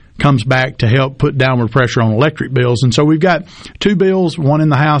comes back to help put downward pressure on electric bills? And so we've got two bills. One in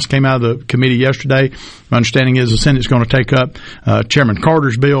the House came out of the committee yesterday. My understanding is the Senate's going to take up Chairman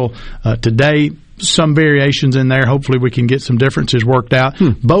Carter's bill today. Some variations in there. Hopefully we can get some differences worked out.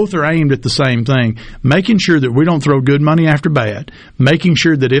 Both are aimed at the same thing, making sure that we don't throw good money after bad, making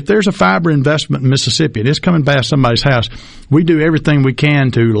sure that if there's a fiber investment in Mississippi and it's coming past somebody's house, we do everything we can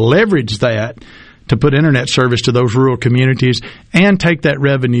to leverage that to put internet service to those rural communities and take that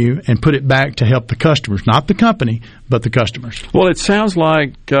revenue and put it back to help the customers, not the company, but the customers. Well, it sounds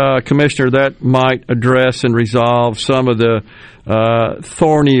like, Commissioner, that might address and resolve some of the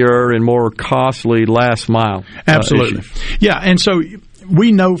thornier and more costly last mile Absolutely. Issues. Yeah, and so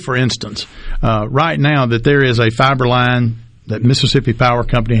we know, for instance, right now that there is a fiber line that Mississippi Power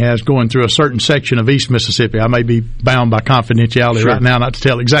Company has going through a certain section of East Mississippi. I may be bound by confidentiality right now not to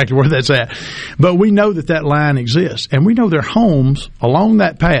tell exactly where that's at. But we know that line exists. And we know there are homes along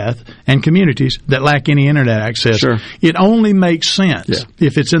that path and communities that lack any internet access. It only makes sense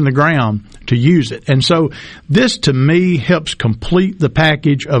if it's in the ground to use it. And so this, to me, helps complete the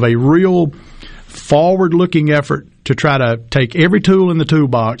package of a real forward-looking effort to try to take every tool in the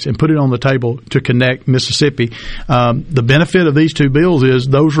toolbox and put it on the table to connect Mississippi. The benefit of these two bills is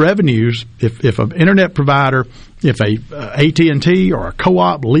those revenues, if an internet provider, if a AT&T or a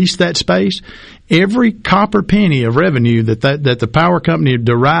co-op lease that space, every copper penny of revenue that the power company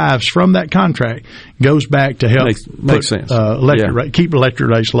derives from that contract goes back to help makes sense. Keep electric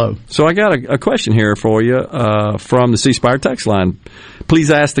rates low. So I got a question here for you from the C Spire text line.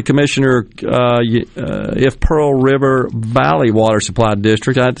 Please ask the Commissioner if Pearl River Valley Water Supply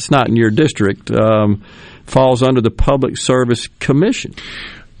District, it's not in your district, falls under the Public Service Commission.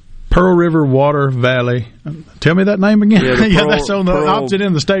 Pearl River Water Valley. Tell me that name again. Yeah, that's on the opposite end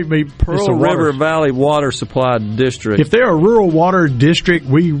of the state. Pearl River Valley Water Supply District. If they're a rural water district,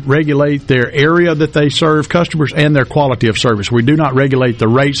 we regulate their area that they serve customers and their quality of service. We do not regulate the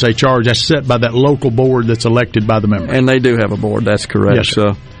rates they charge. That's set by that local board that's elected by the members. And they do have a board. That's correct. Yes,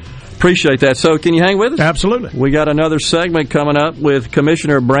 sir. So appreciate that. So can you hang with us? Absolutely. We got another segment coming up with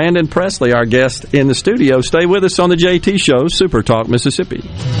Commissioner Brandon Presley, our guest in the studio. Stay with us on the JT Show, Super Talk Mississippi.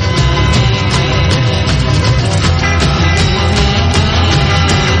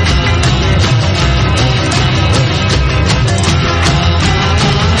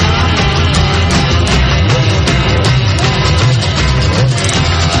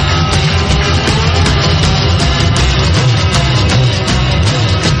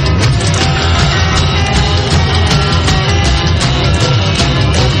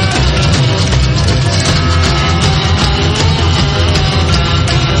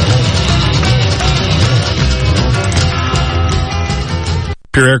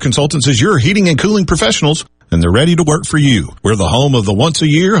 Pure Air Consultants is your heating and cooling professionals, and they're ready to work for you. We're the home of the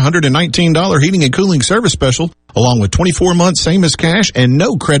once-a-year $119 heating and cooling service special, along with 24 months same as cash and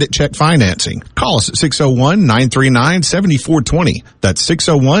no credit check financing. Call us at 601-939-7420. That's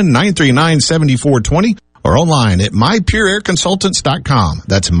 601-939-7420. Or online at mypureairconsultants.com.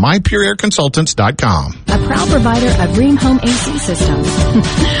 That's mypureairconsultants.com. A proud provider of Rheem Home AC systems.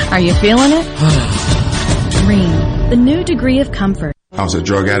 Are you feeling it? Rheem, the new degree of comfort. I was a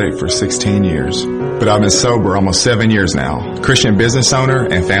drug addict for 16 years, but I've been sober almost 7 years now. Christian business owner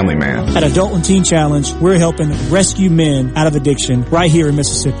and family man. At Adult and Teen Challenge, we're helping rescue men out of addiction right here in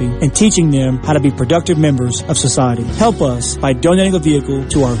Mississippi and teaching them how to be productive members of society. Help us by donating a vehicle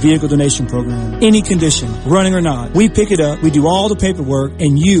to our vehicle donation program. Any condition, running or not, we pick it up, we do all the paperwork,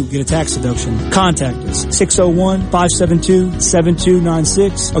 and you get a tax deduction. Contact us,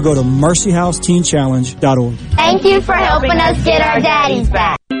 601-572-7296, or go to mercyhouseteenchallenge.org. Thank you for helping us get our daddies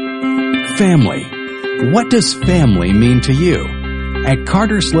back. Family. What does family mean to you? At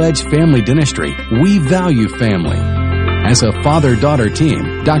Carter Sledge Family Dentistry, we value family. As a father-daughter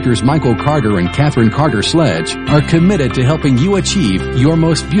team, Doctors Michael Carter and Catherine Carter Sledge are committed to helping you achieve your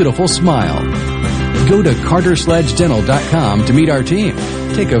most beautiful smile. Go to CarterSledgeDental.com to meet our team,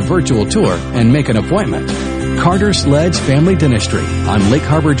 take a virtual tour, and make an appointment. Carter Sledge Family Dentistry on Lake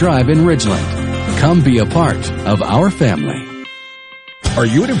Harbor Drive in Ridgeland. Come be a part of our family. Are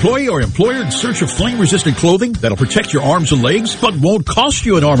you an employee or employer in search of flame-resistant clothing that'll protect your arms and legs but won't cost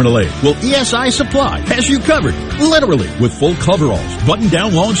you an arm and a leg? Well, ESI Supply has you covered, literally, with full coveralls,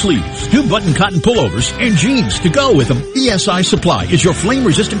 button-down long sleeves, new button cotton pullovers, and jeans to go with them. ESI Supply is your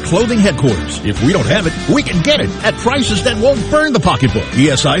flame-resistant clothing headquarters. If we don't have it, we can get it at prices that won't burn the pocketbook.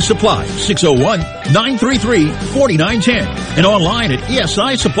 ESI Supply, 601-933-4910, and online at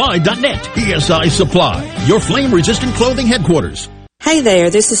esisupply.net. ESI Supply, your flame-resistant clothing headquarters. Hey there,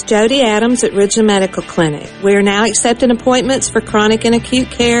 this is Jody Adams at Ridgeland Medical Clinic. We are now accepting appointments for chronic and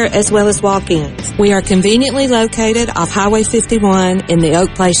acute care as well as walk-ins. We are conveniently located off Highway 51 in the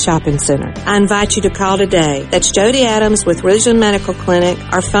Oak Place Shopping Center. I invite you to call today. That's Jody Adams with Ridgeland Medical Clinic.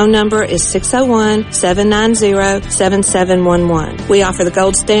 Our phone number is 601-790-7711. We offer the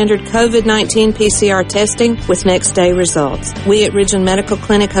gold standard COVID-19 PCR testing with next day results. We at Ridgeland Medical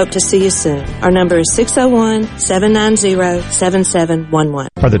Clinic hope to see you soon. Our number is 601-790-7711.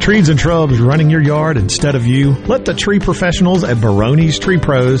 Are the trees and shrubs running your yard instead of you? Let the tree professionals at Barone's Tree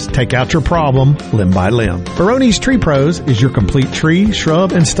Pros take out your problem limb by limb. Barone's Tree Pros is your complete tree,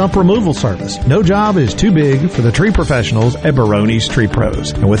 shrub, and stump removal service. No job is too big for the tree professionals at Barone's Tree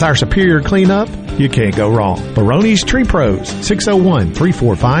Pros. And with our superior cleanup, you can't go wrong. Barone's Tree Pros,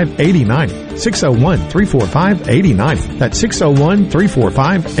 601-345-8090. 601-345-8090. That's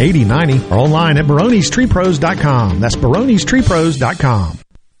 601-345-8090. Or online at baronestreepros.com. That's baronestreepros.com.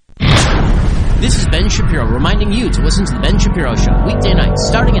 This is Ben Shapiro reminding you to listen to The Ben Shapiro Show weekday nights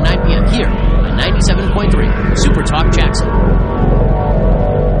starting at 9 p.m. here on 97.3 Super Talk Jackson.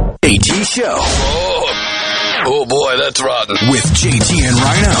 JT Show. Oh boy, that's rotten. With JT and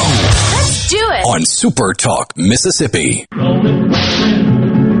Rhino. Let's do it. On Super Talk, Mississippi.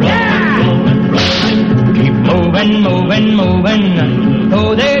 Moving,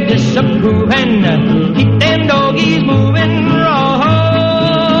 though they're disapproving. Keep them doggies moving rawhide.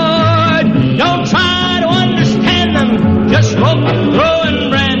 Don't try to understand them, just rope, throw, and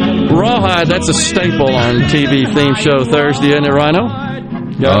brand. Rawhide, that's a staple on TV theme show Thursday, isn't it, Rhino?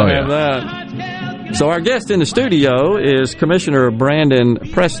 Gotta have that. So our guest in the studio is Commissioner Brandon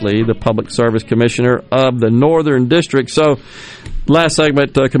Presley, the Public Service Commissioner of the Northern District. So last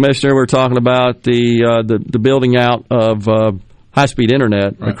segment, Commissioner, we're talking about the building out of high-speed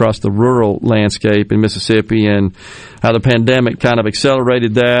internet across the rural landscape in Mississippi and how the pandemic kind of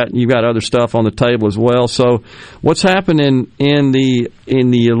accelerated that. You've got other stuff on the table as well. So what's happening in the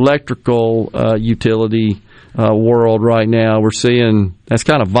electrical utility world right now? We're seeing that's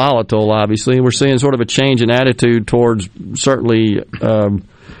kind of volatile, obviously. We're seeing sort of a change in attitude towards certainly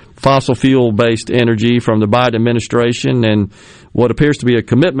fossil fuel-based energy from the Biden administration and what appears to be a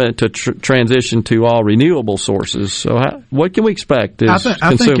commitment to transition to all renewable sources. So what can we expect as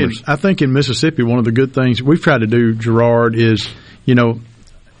consumers? I think in Mississippi, one of the good things we've tried to do, Gerard, is,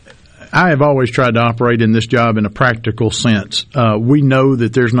 I have always tried to operate in this job in a practical sense. We know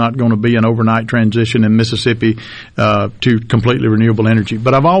that there's not going to be an overnight transition in Mississippi to completely renewable energy.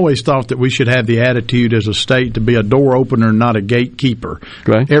 But I've always thought that we should have the attitude as a state to be a door opener, not a gatekeeper.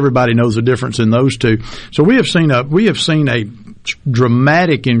 Right. Everybody knows the difference in those two. So we have seen a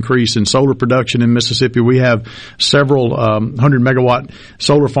dramatic increase in solar production in Mississippi. We have several 100-megawatt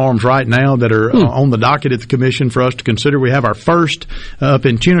solar farms right now that are on the docket at the Commission for us to consider. We have our first up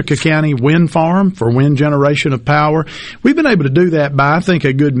in Tunica County wind farm for wind generation of power. We've been able to do that by, I think,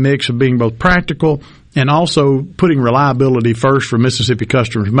 a good mix of being both practical and also putting reliability first for Mississippi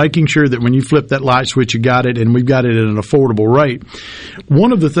customers, making sure that when you flip that light switch, you got it, and we've got it at an affordable rate.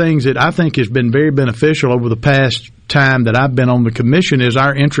 One of the things that I think has been very beneficial over the past time that I've been on the Commission is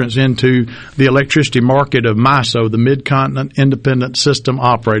our entrance into the electricity market of MISO, the Mid-Continent Independent System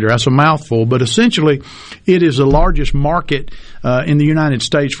Operator. That's a mouthful, but essentially it is the largest market in the United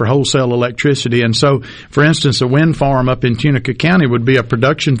States for wholesale electricity. And so, for instance, a wind farm up in Tunica County would be a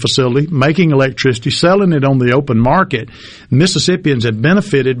production facility making electricity, selling it on the open market. Mississippians have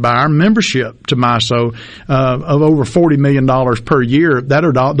benefited by our membership to MISO of over $40 million per year.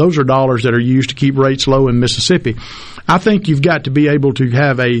 Those are dollars that are used to keep rates low in Mississippi. I think you've got to be able to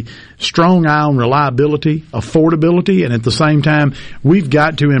have a strong eye on reliability, affordability, and at the same time, we've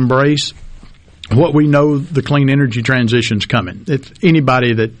got to embrace what we know, the clean energy transition's coming. It's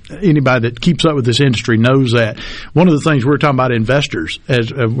anybody that keeps up with this industry knows that. One of the things we were talking about investors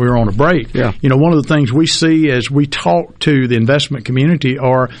as we were on a break. Yeah. One of the things we see as we talk to the investment community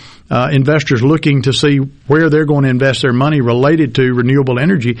are investors looking to see where they're going to invest their money related to renewable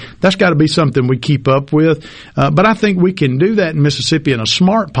energy. That's got to be something we keep up with. But I think we can do that in Mississippi in a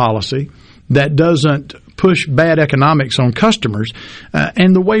smart policy that doesn't push bad economics on customers.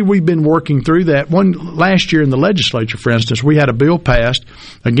 And the way we've been working through that, last year in the legislature, for instance, we had a bill passed,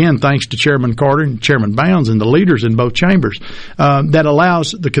 again, thanks to Chairman Carter and Chairman Bounds and the leaders in both chambers, that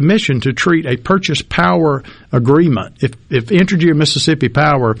allows the commission to treat a purchase power agreement. If Entergy or Mississippi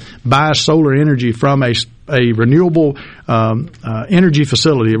Power buys solar energy from a renewable energy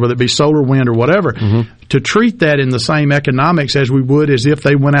facility, whether it be solar, wind, or whatever, to treat that in the same economics as we would as if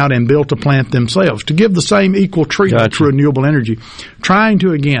they went out and built a plant themselves, to give the same equal treatment to renewable energy. Trying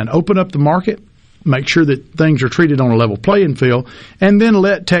to, again, open up the market, make sure that things are treated on a level playing field, and then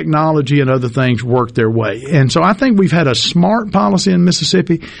let technology and other things work their way. And so I think we've had a smart policy in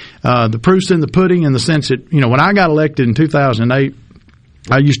Mississippi. The proof's in the pudding in the sense that, when I got elected in 2008,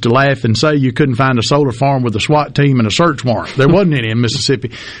 I used to laugh and say you couldn't find a solar farm with a SWAT team and a search warrant. There wasn't any in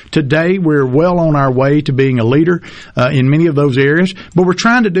Mississippi. Today, we're well on our way to being a leader in many of those areas, but we're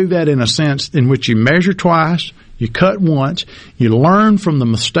trying to do that in a sense in which you measure twice, you cut once, you learn from the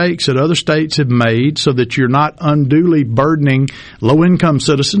mistakes that other states have made so that you're not unduly burdening low-income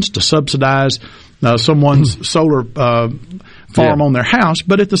citizens to subsidize someone's solar farm on their house,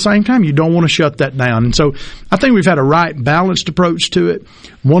 but at the same time, you don't want to shut that down. And so I think we've had a right, balanced approach to it.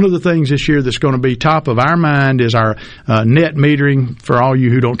 One of the things this year that's going to be top of our mind is our net metering. For all you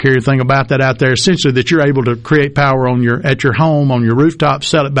who don't care anything about that out there, essentially that you're able to create power at your home, on your rooftop,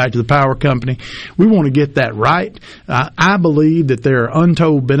 sell it back to the power company. We want to get that right. I believe that there are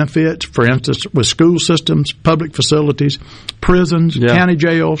untold benefits, for instance, with school systems, public facilities, prisons, county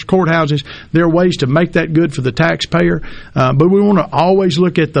jails, courthouses. There are ways to make that good for the taxpayer, but we want to always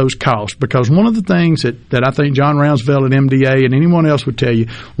look at those costs, because one of the things that I think John Roundsville at MDA and anyone else would tell you,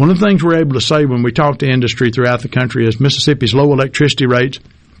 one of the things we're able to say when we talk to industry throughout the country is Mississippi's low electricity rates,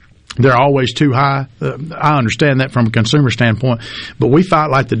 they're always too high. I understand that from a consumer standpoint, but we fight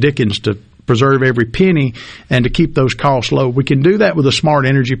like the Dickens to preserve every penny and to keep those costs low. We can do that with a smart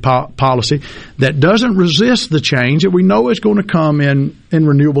energy policy that doesn't resist the change that we know is going to come in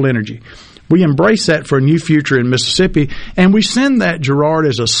renewable energy. We embrace that for a new future in Mississippi, and we send that, Gerard,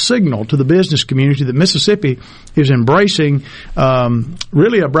 as a signal to the business community that Mississippi is embracing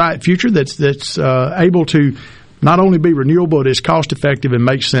really a bright future that's able to not only be renewable, but is cost effective and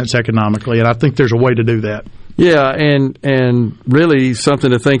makes sense economically. And I think there's a way to do that. Yeah, and really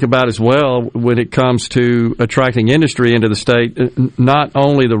something to think about as well when it comes to attracting industry into the state. Not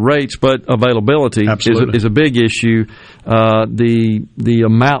only the rates, but availability is a big issue. The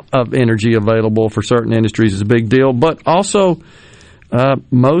amount of energy available for certain industries is a big deal, but also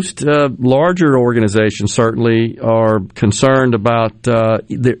most larger organizations certainly are concerned about their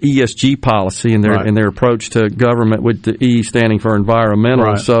ESG policy and their approach to government, with the E standing for environmental.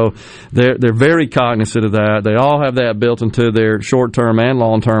 Right. So they're very cognizant of that. They all have that built into their short-term and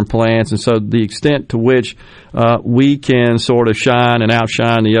long-term plans, and so the extent to which we can sort of shine and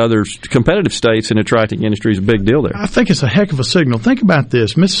outshine the other competitive states in attracting industry is a big deal there. I think it's a heck of a signal. Think about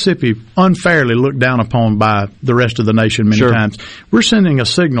this. Mississippi unfairly looked down upon by the rest of the nation many times. We're sending a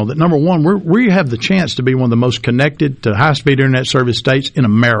signal that, number one, we have the chance to be one of the most connected to high-speed internet service states in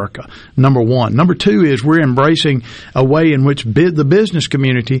America, number one. Number two is we're embracing a way in which the business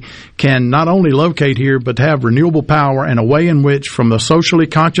community can not only locate here, but have renewable power, and a way in which, from a socially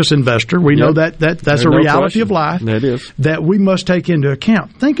conscious investor, we know that's a reality of life that we must take into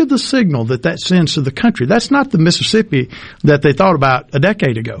account. Think of the signal that sends to the country. That's not the Mississippi that they thought about a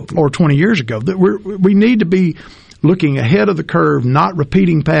decade ago or 20 years ago. That we need to be looking ahead of the curve, not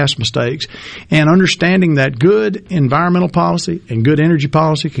repeating past mistakes, and understanding that good environmental policy and good energy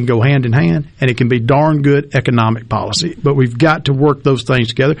policy can go hand in hand, and it can be darn good economic policy. But we've got to work those things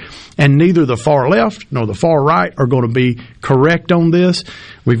together, and neither the far left nor the far right are going to be correct on this.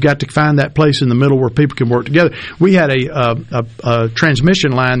 We've got to find that place in the middle where people can work together. We had a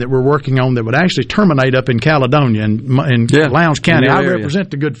transmission line that we're working on that would actually terminate up in Caledonia, in Lowndes County. I represent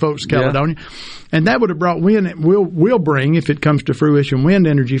the good folks of Caledonia. And that would have brought will bring, if it comes to fruition, wind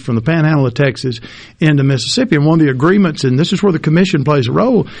energy from the Panhandle of Texas into Mississippi. And one of the agreements, and this is where the commission plays a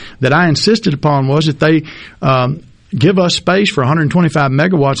role, that I insisted upon was that they give us space for 125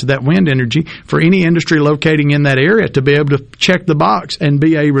 megawatts of that wind energy for any industry locating in that area to be able to check the box and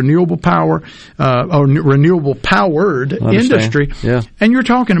be a renewable power or renewable powered industry. Yeah. And you're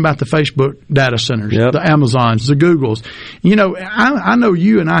talking about the Facebook data centers, the Amazons, the Googles. You know, I know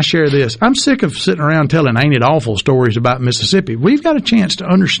you and I share this. I'm sick of sitting around telling ain't it awful stories about Mississippi. We've got a chance to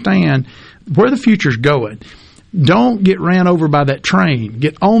understand where the future's going. Don't get ran over by that train.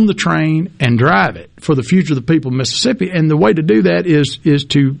 Get on the train and drive it for the future of the people of Mississippi. And the way to do that is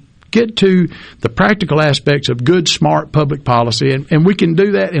to get to the practical aspects of good, smart public policy. And we can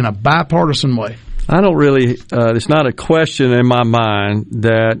do that in a bipartisan way. I don't really it's not a question in my mind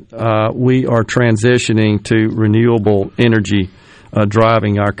that we are transitioning to renewable energy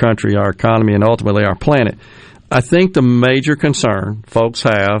driving our country, our economy, and ultimately our planet. I think the major concern folks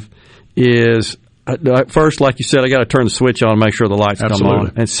have is first, like you said, I got to turn the switch on and make sure the lights come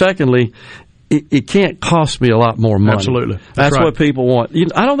on. And secondly, it can't cost me a lot more money. Absolutely. That's right. What people want.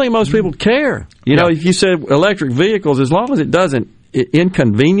 I don't think most people care. You know, if you said electric vehicles, as long as it doesn't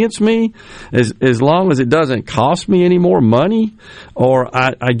inconvenience me, as long as it doesn't cost me any more money, or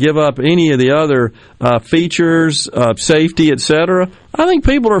I give up any of the other features, safety, etc., I think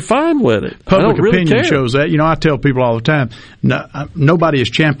people are fine with it. Public really opinion shows that. You know, I tell people all the time, nobody has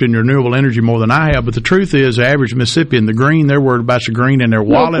championed renewable energy more than I have, but the truth is the average Mississippian, the green, they're worried about the green in their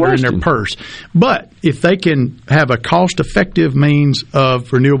wallet or in their purse. But if they can have a cost-effective means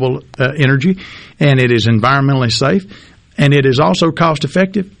of renewable energy and it is environmentally safe, and it is also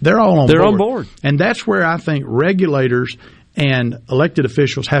cost-effective, they're all on board. They're on board. And that's where I think regulators and elected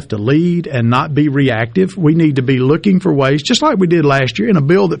officials have to lead and not be reactive. We need to be looking for ways, just like we did last year in a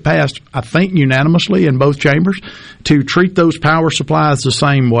bill that passed, I think, unanimously in both chambers, to treat those power supplies the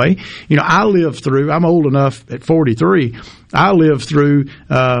same way. You know, I'm old enough at 43, I lived through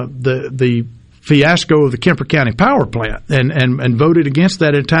the fiasco of the Kemper County Power Plant and voted against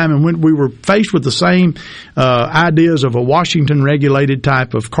that at a time. And when we were faced with the same ideas of a Washington-regulated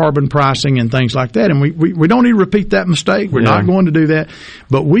type of carbon pricing and things like that. And we don't need to repeat that mistake. We're not going to do that.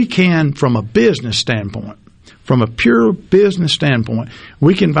 But we can, from a business standpoint, from a pure business standpoint,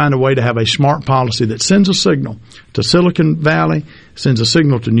 we can find a way to have a smart policy that sends a signal to Silicon Valley, sends a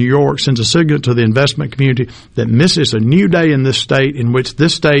signal to New York, sends a signal to the investment community that this is a new day in this state in which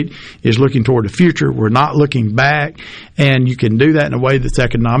this state is looking toward the future. We're not looking back, and you can do that in a way that's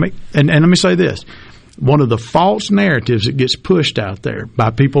economic. And let me say this. One of the false narratives that gets pushed out there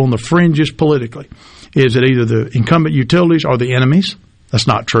by people on the fringes politically is that either the incumbent utilities are the enemies. That's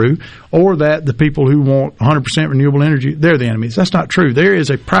not true. Or that the people who want 100% renewable energy, they're the enemies. That's not true. There is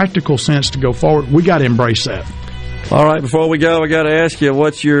a practical sense to go forward. We got to embrace that. All right, before we go, I got to ask you,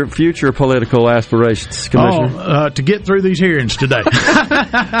 what's your future political aspirations, Commissioner? To get through these hearings today.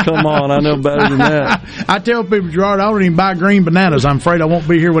 Come on, I know better than that. I tell people, Gerard, I don't even buy green bananas. I'm afraid I won't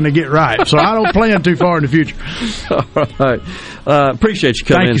be here when they get ripe. So I don't plan too far in the future. All right. Appreciate you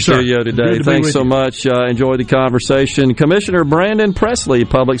coming in the studio today. Thanks so much. Enjoyed the conversation. Commissioner Brandon Presley,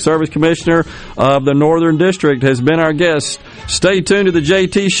 Public Service Commissioner of the Northern District, has been our guest. Stay tuned to the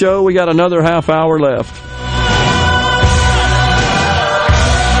JT Show. We got another half hour left.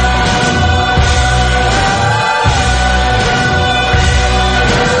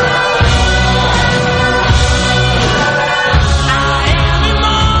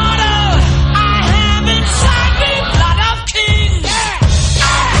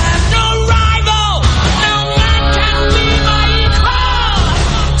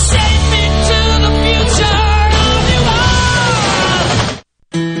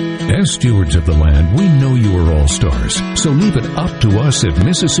 As stewards of the land, we know you are all-stars, so leave it up to us at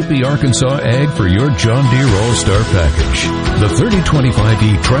Mississippi Arkansas Ag for your John Deere All-Star package. The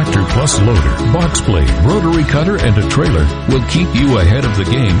 3025E Tractor Plus Loader, Box Blade, Rotary Cutter, and a trailer will keep you ahead of the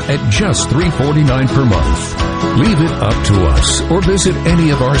game at just $349 per month. Leave it up to us, or visit any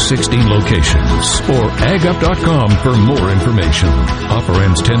of our 16 locations, or agup.com for more information. Offer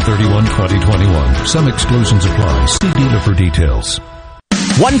ends 10/31/2021. Some exclusions apply. See dealer for details.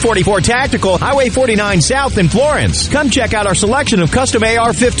 144 Tactical, Highway 49 South in Florence. Come check out our selection of custom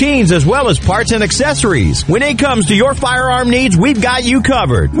AR-15s as well as parts and accessories. When it comes to your firearm needs, we've got you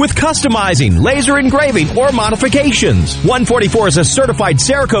covered with customizing, laser engraving, or modifications. 144 is a certified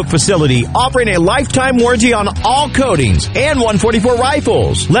Cerakote facility offering a lifetime warranty on all coatings and 144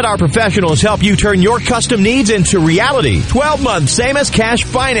 rifles. Let our professionals help you turn your custom needs into reality. 12 months, same as cash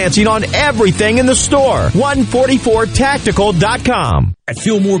financing on everything in the store. 144tactical.com. At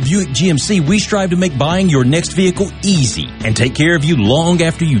Fillmore Buick GMC, we strive to make buying your next vehicle easy and take care of you long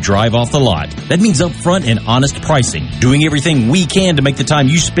after you drive off the lot. That means upfront and honest pricing, doing everything we can to make the time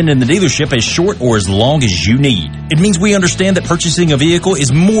you spend in the dealership as short or as long as you need. It means we understand that purchasing a vehicle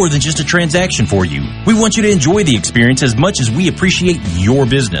is more than just a transaction for you. We want you to enjoy the experience as much as we appreciate your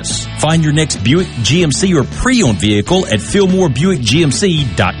business. Find your next Buick, GMC, or pre-owned vehicle at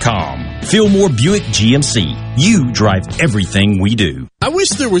FillmoreBuickGMC.com. Fillmore Buick GMC. You drive everything we do. I wish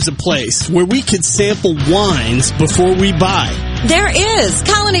there was a place where we could sample wines before we buy. There is.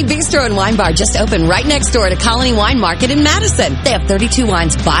 Colony Bistro and Wine Bar just opened right next door to Colony Wine Market in Madison. They have 32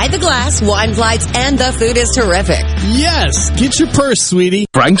 wines by the glass, wine flights, and the food is terrific. Yes. Get your purse, sweetie.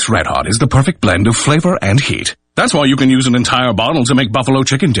 Frank's Red Hot is the perfect blend of flavor and heat. That's why you can use an entire bottle to make buffalo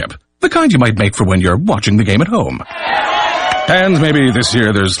chicken dip. The kind you might make for when you're watching the game at home. And maybe this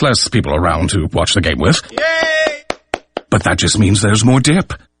year there's less people around to watch the game with. Yay! But that just means there's more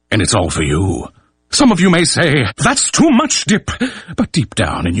dip, and it's all for you. Some of you may say, that's too much dip. But deep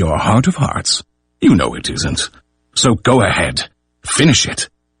down in your heart of hearts, you know it isn't. So go ahead. Finish it.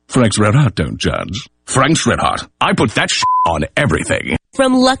 Frank's Red Hot don't judge. Frank's Red Hot. I put that on everything.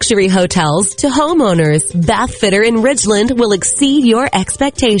 From luxury hotels to homeowners, Bath Fitter in Ridgeland will exceed your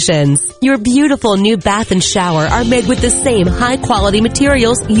expectations. Your beautiful new bath and shower are made with the same high-quality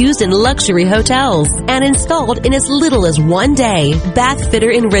materials used in luxury hotels and installed in as little as 1 day. Bath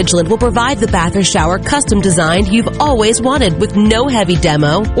Fitter in Ridgeland will provide the bath or shower custom designed you've always wanted with no heavy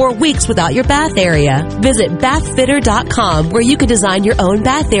demo or weeks without your bath area. Visit bathfitter.com where you can design your own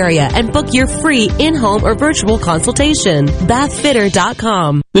bath area and book your free in-home or virtual consultation. Bathfitter.com.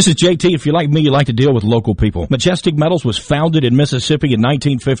 This is JT. If you're like me, you like to deal with local people. Majestic Metals was founded in Mississippi in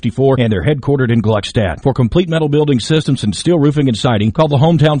 1954, and they're headquartered in Gluckstadt. For complete metal building systems and steel roofing and siding, call the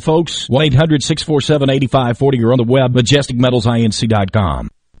hometown folks, 1-800-647-8540, or on the web, majesticmetalsinc.com.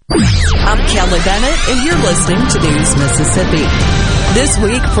 I'm Kelly Bennett, and you're listening to News Mississippi. This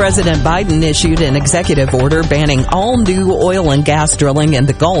week, President Biden issued an executive order banning all new oil and gas drilling in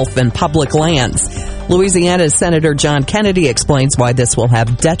the Gulf and public lands. Louisiana's Senator John Kennedy explains why this will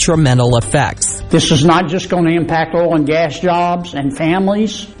have detrimental effects. This is not just going to impact oil and gas jobs and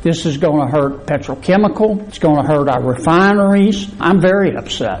families. This is going to hurt petrochemical. It's going to hurt our refineries. I'm very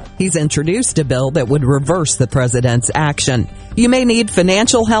upset. He's introduced a bill that would reverse the president's action. You may need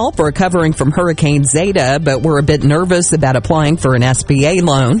financial help or recovering from Hurricane Zeta, but we're a bit nervous about applying for an SBA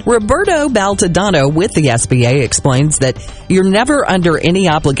loan. Roberto Baltodano with the SBA explains that you're never under any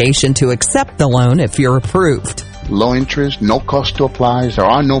obligation to accept the loan if you're approved. Low interest, no cost to apply. There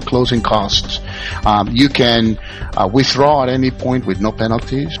are no closing costs. You can withdraw at any point with no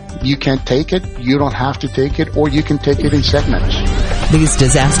penalties. You can take it, you don't have to take it, or you can take it in segments. These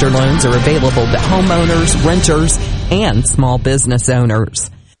disaster loans are available to homeowners, renters, and small business owners.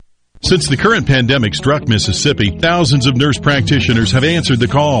 Since the current pandemic struck Mississippi, thousands of nurse practitioners have answered the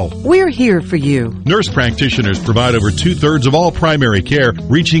call. We're here for you. Nurse practitioners provide over 2/3 of all primary care,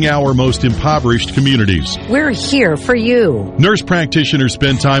 reaching our most impoverished communities. We're here for you. Nurse practitioners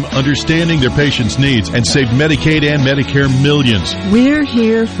spend time understanding their patients' needs and save Medicaid and Medicare millions. We're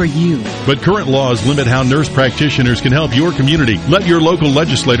here for you. But current laws limit how nurse practitioners can help your community. Let your local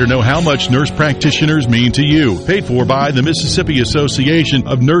legislator know how much nurse practitioners mean to you. Paid for by the Mississippi Association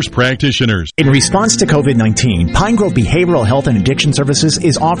of Nurse Practitioners. In response to COVID-19, Pine Grove Behavioral Health and Addiction Services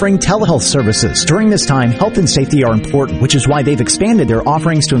is offering telehealth services. During this time, health and safety are important, which is why they've expanded their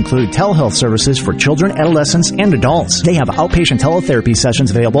offerings to include telehealth services for children, adolescents, and adults. They have outpatient teletherapy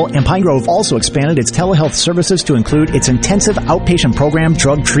sessions available, and Pine Grove also expanded its telehealth services to include its intensive outpatient program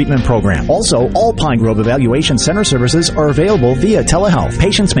drug treatment program. Also, all Pine Grove Evaluation Center services are available via telehealth.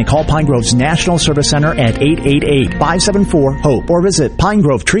 Patients may call Pine Grove's National Service Center at 888-574-HOPE or visit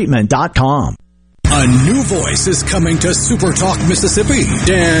pinegrovetreatment.com. A new voice is coming to Super Talk Mississippi.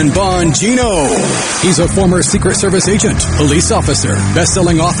 Dan Bongino. He's a former Secret Service agent, police officer,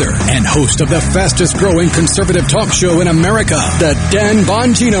 best-selling author, and host of the fastest-growing conservative talk show in America, The Dan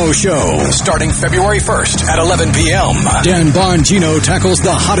Bongino Show. Starting February 1st at 11 p.m., Dan Bongino tackles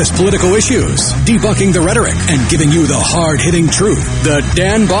the hottest political issues, debunking the rhetoric, and giving you the hard-hitting truth. The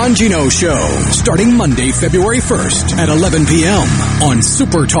Dan Bongino Show. Starting Monday, February 1st at 11 p.m. on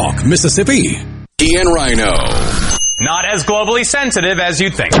Super Talk Mississippi. Ian Rhino. Not as globally sensitive as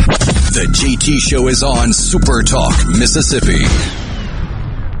you'd think. The JT Show is on Super Talk, Mississippi.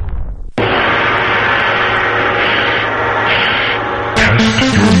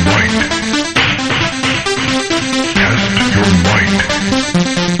 Test your might. Test your might.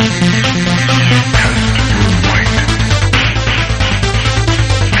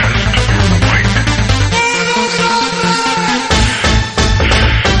 Test your might.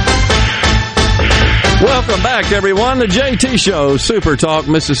 Welcome back, everyone. The JT Show, Super Talk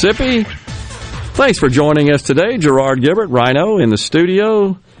Mississippi. Thanks for joining us today. Gerard Gibert, Rhino, in the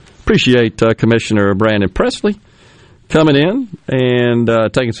studio. Appreciate Commissioner Brandon Presley coming in and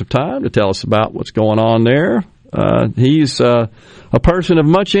taking some time to tell us about what's going on there. He's a person of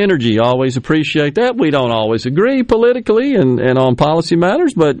much energy. Always appreciate that. We don't always agree politically and on policy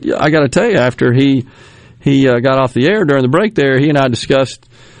matters, but I got to tell you, after he got off the air during the break there, he and I discussed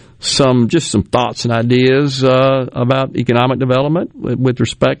some thoughts and ideas about economic development with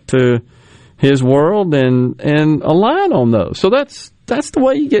respect to his world and align on those. So that's the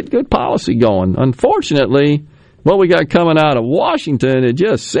way you get good policy going. Unfortunately, what we got coming out of Washington, it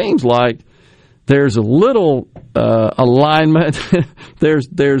just seems like there's a little alignment.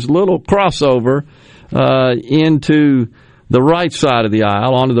 there's little crossover into the right side of the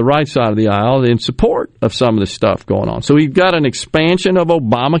aisle, onto the right side of the aisle in support of some of the stuff going on. So we've got an expansion of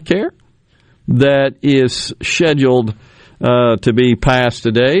Obamacare that is scheduled to be passed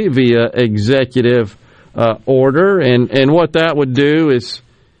today via executive order, and what that would do is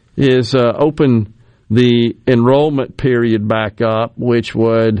open the enrollment period back up, which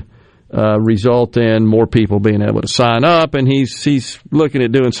would result in more people being able to sign up, and he's looking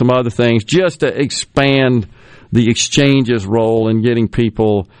at doing some other things just to expand the exchange's role in getting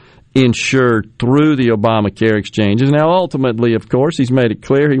people insured through the Obamacare exchanges. Now, ultimately, of course, he's made it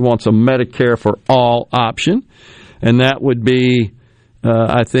clear he wants a Medicare for all option, and that would be,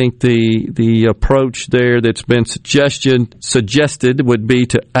 I think, the approach there that's been suggested would be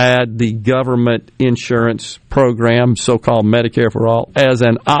to add the government insurance program, so-called Medicare for all, as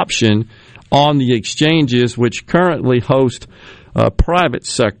an option on the exchanges, which currently host private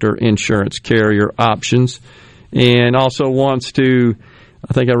sector insurance carrier options, and also wants to,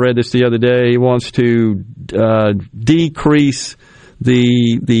 I think I read this the other day, he wants to decrease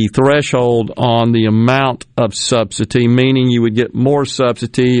the threshold on the amount of subsidy, meaning you would get more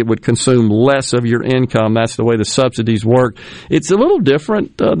subsidy, it would consume less of your income. That's the way the subsidies work. It's a little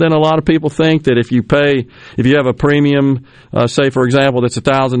different than a lot of people think, that if you have a premium, say for example, that's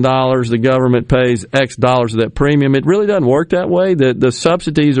 $1,000, the government pays X dollars of that premium. It really doesn't work that way. The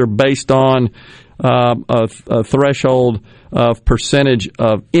subsidies are based on a threshold of percentage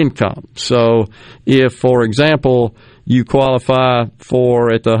of income. So if, for example, you qualify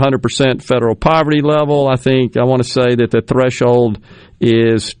for at the 100% federal poverty level, I want to say that the threshold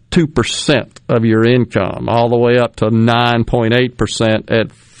is 2% of your income, all the way up to 9.8% at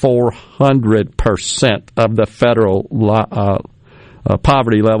 400% of the federal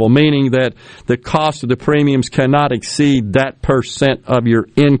poverty level, meaning that the cost of the premiums cannot exceed that percent of your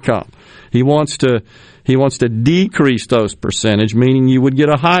income. He wants to decrease those percentage, meaning you would get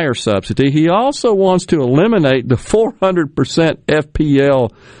a higher subsidy. He also wants to eliminate the 400%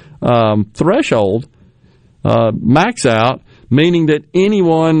 FPL threshold, max out, meaning that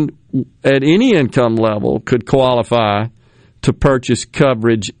anyone at any income level could qualify to purchase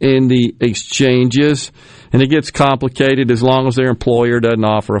coverage in the exchanges. And it gets complicated as long as their employer doesn't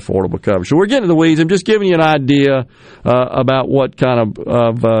offer affordable coverage. So we're getting to the weeds. I'm just giving you an idea about what kind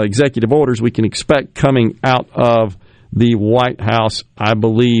of executive orders we can expect coming out of the White House, I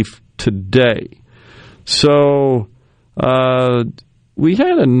believe, today. So we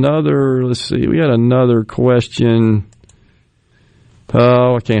had another question.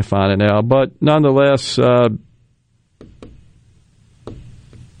 Oh, I can't find it now. But nonetheless,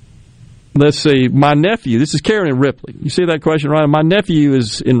 let's see. My nephew, this is Karen and Ripley. You see that question, right? My nephew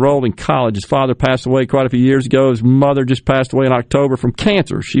is enrolled in college. His father passed away quite a few years ago. His mother just passed away in October from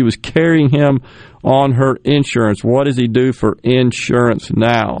cancer. She was carrying him on her insurance. What does he do for insurance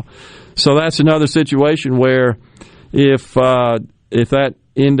now? So that's another situation where if that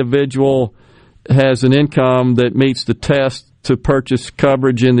individual has an income that meets the test to purchase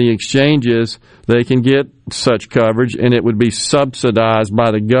coverage in the exchanges, they can get such coverage, and it would be subsidized by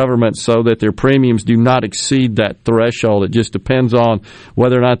the government so that their premiums do not exceed that threshold. It just depends on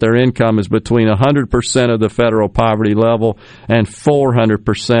whether or not their income is between 100% of the federal poverty level and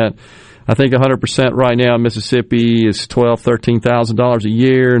 400%. I think 100% right now in Mississippi is $12,000, $13,000 a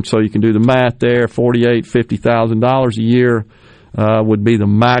year, and so you can do the math there. $48,000, $50,000 a year would be the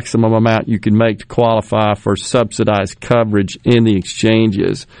maximum amount you can make to qualify for subsidized coverage in the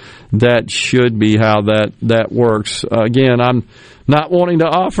exchanges. That should be how that works. Again, I'm not wanting to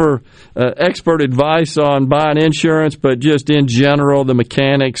offer expert advice on buying insurance, but just in general, the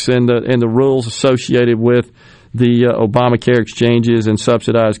mechanics and the rules associated with the Obamacare exchanges and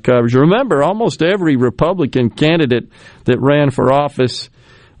subsidized coverage. Remember, almost every Republican candidate that ran for office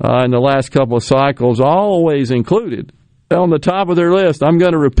in the last couple of cycles always included on the top of their list, I'm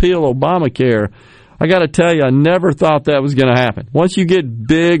going to repeal Obamacare. I got to tell you, I never thought that was going to happen. Once you get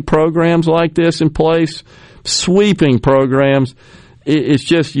big programs like this in place, sweeping programs, it's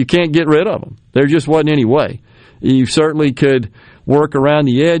just you can't get rid of them. There just wasn't any way. You certainly could work around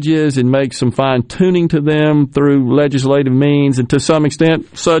the edges and make some fine-tuning to them through legislative means, and to some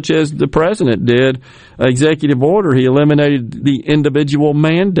extent, such as the president did, executive order, he eliminated the individual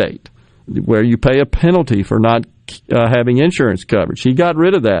mandate, where you pay a penalty for not having insurance coverage. He got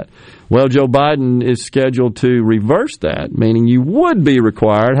rid of that. Well, Joe Biden is scheduled to reverse that, meaning you would be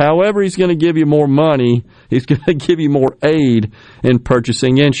required. However, he's going to give you more money. He's going to give you more aid in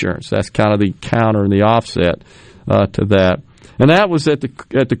purchasing insurance. That's kind of the counter and the offset to that. And that was at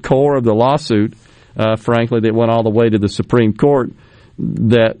the core of the lawsuit, frankly, that went all the way to the Supreme Court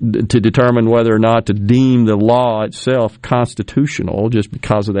that to determine whether or not to deem the law itself constitutional just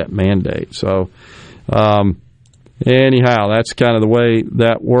because of that mandate. So, anyhow, that's kind of the way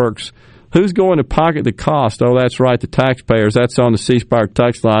that works. Who's going to pocket the cost? Oh, that's right, the taxpayers. That's on the C Spire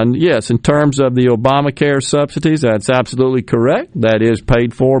text line. Yes, in terms of the Obamacare subsidies, that's absolutely correct. That is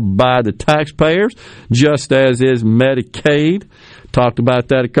paid for by the taxpayers, just as is Medicaid. Talked about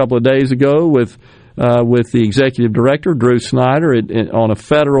that a couple of days ago with the executive director, Drew Snyder. On a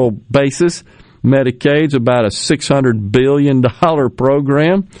federal basis, Medicaid's about a $600 billion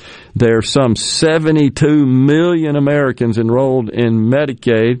program. There's some 72 million Americans enrolled in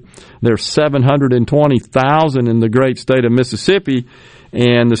Medicaid. There's 720,000 in the great state of Mississippi.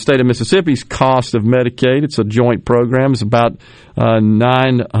 And the state of Mississippi's cost of Medicaid, it's a joint program, is about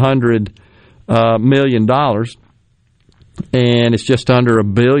 $900 million. And it's just under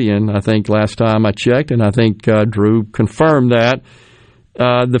 $1 billion, I think, last time I checked. And I think Drew confirmed that.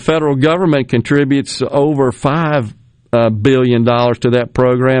 The federal government contributes over $5 billion to that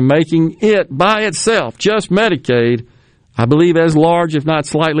program, making it by itself, just Medicaid, I believe as large, if not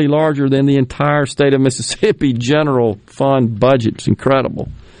slightly larger, than the entire state of Mississippi general fund budget. It's incredible.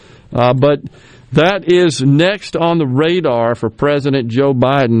 But that is next on the radar for President Joe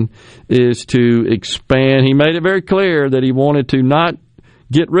Biden, is to expand. He made it very clear that he wanted to not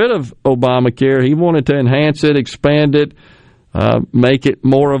get rid of Obamacare. He wanted to enhance it, expand it, make it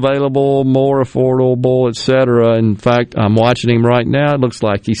more available, more affordable, etc. In fact, I'm watching him right now. It looks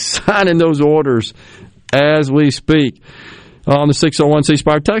like he's signing those orders as we speak. On the 601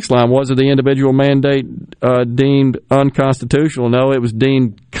 C-Spire text line, was it the individual mandate deemed unconstitutional? No, it was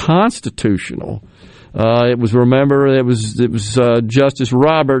deemed constitutional. It was Justice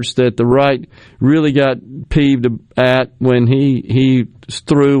Roberts that the right really got peeved at when he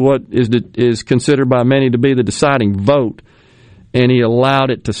threw what is considered by many to be the deciding vote, and he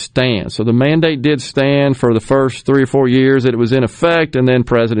allowed it to stand. So the mandate did stand for the first 3 or 4 years that it was in effect, and then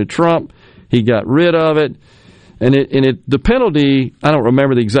President Trump, he got rid of it. And the penalty, I don't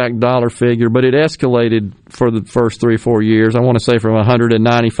remember the exact dollar figure, but it escalated for the first 3 or 4 years. I want to say from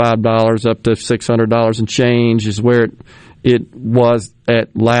 $195 up to $600 and change is where it was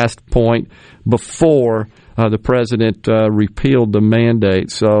at last point before the president repealed the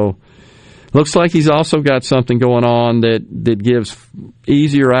mandate. So looks like he's also got something going on that gives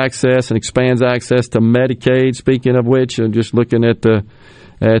easier access and expands access to Medicaid. Speaking of which, I'm just looking at the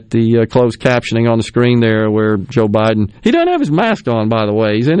closed captioning on the screen there where Joe Biden, he doesn't have his mask on, by the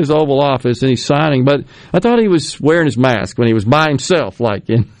way. He's in his Oval Office and he's signing, but I thought he was wearing his mask when he was by himself, like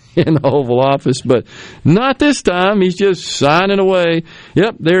in the Oval Office, but not this time. He's just signing away.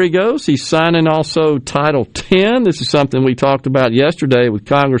 Yep, there he goes. He's signing also Title 10. This is something we talked about yesterday with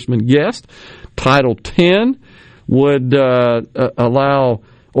Congressman Guest. Title 10 would allow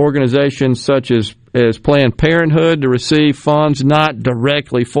organizations such as Planned Parenthood to receive funds not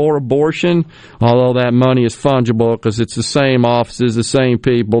directly for abortion, although that money is fungible because it's the same offices, the same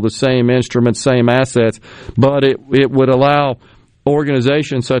people, the same instruments, same assets, but it would allow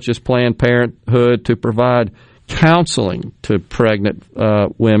organizations such as Planned Parenthood to provide counseling to pregnant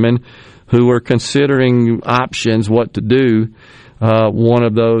women who are considering options, what to do. One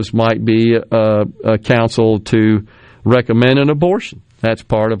of those might be a counsel to recommend an abortion. That's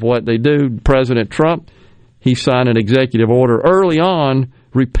part of what they do. President Trump, he signed an executive order early on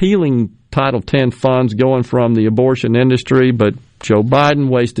repealing Title 10 funds going from the abortion industry, but Joe Biden,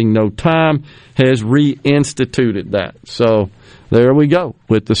 wasting no time, has reinstituted that. So there we go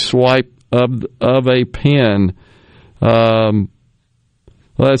with the swipe of a pen.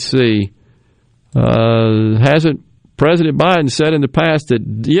 Let's see. Hasn't President Biden said in the past that,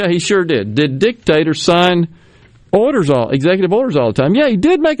 yeah, he sure did. Did dictators sign executive orders all the time? Yeah, he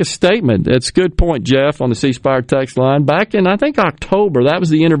did make a statement. That's a good point, Jeff, on the C Spire text line. Back in, I think, October, that was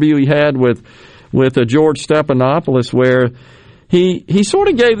the interview he had with George Stephanopoulos, where he sort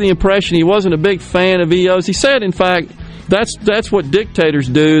of gave the impression he wasn't a big fan of EOs. He said, in fact, that's what dictators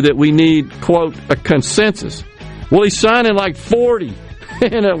do, that we need, quote, a consensus. Well, he's signing like 40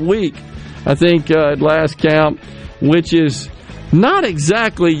 in a week, I think, at last count, which is not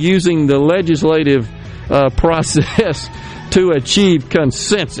exactly using the legislative process to achieve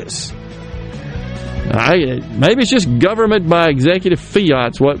consensus. Maybe it's just government by executive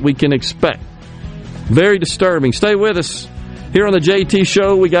fiat's what we can expect. Very disturbing. Stay with us. Here on the JT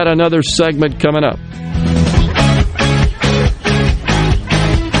Show, we got another segment coming up.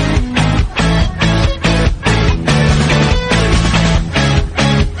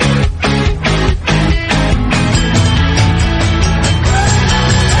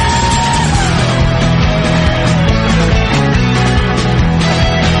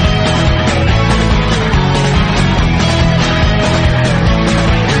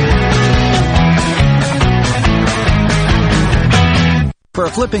 For a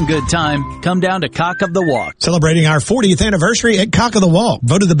flipping good time, come down to Cock of the Walk. Celebrating our 40th anniversary at Cock of the Walk.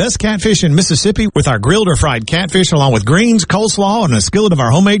 Voted the best catfish in Mississippi with our grilled or fried catfish along with greens, coleslaw, and a skillet of our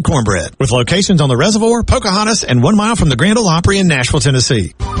homemade cornbread. With locations on the Reservoir, Pocahontas, and 1 mile from the Grand Ole Opry in Nashville,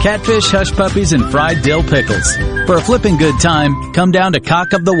 Tennessee. Catfish, hush puppies, and fried dill pickles. For a flipping good time, come down to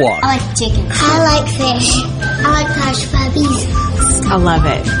Cock of the Walk. I like chicken. I like fish. I like hush puppies. I love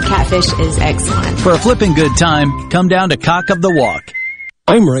it. Catfish is excellent. For a flipping good time, come down to Cock of the Walk.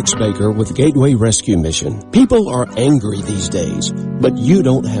 I'm Rex Baker with Gateway Rescue Mission. People are angry these days, but you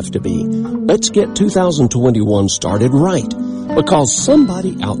don't have to be. Let's get 2021 started right, because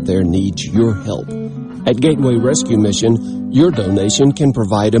somebody out there needs your help. At Gateway Rescue Mission, your donation can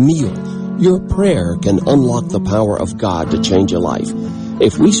provide a meal. Your prayer can unlock the power of God to change a life.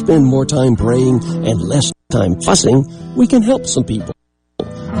 If we spend more time praying and less time fussing, we can help some people.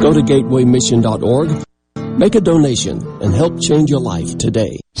 Go to gatewaymission.org. Make a donation and help change your life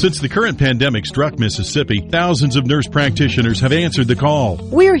today. Since the current pandemic struck Mississippi, thousands of nurse practitioners have answered the call.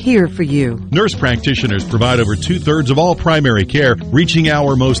 We're here for you. Nurse practitioners provide over 2/3 of all primary care, reaching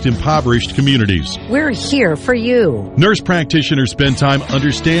our most impoverished communities. We're here for you. Nurse practitioners spend time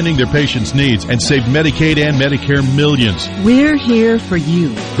understanding their patients' needs and save Medicaid and Medicare millions. We're here for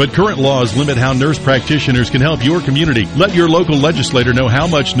you. But current laws limit how nurse practitioners can help your community. Let your local legislator know how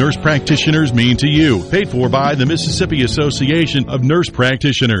much nurse practitioners mean to you. Paid for by the Mississippi Association of Nurse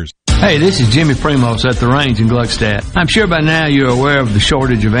Practitioners. Hey, this is Jimmy Primos at the range in Gluckstadt. I'm sure by now you're aware of the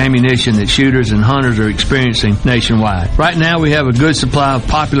shortage of ammunition that shooters and hunters are experiencing nationwide. Right now we have a good supply of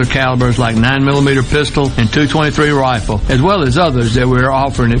popular calibers like 9mm pistol and .223 rifle, as well as others that we're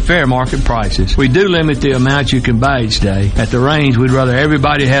offering at fair market prices. We do limit the amount you can buy each day. At the range, we'd rather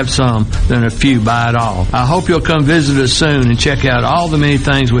everybody have some than a few buy it all. I hope you'll come visit us soon and check out all the many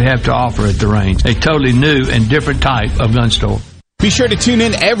things we have to offer at the range. A totally new and different type of gun store. Be sure to tune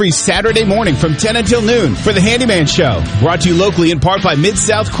in every Saturday morning from 10 until noon for the Handyman Show. Brought to you locally in part by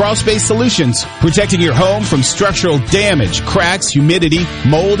Mid-South Crawl Space Solutions. Protecting your home from structural damage, cracks, humidity,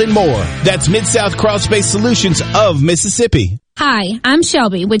 mold, and more. That's Mid-South Crawl Space Solutions of Mississippi. Hi, I'm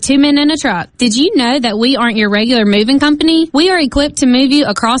Shelby with 2 Men in a Truck. Did you know that we aren't your regular moving company? We are equipped to move you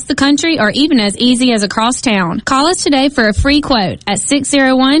across the country or even as easy as across town. Call us today for a free quote at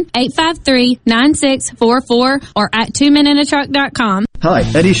 601-853-9644 or at 2meninatruck.com. Hi,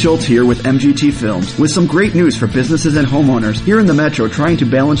 Eddie Schultz here with MGT Films with some great news for businesses and homeowners here in the Metro trying to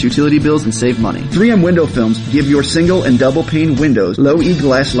balance utility bills and save money. 3M Window Films give your single and double pane windows low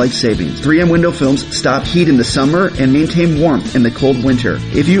E-glass-like savings. 3M Window Films stop heat in the summer and maintain warmth in the cold winter.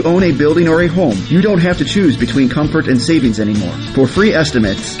 If you own a building or a home, you don't have to choose between comfort and savings anymore. For free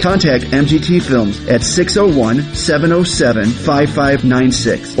estimates, contact MGT Films at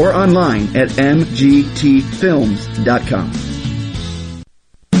 601-707-5596 or online at mgtfilms.com.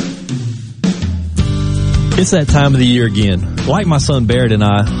 It's that time of the year again. Like my son Barrett and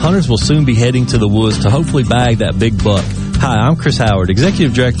I, hunters will soon be heading to the woods to hopefully bag that big buck. Hi, I'm Chris Howard,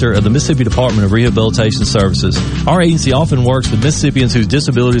 Executive Director of the Mississippi Department of Rehabilitation Services. Our agency often works with Mississippians whose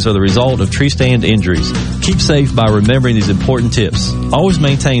disabilities are the result of tree stand injuries. Keep safe by remembering these important tips. Always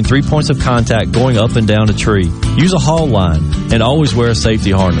maintain 3 points of contact going up and down a tree. Use a haul line and always wear a safety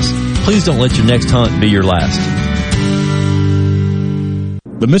harness. Please don't let your next hunt be your last.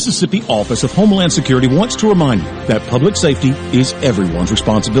 The Mississippi Office of Homeland Security wants to remind you that public safety is everyone's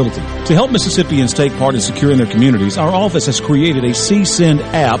responsibility. To help Mississippians take part in securing their communities, our office has created a CSend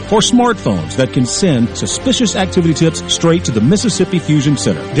app for smartphones that can send suspicious activity tips straight to the Mississippi Fusion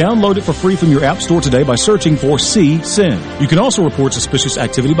Center. Download it for free from your app store today by searching for CSend. You can also report suspicious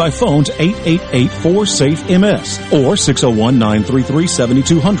activity by phone to 888-4SAFE-MS or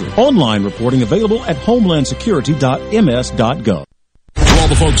 601-933-7200. Online reporting available at homelandsecurity.ms.gov. To all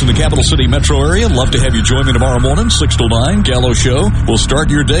the folks in the capital city metro area, love to have you join me tomorrow morning, 6 to 9, Gallo Show. We'll start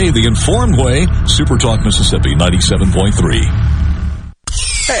your day the informed way. Super Talk Mississippi 97.3.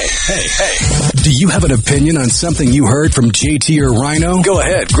 Hey. Do you have an opinion on something you heard from JT or Rhino? Go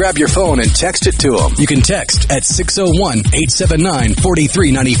ahead, grab your phone and text it to them. You can text at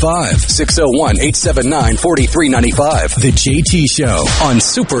 601-879-4395. 601-879-4395. The JT Show on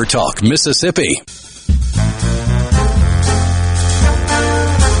Super Talk Mississippi.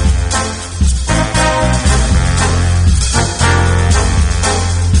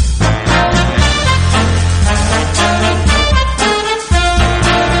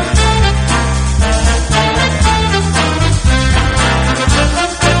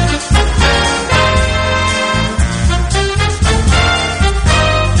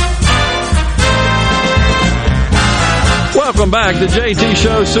 Welcome back to JT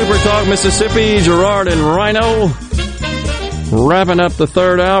Show, Super Talk Mississippi. Gerard and Rhino wrapping up the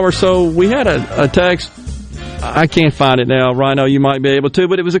third hour. So we had a text. I can't find it now. Rhino, you might be able to.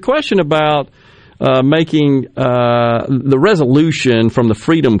 But it was a question about making the resolution from the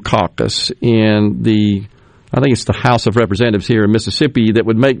Freedom Caucus in the, I think it's the House of Representatives here in Mississippi, that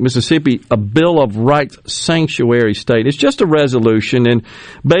would make Mississippi a Bill of Rights sanctuary state. It's just a resolution. And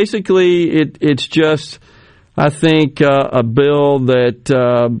basically it's just, I think, a bill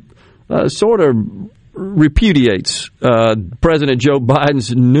that sort of repudiates President Joe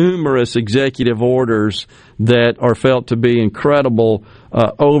Biden's numerous executive orders that are felt to be incredible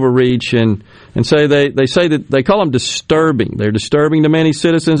overreach, and say they say that they call them disturbing. They're disturbing to many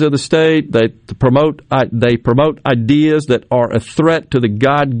citizens of the state. They promote ideas that are a threat to the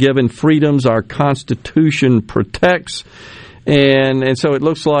God-given freedoms our Constitution protects. And so it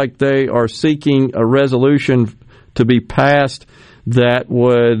looks like they are seeking a resolution to be passed that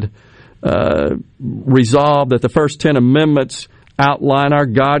would resolve that the first 10 amendments outline our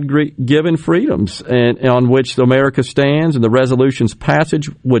God-given freedoms and on which America stands, and the resolution's passage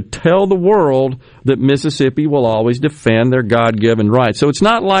would tell the world that Mississippi will always defend their God-given rights. So it's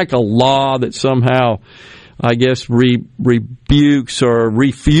not like a law that somehow, I guess, rebukes or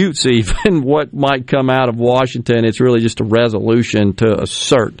refutes even what might come out of Washington. It's really just a resolution to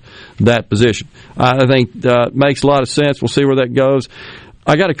assert that position. I think makes a lot of sense. We'll see where that goes.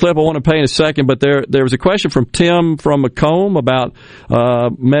 I got a clip I want to play in a second, but there was a question from Tim from Macomb about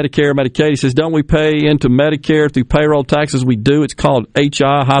Medicare, Medicaid. He says, don't we pay into Medicare through payroll taxes? We do. It's called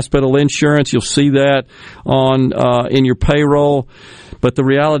HI, hospital insurance. You'll see that on in your payroll. But the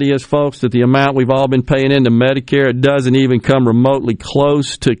reality is, folks, that the amount we've all been paying into Medicare, it doesn't even come remotely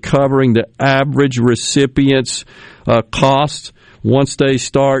close to covering the average recipient's cost once they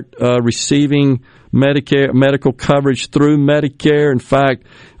start receiving Medicare medical coverage through Medicare. In fact,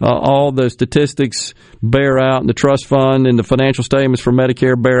 all the statistics bear out, and the trust fund and the financial statements for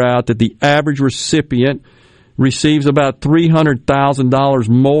Medicare bear out, that the average recipient receives about $300,000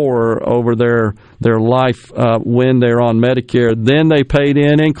 more over their life when they're on Medicare than they paid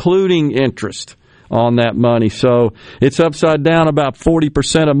in, including interest on that money. So it's upside down. About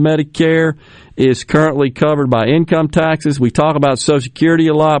 40% of Medicare is currently covered by income taxes. We talk about Social Security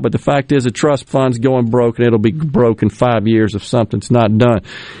a lot, but the fact is the trust fund's going broke, and it'll be broke in 5 years if something's not done.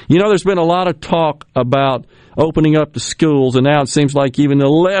 You know, there's been a lot of talk about opening up the schools, and now it seems like even the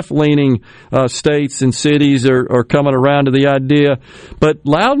left-leaning states and cities are coming around to the idea. But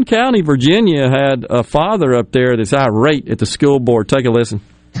Loudoun County, Virginia, had a father up there that's irate at the school board. Take a listen.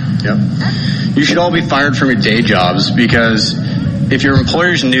 Yep. You should all be fired from your day jobs, because if your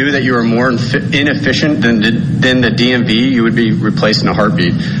employers knew that you were more inefficient than the DMV, you would be replaced in a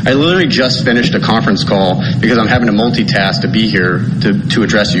heartbeat. I literally just finished a conference call because I'm having to multitask to be here to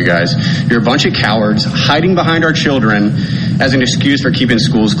address you guys. You're a bunch of cowards hiding behind our children as an excuse for keeping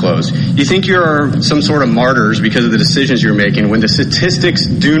schools closed. You think you're some sort of martyrs because of the decisions you're making, when the statistics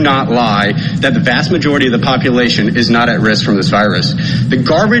do not lie that the vast majority of the population is not at risk from this virus. The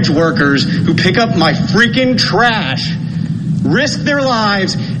garbage workers who pick up my freaking trash risk their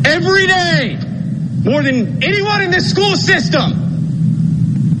lives every day more than anyone in this school system.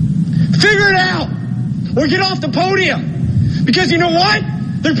 Figure it out or get off the podium, because you know what?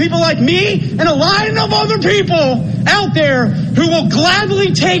 There are people like me and a line of other people out there who will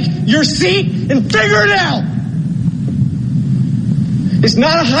gladly take your seat and figure it out. It's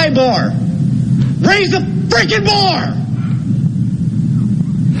not a high bar. Raise the freaking bar.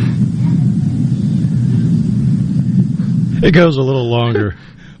 It goes a little longer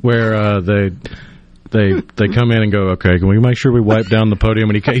where they come in and go, okay, can we make sure we wipe down the podium?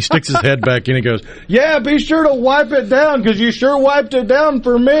 And he sticks his head back in and goes, yeah, be sure to wipe it down because you sure wiped it down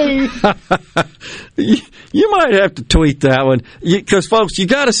for me. You might have to tweet that one because, folks, you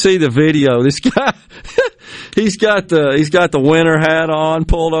got to see the video. This guy, he's got the winter hat on,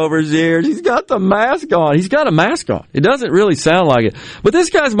 pulled over his ears. He's got the mask on. He's got a mask on. It doesn't really sound like it, but this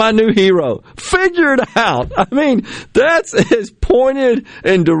guy's my new hero. Figure it out. I mean, that's as pointed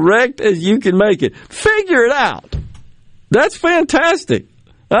and direct as you can make it. Figure it out. That's fantastic.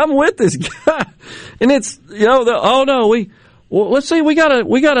 I'm with this guy, and it's let's see. We got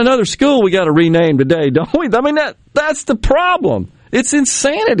another school we got to rename today, don't we? I mean that's the problem. It's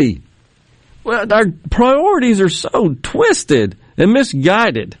insanity. Well, our priorities are so twisted and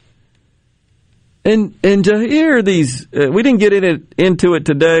misguided. And to hear these, we didn't get into it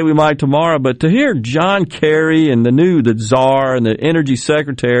today. We might tomorrow, but to hear John Kerry and the czar and the energy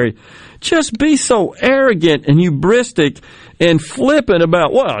secretary just be so arrogant and hubristic and flippant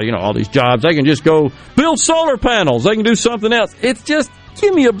about, all these jobs, they can just go build solar panels. They can do something else. It's just,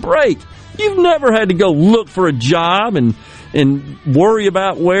 give me a break. You've never had to go look for a job and worry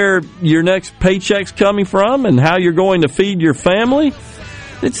about where your next paycheck's coming from and how you're going to feed your family.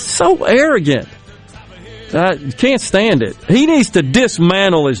 It's so arrogant. I can't stand it. He needs to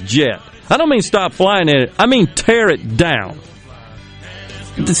dismantle his jet. I don't mean stop flying in it. I mean tear it down.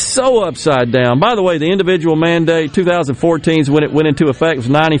 It's so upside down. By the way, the individual mandate, 2014 is when it went into effect. It was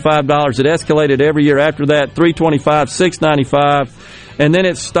 $95. It escalated every year after that, $325, $695. And then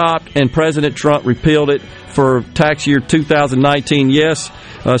it stopped, and President Trump repealed it for tax year 2019. Yes,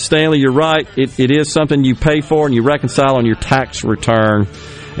 Stanley, you're right. It is something you pay for and you reconcile on your tax return.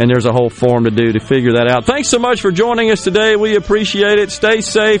 And there's a whole form to do to figure that out. Thanks so much for joining us today. We appreciate it. Stay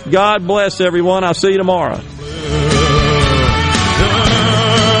safe. God bless everyone. I'll see you tomorrow.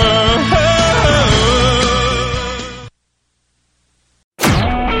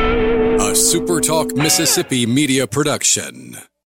 A SuperTalk Mississippi media production.